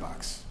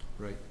 $35.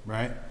 Right.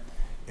 Right?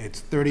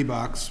 It's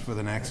 $30 for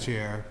the next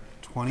year,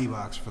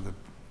 $20 for the,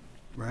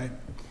 right?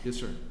 Yes,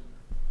 sir.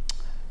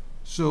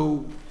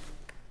 So,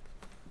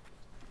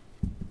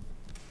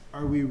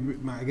 are we,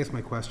 I guess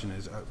my question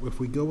is, if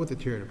we go with the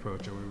tiered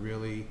approach, are we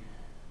really,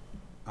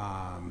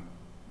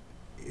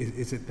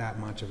 is it that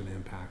much of an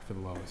impact for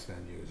the lowest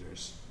end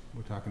users?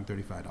 We're talking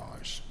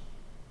 $35.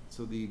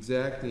 So the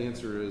exact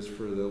answer is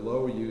for the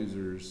low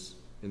users,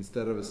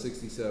 instead of a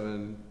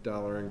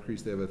 $67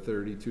 increase, they have a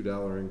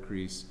 $32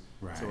 increase.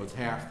 Right. So it's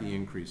half the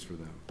increase for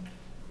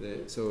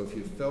them. So if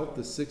you felt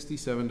the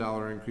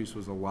 $67 increase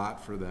was a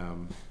lot for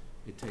them,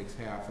 it takes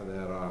half of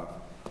that off.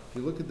 If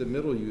you look at the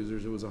middle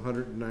users, it was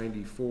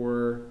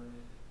 194,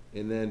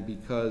 and then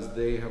because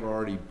they have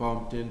already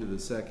bumped into the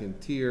second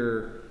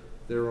tier,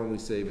 they're only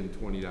saving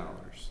 $20.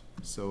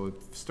 So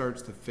it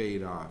starts to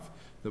fade off.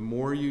 The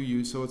more you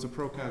use, so it's a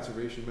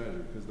pro-conservation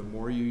measure, because the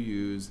more you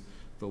use,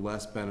 the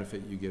less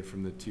benefit you get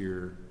from the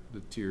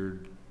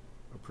tiered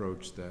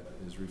approach that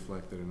is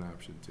reflected in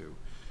option 2.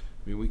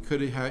 I mean, we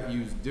could have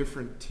used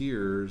different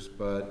tiers,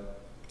 but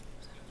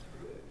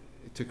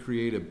to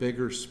create a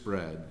bigger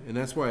spread, and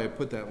that's why I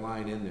put that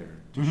line in there,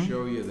 to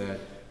show you that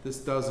this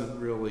doesn't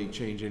really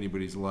change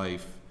anybody's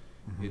life.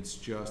 It's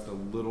just a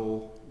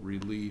little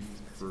relief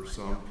for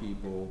some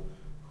people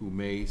who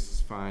may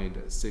find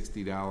a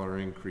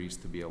 $60 increase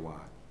to be a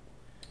lot.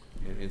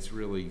 And it's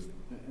really...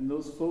 And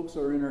those folks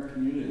are in our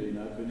community, and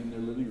I've been in their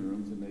living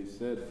rooms, and they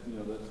said, you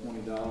know, that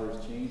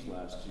 $20 changed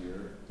last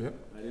year. Yep.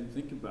 I didn't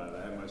think about it.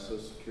 I had my Social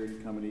Security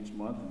coming each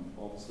month, and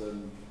all of a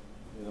sudden,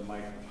 you know,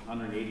 my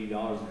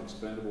 $180 in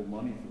expendable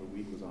money for the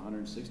week was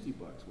 $160.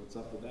 What's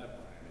up with that,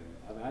 Brian?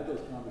 And I've had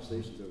those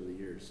conversations over the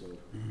years, so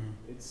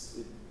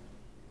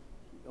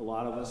a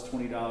lot of us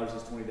 $20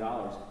 is $20,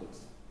 but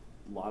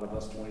a lot of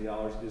us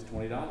 $20 is $20.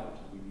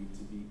 We need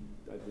to be,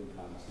 I think,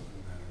 cognizant.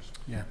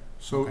 Yeah.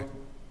 So, Okay.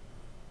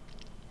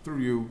 through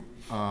you,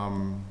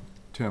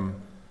 Tim,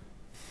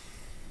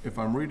 if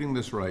I'm reading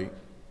this right,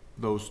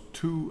 those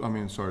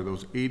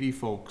 80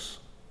 folks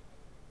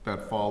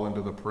that fall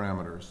into the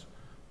parameters,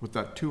 with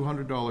that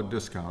 $200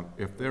 discount,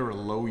 if they're a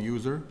low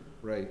user,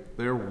 Right,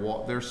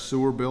 their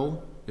sewer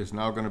bill is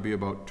now gonna be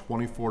about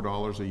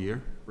 $24 a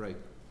year? right.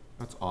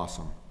 That's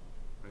awesome.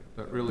 Right.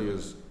 That really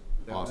is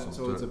awesome.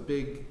 So it's a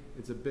big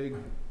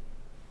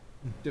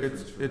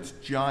difference for It's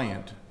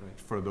giant Right.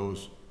 for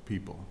those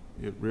people.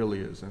 It really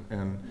is.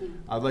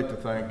 And I'd like to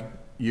thank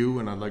you,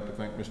 and I'd like to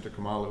thank Mr.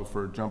 Kamalu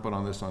for jumping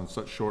on this on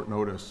such short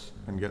notice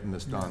and getting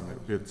this done.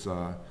 It's,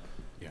 you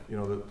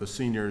know, the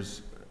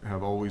seniors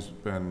have always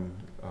been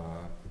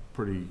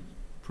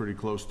pretty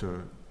close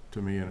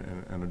to me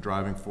and a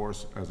driving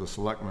force as a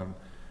selectman.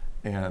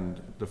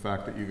 And the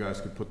fact that you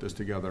guys could put this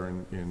together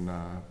in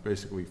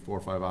basically 4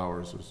 or 5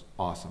 hours is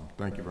awesome.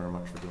 Thank you very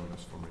much for doing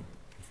this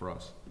for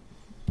us.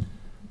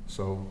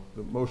 So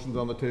the motion's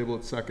on the table,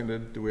 it's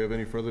seconded. Do we have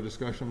any further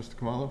discussion, Mr.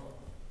 Kamalu?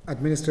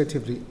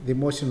 Administratively, the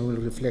motion will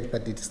reflect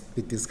that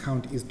the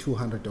discount is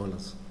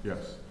 $200.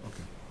 Yes.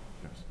 Okay.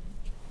 Yes.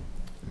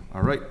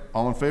 All right,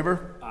 all in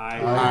favor?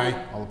 Aye.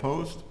 All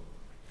opposed?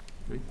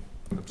 Okay.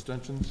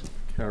 Abstentions?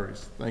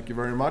 Carries. Thank you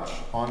very much.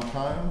 On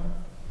time,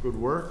 good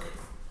work.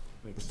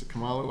 Mr.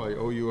 Kamalu, I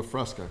owe you a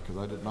fresca, because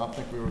I did not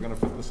think we were gonna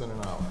fit this in an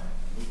hour.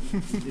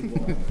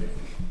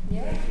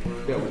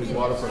 Yeah, we did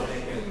water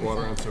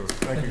and sewer.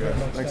 Thank you, guys.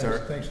 Thanks,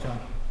 Eric. Thanks, Tom.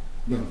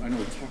 I know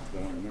we talked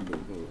about it, I don't remember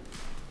the vote.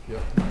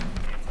 Yep.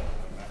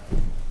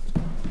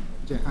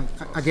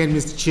 Again,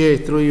 Mr. Chair,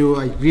 through you,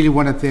 I really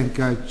want to thank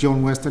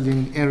John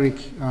Westerling, Eric,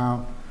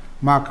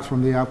 Mark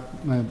from the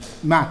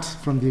Matt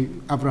from the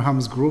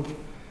Abrahams Group,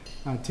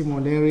 Tim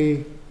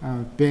O'Leary,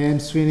 Ben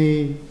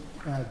Sweeney,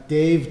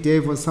 Dave.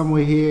 Dave was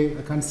somewhere here.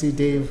 I can't see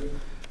Dave.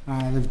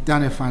 They've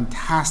done a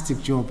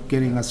fantastic job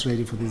getting us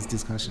ready for these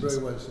discussions.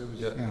 Really was, it was,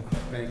 Yeah,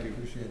 Thank you.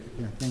 appreciate it.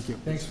 yeah, thank you.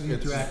 Thanks for the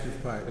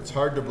interactive part. It's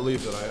hard to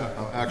believe that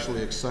I'm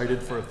actually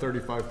excited for a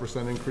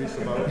 35% increase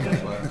about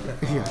it, but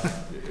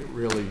it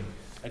really,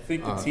 I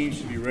think the team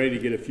should be ready to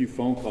get a few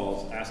phone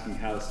calls asking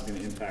how this is gonna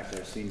impact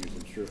our seniors.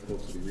 I'm sure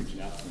folks will be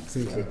reaching out to them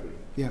Thank you. quickly.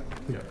 Yeah.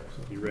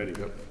 Be ready.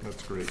 yep,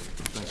 that's great.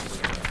 Thanks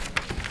for that.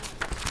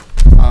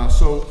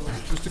 So,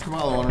 Mr.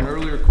 Kamalo, on an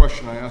earlier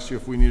question, I asked you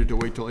if we needed to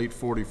wait till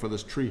 8:40 for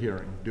this tree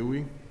hearing. Do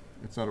we?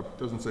 It's not a,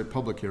 doesn't say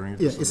public hearing. It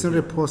Yeah, just it's says not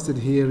a posted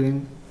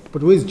hearing,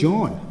 but where's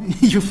John?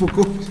 You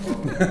forgot.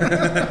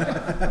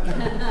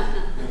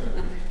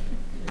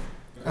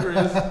 There he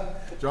is.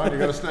 John, you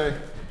gotta stay.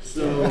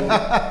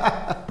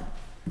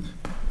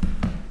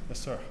 Yes,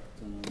 sir.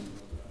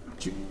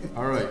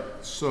 All right,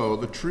 so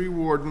the tree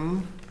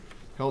warden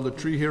held a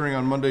tree hearing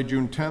on Monday,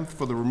 June 10th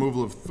for the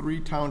removal of 3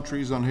 town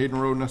trees on Hayden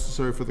Road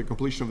necessary for the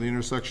completion of the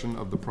intersection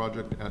of the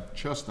project at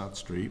Chestnut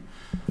Street.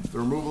 The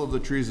removal of the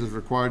trees is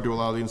required to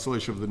allow the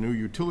installation of the new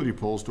utility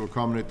poles to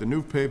accommodate the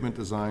new pavement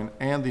design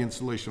and the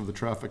installation of the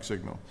traffic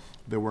signal.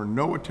 There were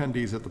no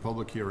attendees at the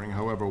public hearing.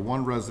 However,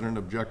 one resident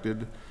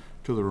objected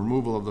to the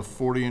removal of the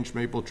 40-inch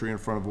maple tree in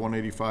front of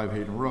 185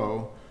 Hayden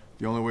Row.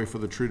 The only way for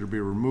the tree to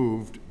be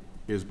removed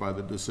is by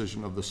the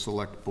decision of the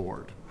select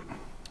board.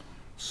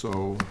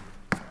 So,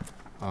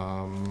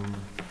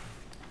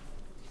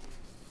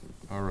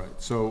 all right,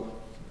 so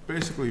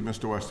basically,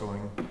 Mr.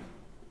 Westerling,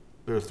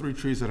 there are 3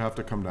 trees that have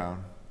to come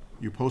down.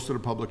 You posted a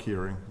public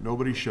hearing,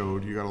 nobody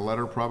showed, you got a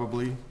letter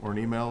probably, or an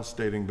email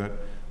stating that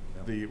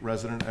the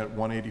resident at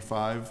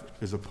 185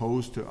 is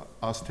opposed to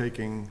us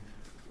taking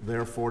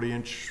their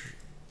 40-inch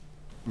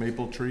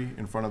maple tree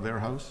in front of their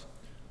house?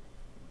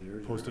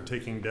 Opposed to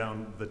taking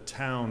down the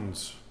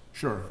town's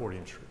Sure.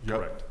 40-inch tree. Yep,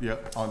 Correct.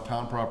 yep, on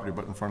town property,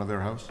 but in front of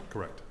their house?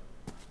 Correct.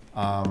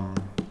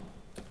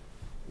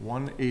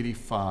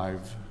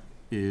 185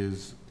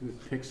 is Do we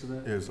have pics of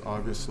that? is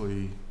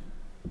obviously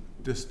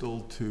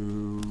distal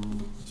to,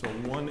 So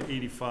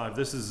 185,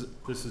 this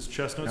is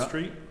Chestnut Yeah.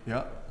 Street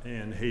yeah,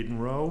 and Hayden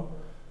Row.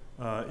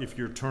 If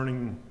you're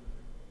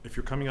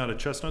coming out of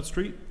Chestnut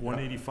Street,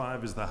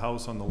 185 is the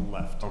house on the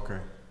left. okay.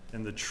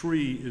 And the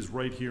tree is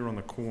right here on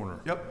the corner.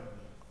 Yep,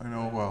 I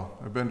know, well,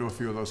 I've been to a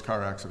few of those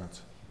car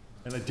accidents.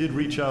 And I did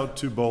reach out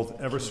to both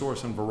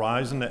Eversource and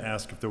Verizon to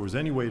ask if there was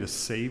any way to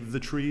save the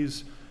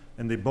trees.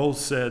 And they both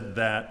said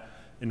that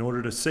in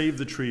order to save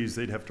the trees,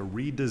 they'd have to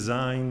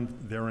redesign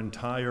their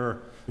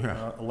entire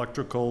Yeah.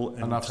 electrical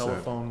and Enough said.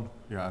 telephone.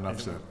 Yeah, enough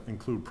and said.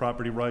 Include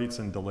property rights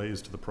and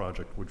delays to the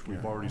project, which we've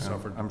Yeah, already and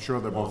suffered. I'm sure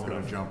they're both long gonna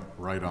enough. jump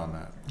right on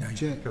that,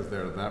 Chair, because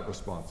they're that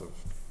responsive.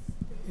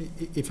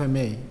 if I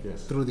may,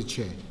 Yes. through the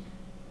chair,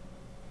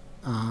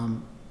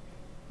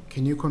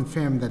 can you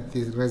confirm that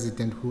the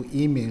resident who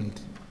emailed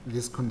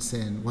this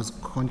concern was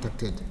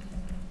contacted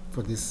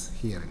for this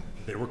hearing?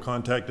 They were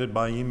contacted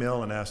by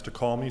email and asked to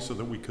call me so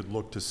that we could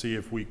look to see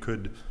if we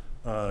could,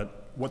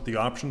 what the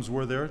options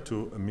were there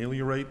to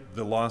ameliorate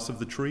the loss of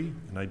the tree,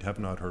 and I have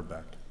not heard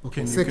back. Okay,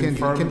 Can you secondly,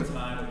 confirm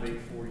Time of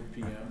 8:40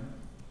 PM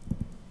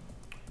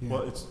Yeah.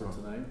 Well, it's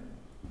tonight.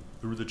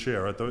 through the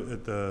chair. At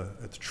the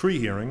tree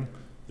hearing,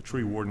 the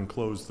tree warden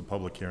closed the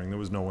public hearing. There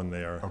was no one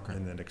there. Okay.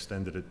 And then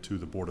extended it to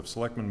the Board of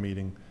Selectmen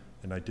meeting.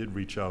 And I did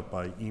reach out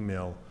by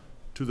email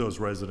to those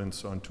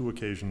residents on 2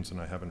 occasions, and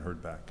I haven't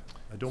heard back.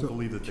 I don't So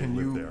believe that they can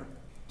live you- there.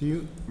 Do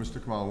you,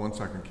 Mr. Kamala, 1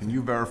 second, can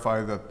you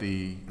verify that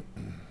the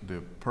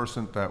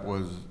person that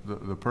was,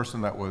 the person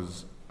that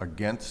was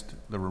against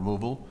the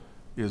removal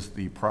is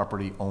the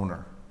property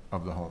owner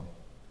of the home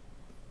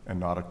and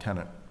not a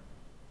tenant?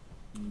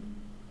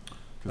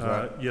 'Cause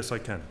that- Yes, I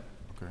can.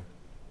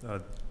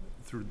 okay.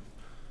 Through,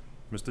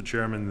 Mr.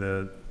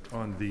 Chairman,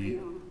 on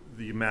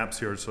the maps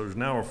here, so there's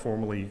now a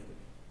formerly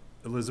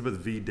Elizabeth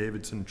V.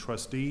 Davidson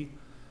trustee,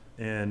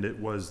 and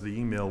the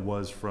email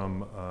was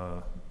from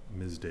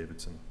Ms.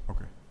 Davidson.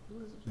 Okay.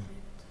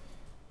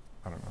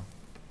 I don't know.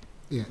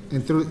 yeah,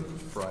 and through,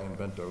 Brian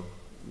Bento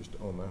used to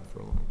own that for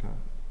a long time.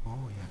 oh,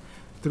 yeah,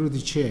 through the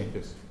chair,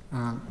 Yes.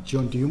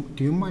 John, do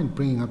you mind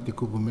bringing up the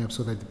Google map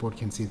so that the board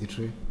can see the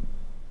tree?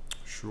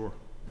 Sure.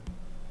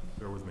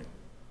 Bear with me.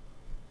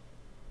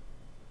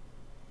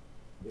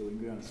 Yeah, we can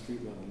go on the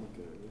street level and look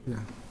at it.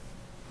 Yeah.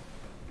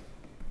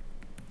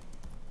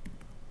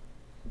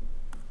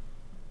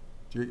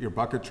 Did you get your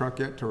bucket truck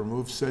yet to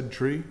remove said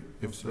tree?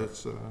 No, If sir.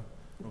 that's,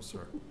 No,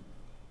 sir.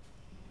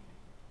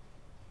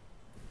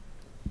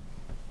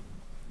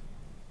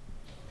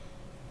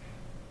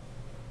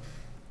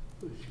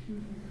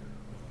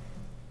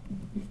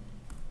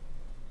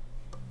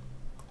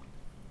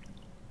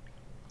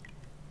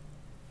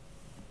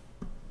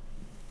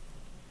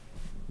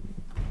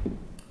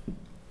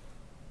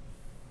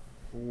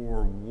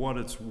 For what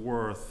it's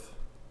worth,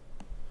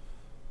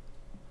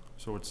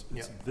 so it's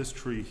Yeah. this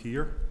tree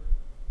here.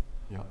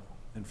 yeah,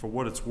 And for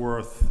what it's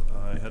worth,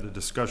 I had a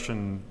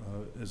discussion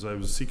as I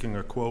was seeking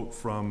a quote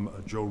from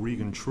Joe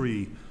Regan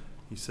Tree.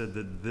 He said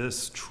that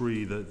this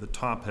tree, the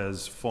top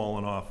has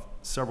fallen off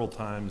several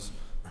times.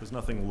 There's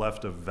nothing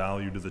left of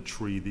value to the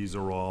tree. These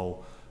are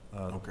all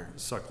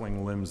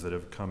suckling limbs that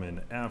have come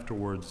in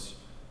afterwards.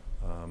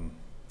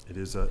 It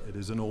is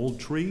an old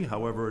tree,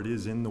 however, it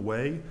is in the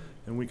way,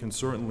 and we can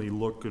certainly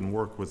look and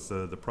work with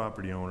the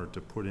property owner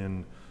to put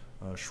in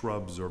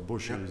shrubs or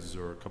bushes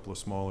or a couple of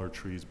smaller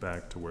trees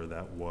back to where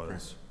that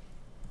was.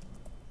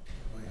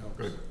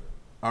 Good.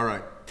 All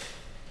right.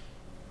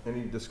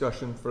 Any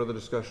discussion, further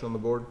discussion on the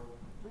board?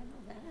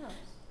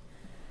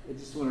 I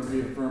just want to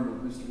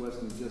reaffirm what Mr.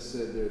 Weston just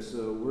said there.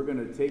 So we're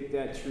going to take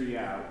that tree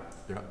out,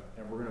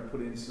 and we're going to put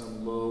in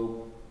some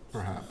low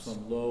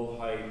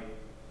height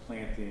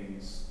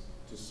plantings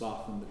to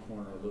soften the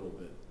corner a little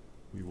bit.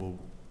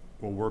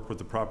 We'll work with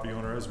the property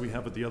owner as we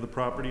have with the other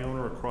property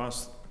owner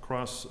across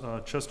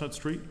Chestnut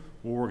Street.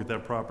 We'll work with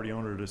that property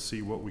owner to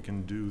see what we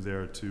can do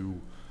there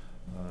to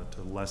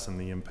lessen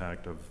the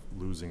impact of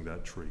losing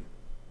that tree.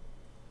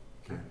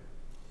 Okay.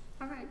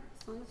 All right,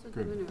 as long as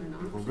we're giving her an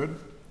option. We're good?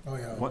 Oh,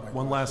 yeah.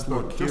 One last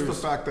look. Just the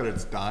fact that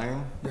it's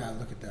dying. Yeah,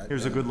 look at that.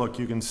 Here's a good look.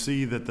 You can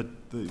see that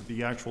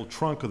the actual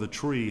trunk of the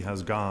tree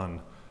has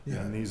gone. Yeah.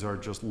 And these are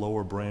just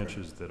lower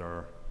branches that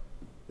are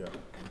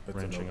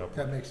branching up.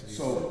 That makes it easy.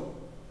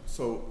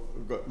 So,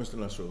 Mr.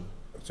 Nestor.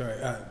 Sorry,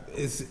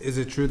 is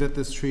it true that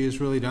this tree is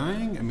really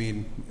dying? I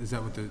mean, is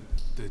that what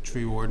the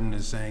tree warden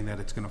is saying, that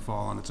it's gonna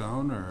fall on its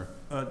own, or?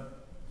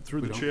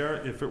 Through the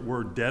chair, if it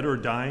were dead or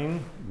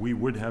dying, we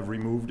would have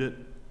removed it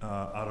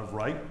out of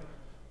right.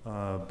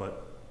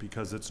 But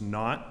because it's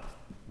not,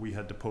 we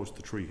had to post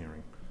the tree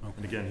hearing. Okay.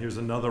 And again, here's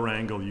another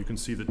angle. You can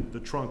see that the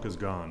trunk is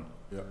gone.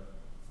 Yeah.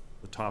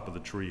 The top of the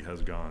tree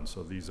has gone.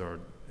 So these are,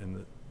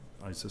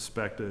 I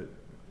suspect that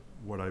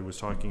what I was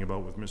talking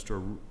about with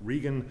Mr.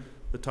 Regan,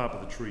 the top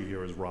of the tree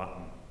here is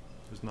rotten.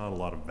 There's not a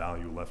lot of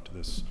value left to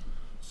this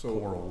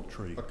poor old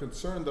tree. A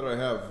concern that I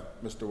have,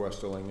 Mr.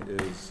 Westerling,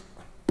 is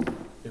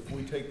if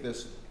we take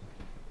this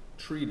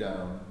tree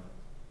down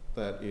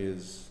that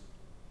is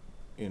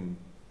in,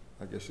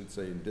 I guess you'd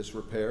say, in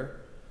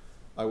disrepair,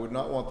 I would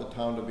not want the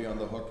town to be on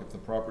the hook if the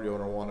property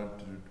owner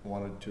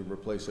wanted to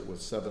replace it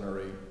with 7 or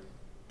 8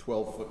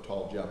 12-foot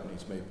tall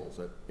Japanese maples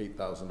at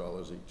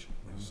 $8,000 each.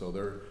 So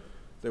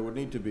there would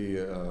need to be,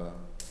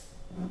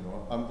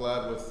 I'm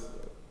glad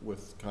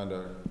with kind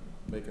of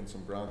making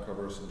some ground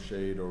cover, some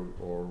shade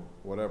or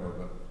whatever,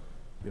 but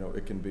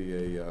it can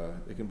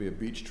be a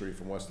beech tree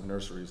from Western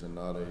Nurseries and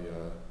not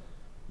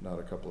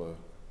a couple of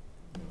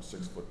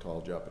 6-foot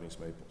tall Japanese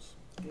maples.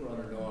 We're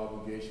under no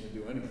obligation to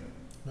do anything.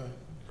 No.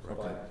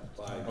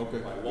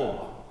 By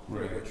law.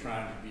 Right. We're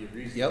trying to be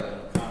reasonable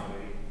and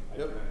accommodate. I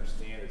can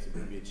understand it's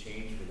going to be a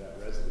change for that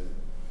resident.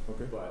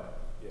 Okay. But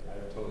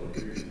I totally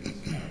agree with you.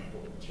 It's kind of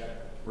pull the check.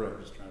 We're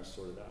just trying to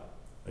sort it out.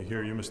 I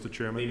hear you, Mr.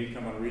 Chairman. Maybe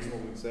come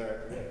unreasonable and say,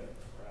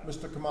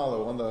 Mr.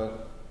 Kamalo, on the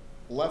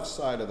left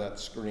side of that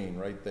screen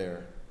right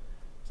there,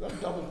 is that a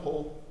double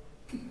pole?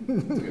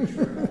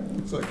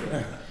 It's like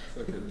a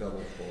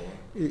double pole.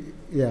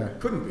 Yeah.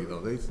 Couldn't be though.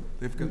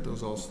 They've got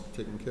those all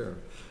taken care of.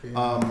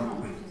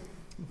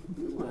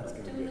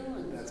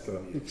 That's gonna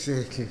be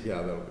Exactly.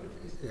 Yeah, that'll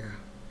be. Yeah.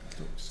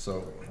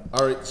 So,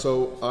 all right.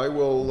 So I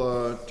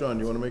will. John,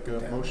 you want to make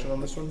a motion on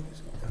this one?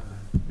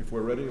 If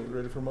we're ready,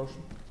 for a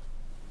motion?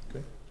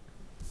 Okay.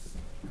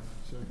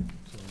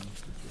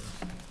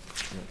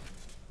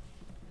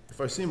 If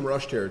I seem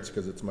rushed here, it's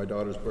because it's my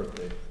daughter's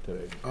birthday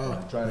today.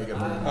 I'm trying to get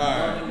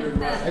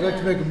her. I'd like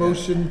to make a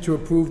motion to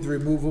approve the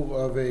removal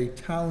of a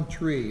town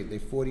tree, the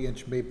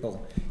 40-inch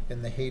maple,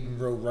 in the Hayden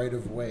Row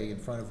right-of-way in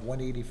front of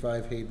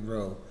 185 Hayden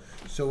Row,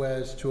 so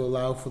as to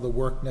allow for the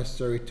work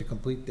necessary to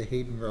complete the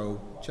Hayden Row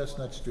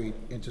Chestnut Street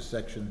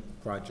intersection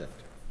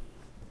project.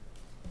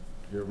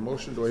 You have a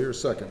motion. Do I hear a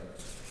second?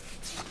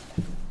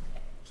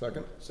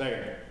 Second?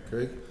 Second.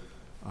 Okay.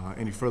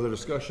 Any further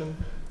discussion?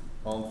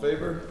 All in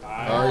favor?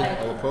 Aye.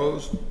 All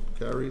opposed?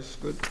 Carries.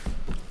 Good.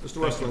 Mr.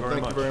 Westland,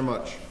 thank you very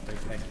much.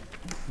 Thank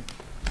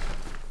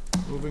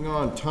you. Moving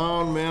on,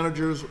 Town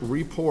Manager's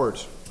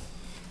Report.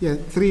 Yeah,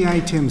 3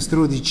 items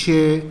through the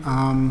chair.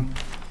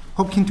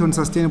 Hopkinton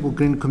Sustainable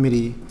Green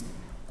Committee.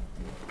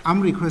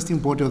 I'm requesting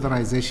board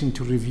authorization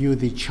to review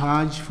the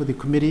charge for the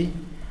committee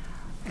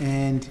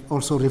and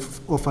also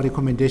offer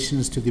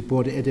recommendations to the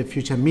board at a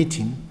future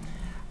meeting.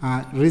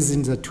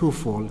 Reasons are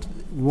twofold.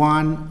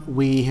 One,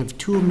 we have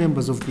 2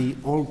 members of the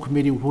old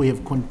committee who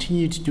have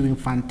continued doing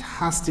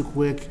fantastic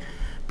work,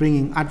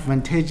 bringing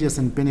advantageous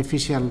and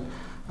beneficial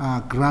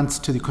grants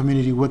to the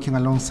community, working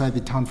alongside the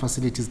town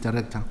facilities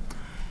director.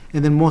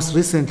 And then most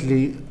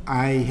recently,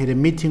 I had a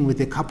meeting with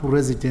a couple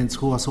residents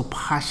who are so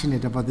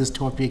passionate about this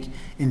topic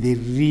and they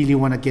really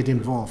want to get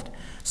involved.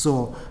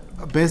 So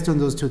based on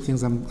those 2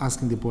 things, I'm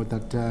asking the board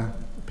that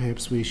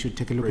perhaps we should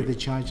take a look at the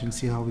charge and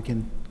see how we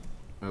can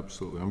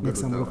Absolutely. I'm good make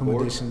with some that.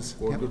 recommendations.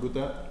 Board good with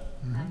that?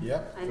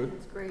 Yeah, I think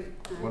it's great.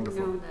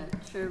 Wonderful. I know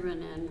that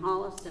Sherburne and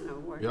Holliston are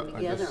working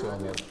together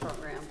on this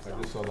program.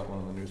 I just saw that one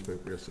in the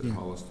newspaper yesterday,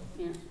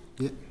 Holliston.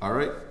 Yeah. All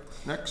right,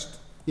 next.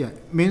 Yeah,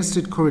 Main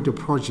Street Corridor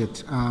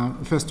Project.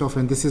 First off,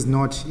 and this is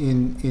not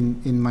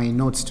in my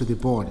notes to the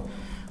board,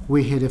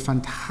 we had a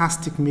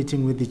fantastic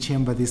meeting with the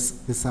chamber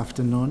this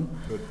afternoon.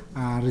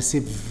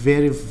 Received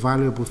very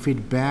valuable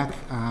feedback,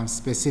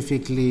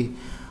 specifically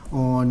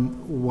on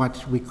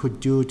what we could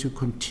do to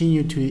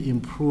continue to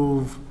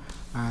improve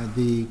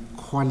the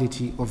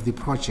quality of the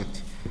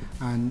project.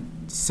 And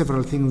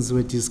several things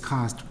were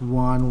discussed.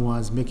 One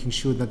was making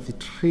sure that the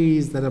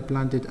trees that are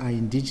planted are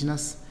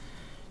indigenous.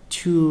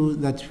 Two,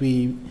 that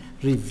we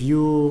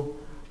review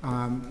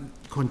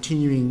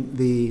continuing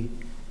the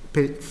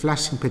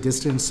flashing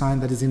pedestrian sign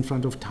that is in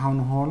front of Town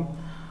Hall.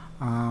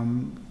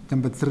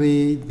 Number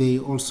three, they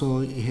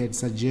also had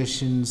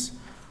suggestions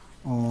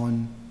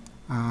on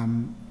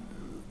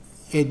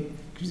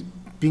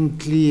being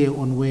clear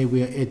on where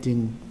we are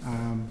adding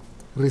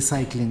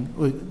recycling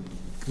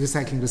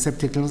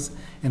receptacles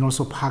and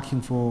also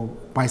parking for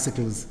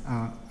bicycles,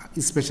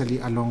 especially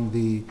along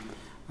the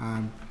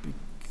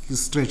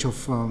stretch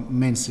of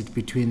Main Street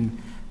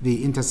between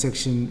the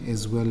intersection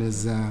as well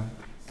as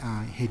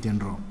Hayden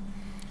Row.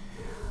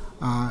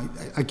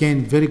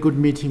 Again, very good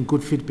meeting,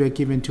 good feedback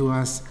given to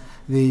us.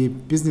 The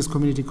business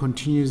community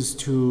continues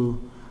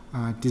to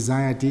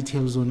desire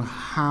details on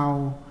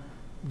how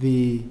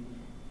the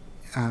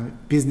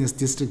business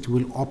district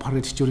will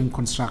operate during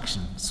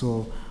construction.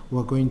 So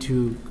we're going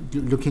to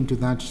look into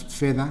that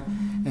further.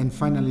 And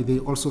finally, they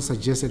also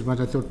suggested what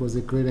I thought was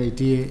a great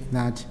idea,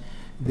 that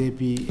there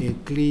be a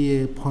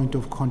clear point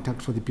of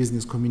contact for the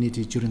business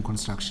community during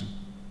construction.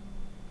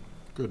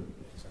 Good.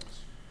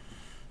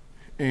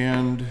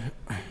 And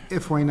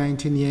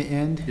FY19 year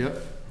end. Yep.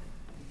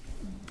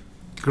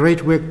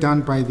 Great work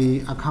done by the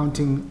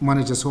accounting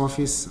manager's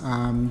office,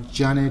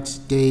 Janet,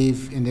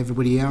 Dave, and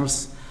everybody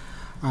else.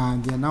 They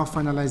are now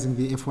finalizing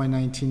the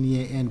FY19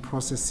 year end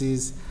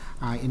processes.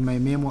 In my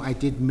memo, I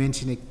did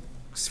mention a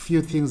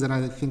few things that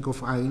I think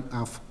are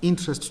of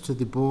interest to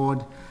the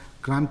board: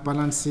 grant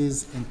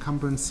balances,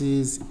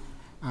 encumbrances,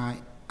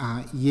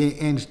 year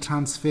end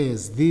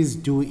transfers. These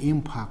do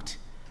impact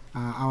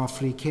our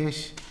free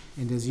cash.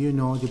 And as you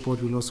know, the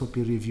board will also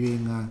be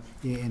reviewing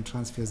year-end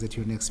transfers at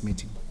your next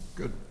meeting.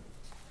 Good.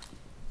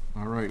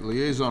 All right,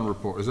 liaison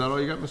report. Is that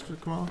all you got, Mr.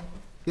 Kamala?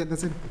 Yeah,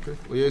 that's it. Okay.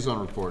 Liaison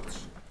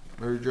reports.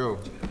 Mary Jo.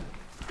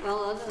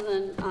 Well, other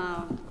than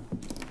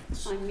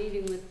I'm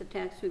meeting with the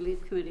Tax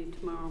Relief Committee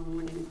tomorrow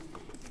morning,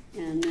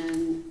 and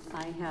then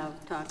I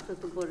have talked with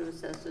the Board of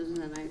Assessors,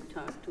 and I've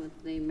talked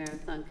with the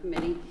Marathon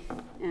Committee,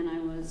 and I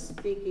was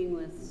speaking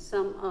with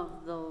some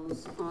of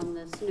those on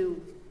this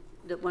new,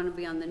 that want to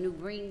be on the new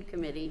Green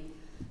Committee,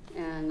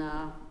 and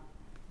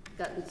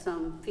gotten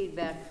some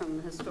feedback from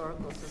the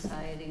Historical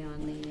Society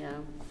on the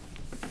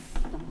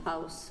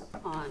house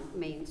on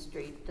Main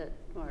Street that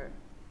we're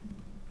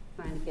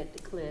trying to get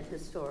declared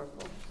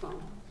historical.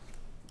 So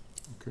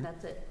Okay.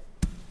 that's it.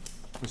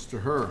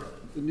 Mr. Herr.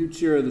 The new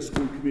chair of the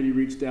school committee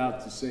reached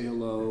out to say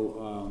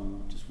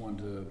hello. Just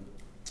wanted to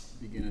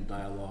begin a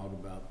dialogue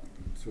about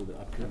sort of the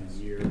upcoming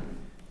year.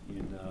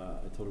 And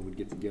I told her we'd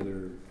get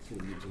together sort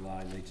of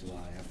mid-July, late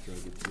July, after I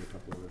get through a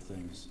couple other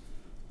things.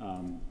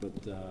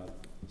 But the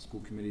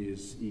school committee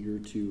is eager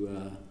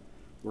to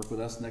work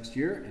with us next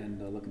year, and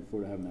looking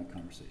forward to having that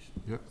conversation.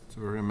 Yep, it's a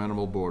very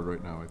amenable board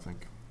right now, I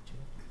think.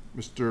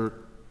 Mr.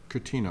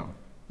 Coutinho.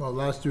 Well,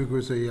 last week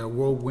was a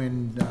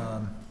whirlwind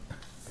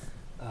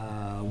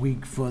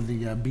week for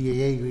the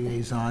BAA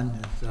liaison.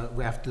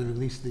 After at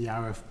least the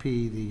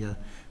RFP, the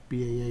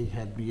BAA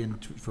had me in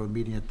for a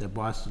meeting at their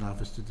Boston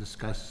office to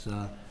discuss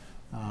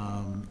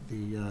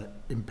the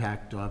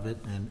impact of it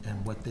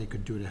and what they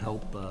could do to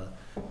help.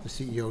 The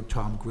CEO,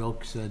 Tom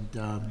Grilk, said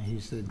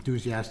he's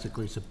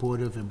enthusiastically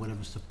supportive, and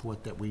whatever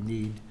support that we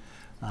need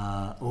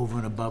over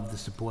and above the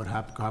support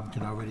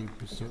Hopkinton already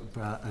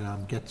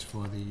gets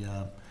for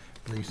the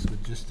police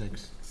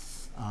logistics.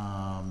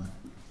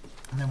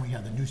 And then we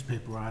had the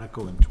newspaper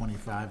article in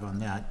 25 on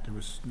that. It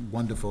was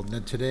wonderful. And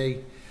then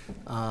today,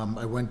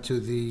 I went to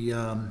the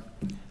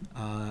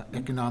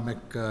economic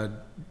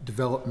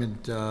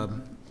development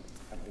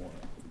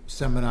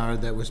seminar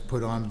that was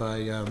put on by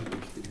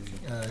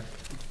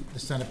the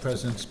Senate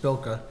President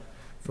Spilka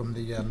from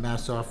the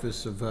Mass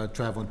Office of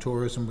Travel and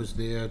Tourism was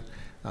there.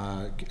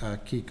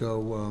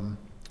 Kiko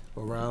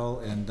Oral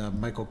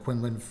and Michael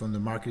Quinlan from the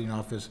marketing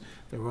office.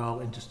 They were all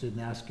interested in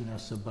asking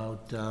us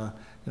about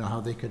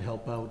how they could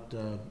help out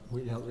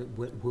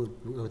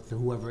with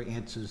whoever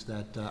answers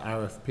that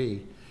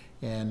RFP.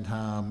 And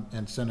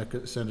Senator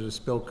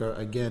Spilka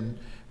again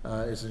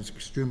is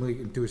extremely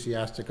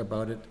enthusiastic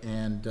about it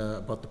and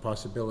about the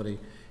possibility,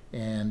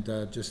 and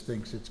just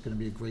thinks it's going to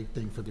be a great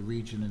thing for the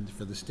region and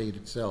for the state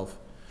itself.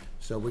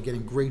 So we're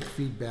getting great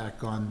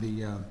feedback on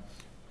the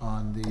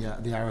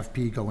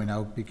RFP going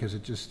out, because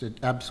it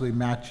absolutely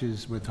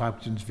matches with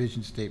Hopkinton's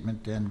vision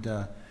statement, and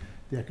the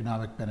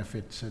economic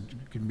benefits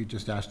can be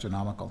just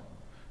astronomical.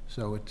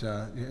 So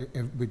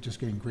we're just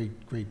getting great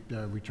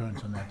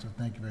returns on that. So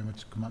thank you very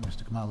much,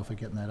 Mr. Kamala, for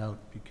getting that out,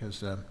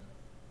 because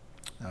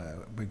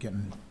we're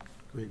getting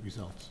great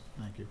results.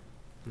 Thank you.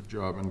 Good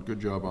job, and good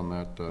job on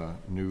that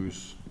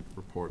news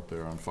report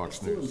there on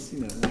Fox News. I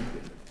still haven't seen that link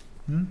yet.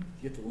 Hmm?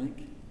 You get the link?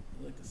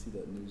 I'd like to see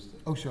that news thing.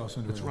 Oh, sure, I'll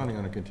send it. It's running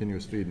on a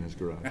continuous feed in his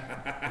garage. I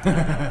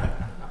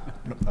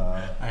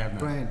have not.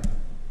 Brian,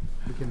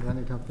 We can run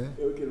it up there.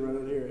 We can run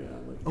it here, yeah.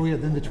 Oh, yeah,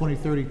 then the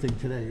 2030 thing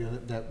today,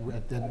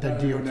 that DOT.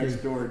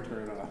 door and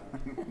turn it off.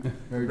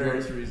 Mary Jo,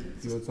 Various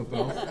reasons. you had something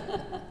else?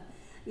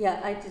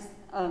 Yeah, I just,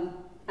 I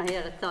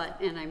had a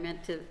thought, and I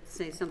meant to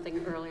say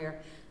something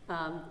earlier.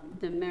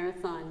 The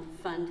Marathon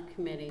Fund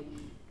Committee,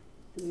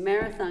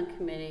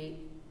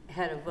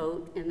 had a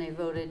vote, and they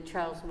voted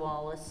Charles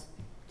Wallace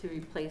to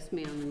replace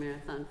me on the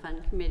Marathon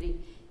Fund Committee,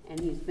 and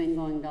he's been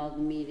going to all the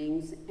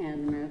meetings,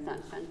 and the Marathon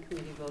Fund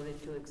Committee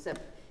voted to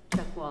accept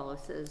Chuck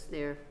Wallace as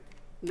their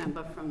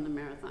member from the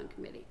Marathon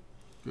Committee.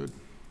 Good.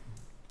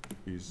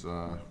 He's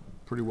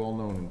pretty well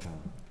known in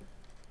town.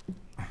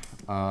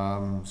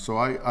 So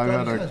I had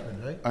Johnny's a,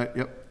 husband, right?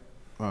 yep,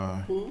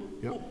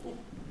 yep.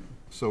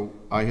 So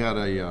I had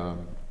a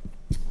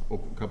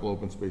couple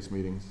open space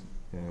meetings,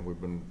 and we've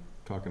been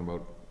talking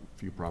about a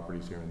few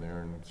properties here and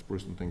there and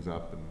sprucing things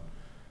up, and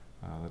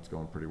that's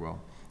going pretty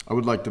well. I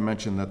would like to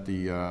mention that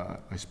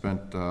I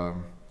spent a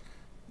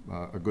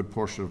good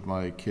portion of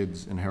my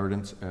kids'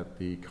 inheritance at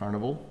the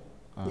carnival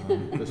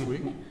this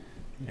week,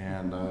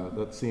 and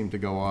that seemed to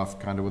go off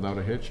kind of without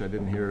a hitch. I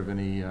didn't hear of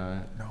any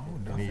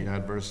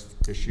adverse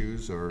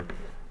issues or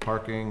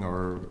parking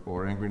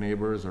or angry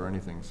neighbors or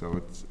anything.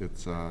 So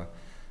it's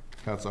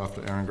hats off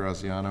to Erin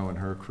Graziano and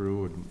her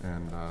crew,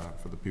 and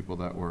for the people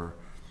that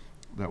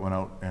went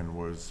out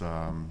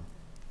and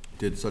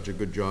did such a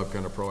good job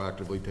kind of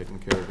proactively taking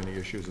care of any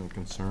issues and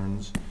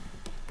concerns.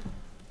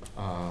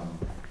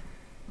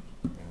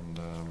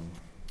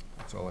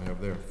 That's all I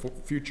have there.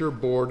 Future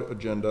board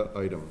agenda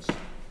items.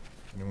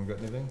 Anyone got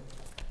anything?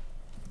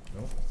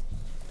 No?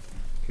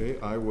 Okay,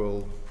 I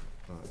will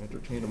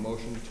entertain a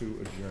motion to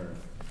adjourn.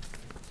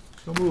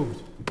 So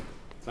moved.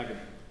 Second.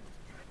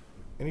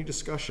 Any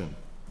discussion?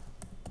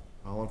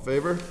 All in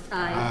favor?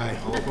 Aye.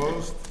 All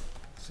opposed?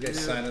 You guys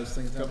sign those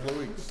things down? Couple of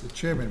weeks. The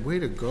chairman, way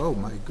to go,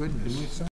 my goodness.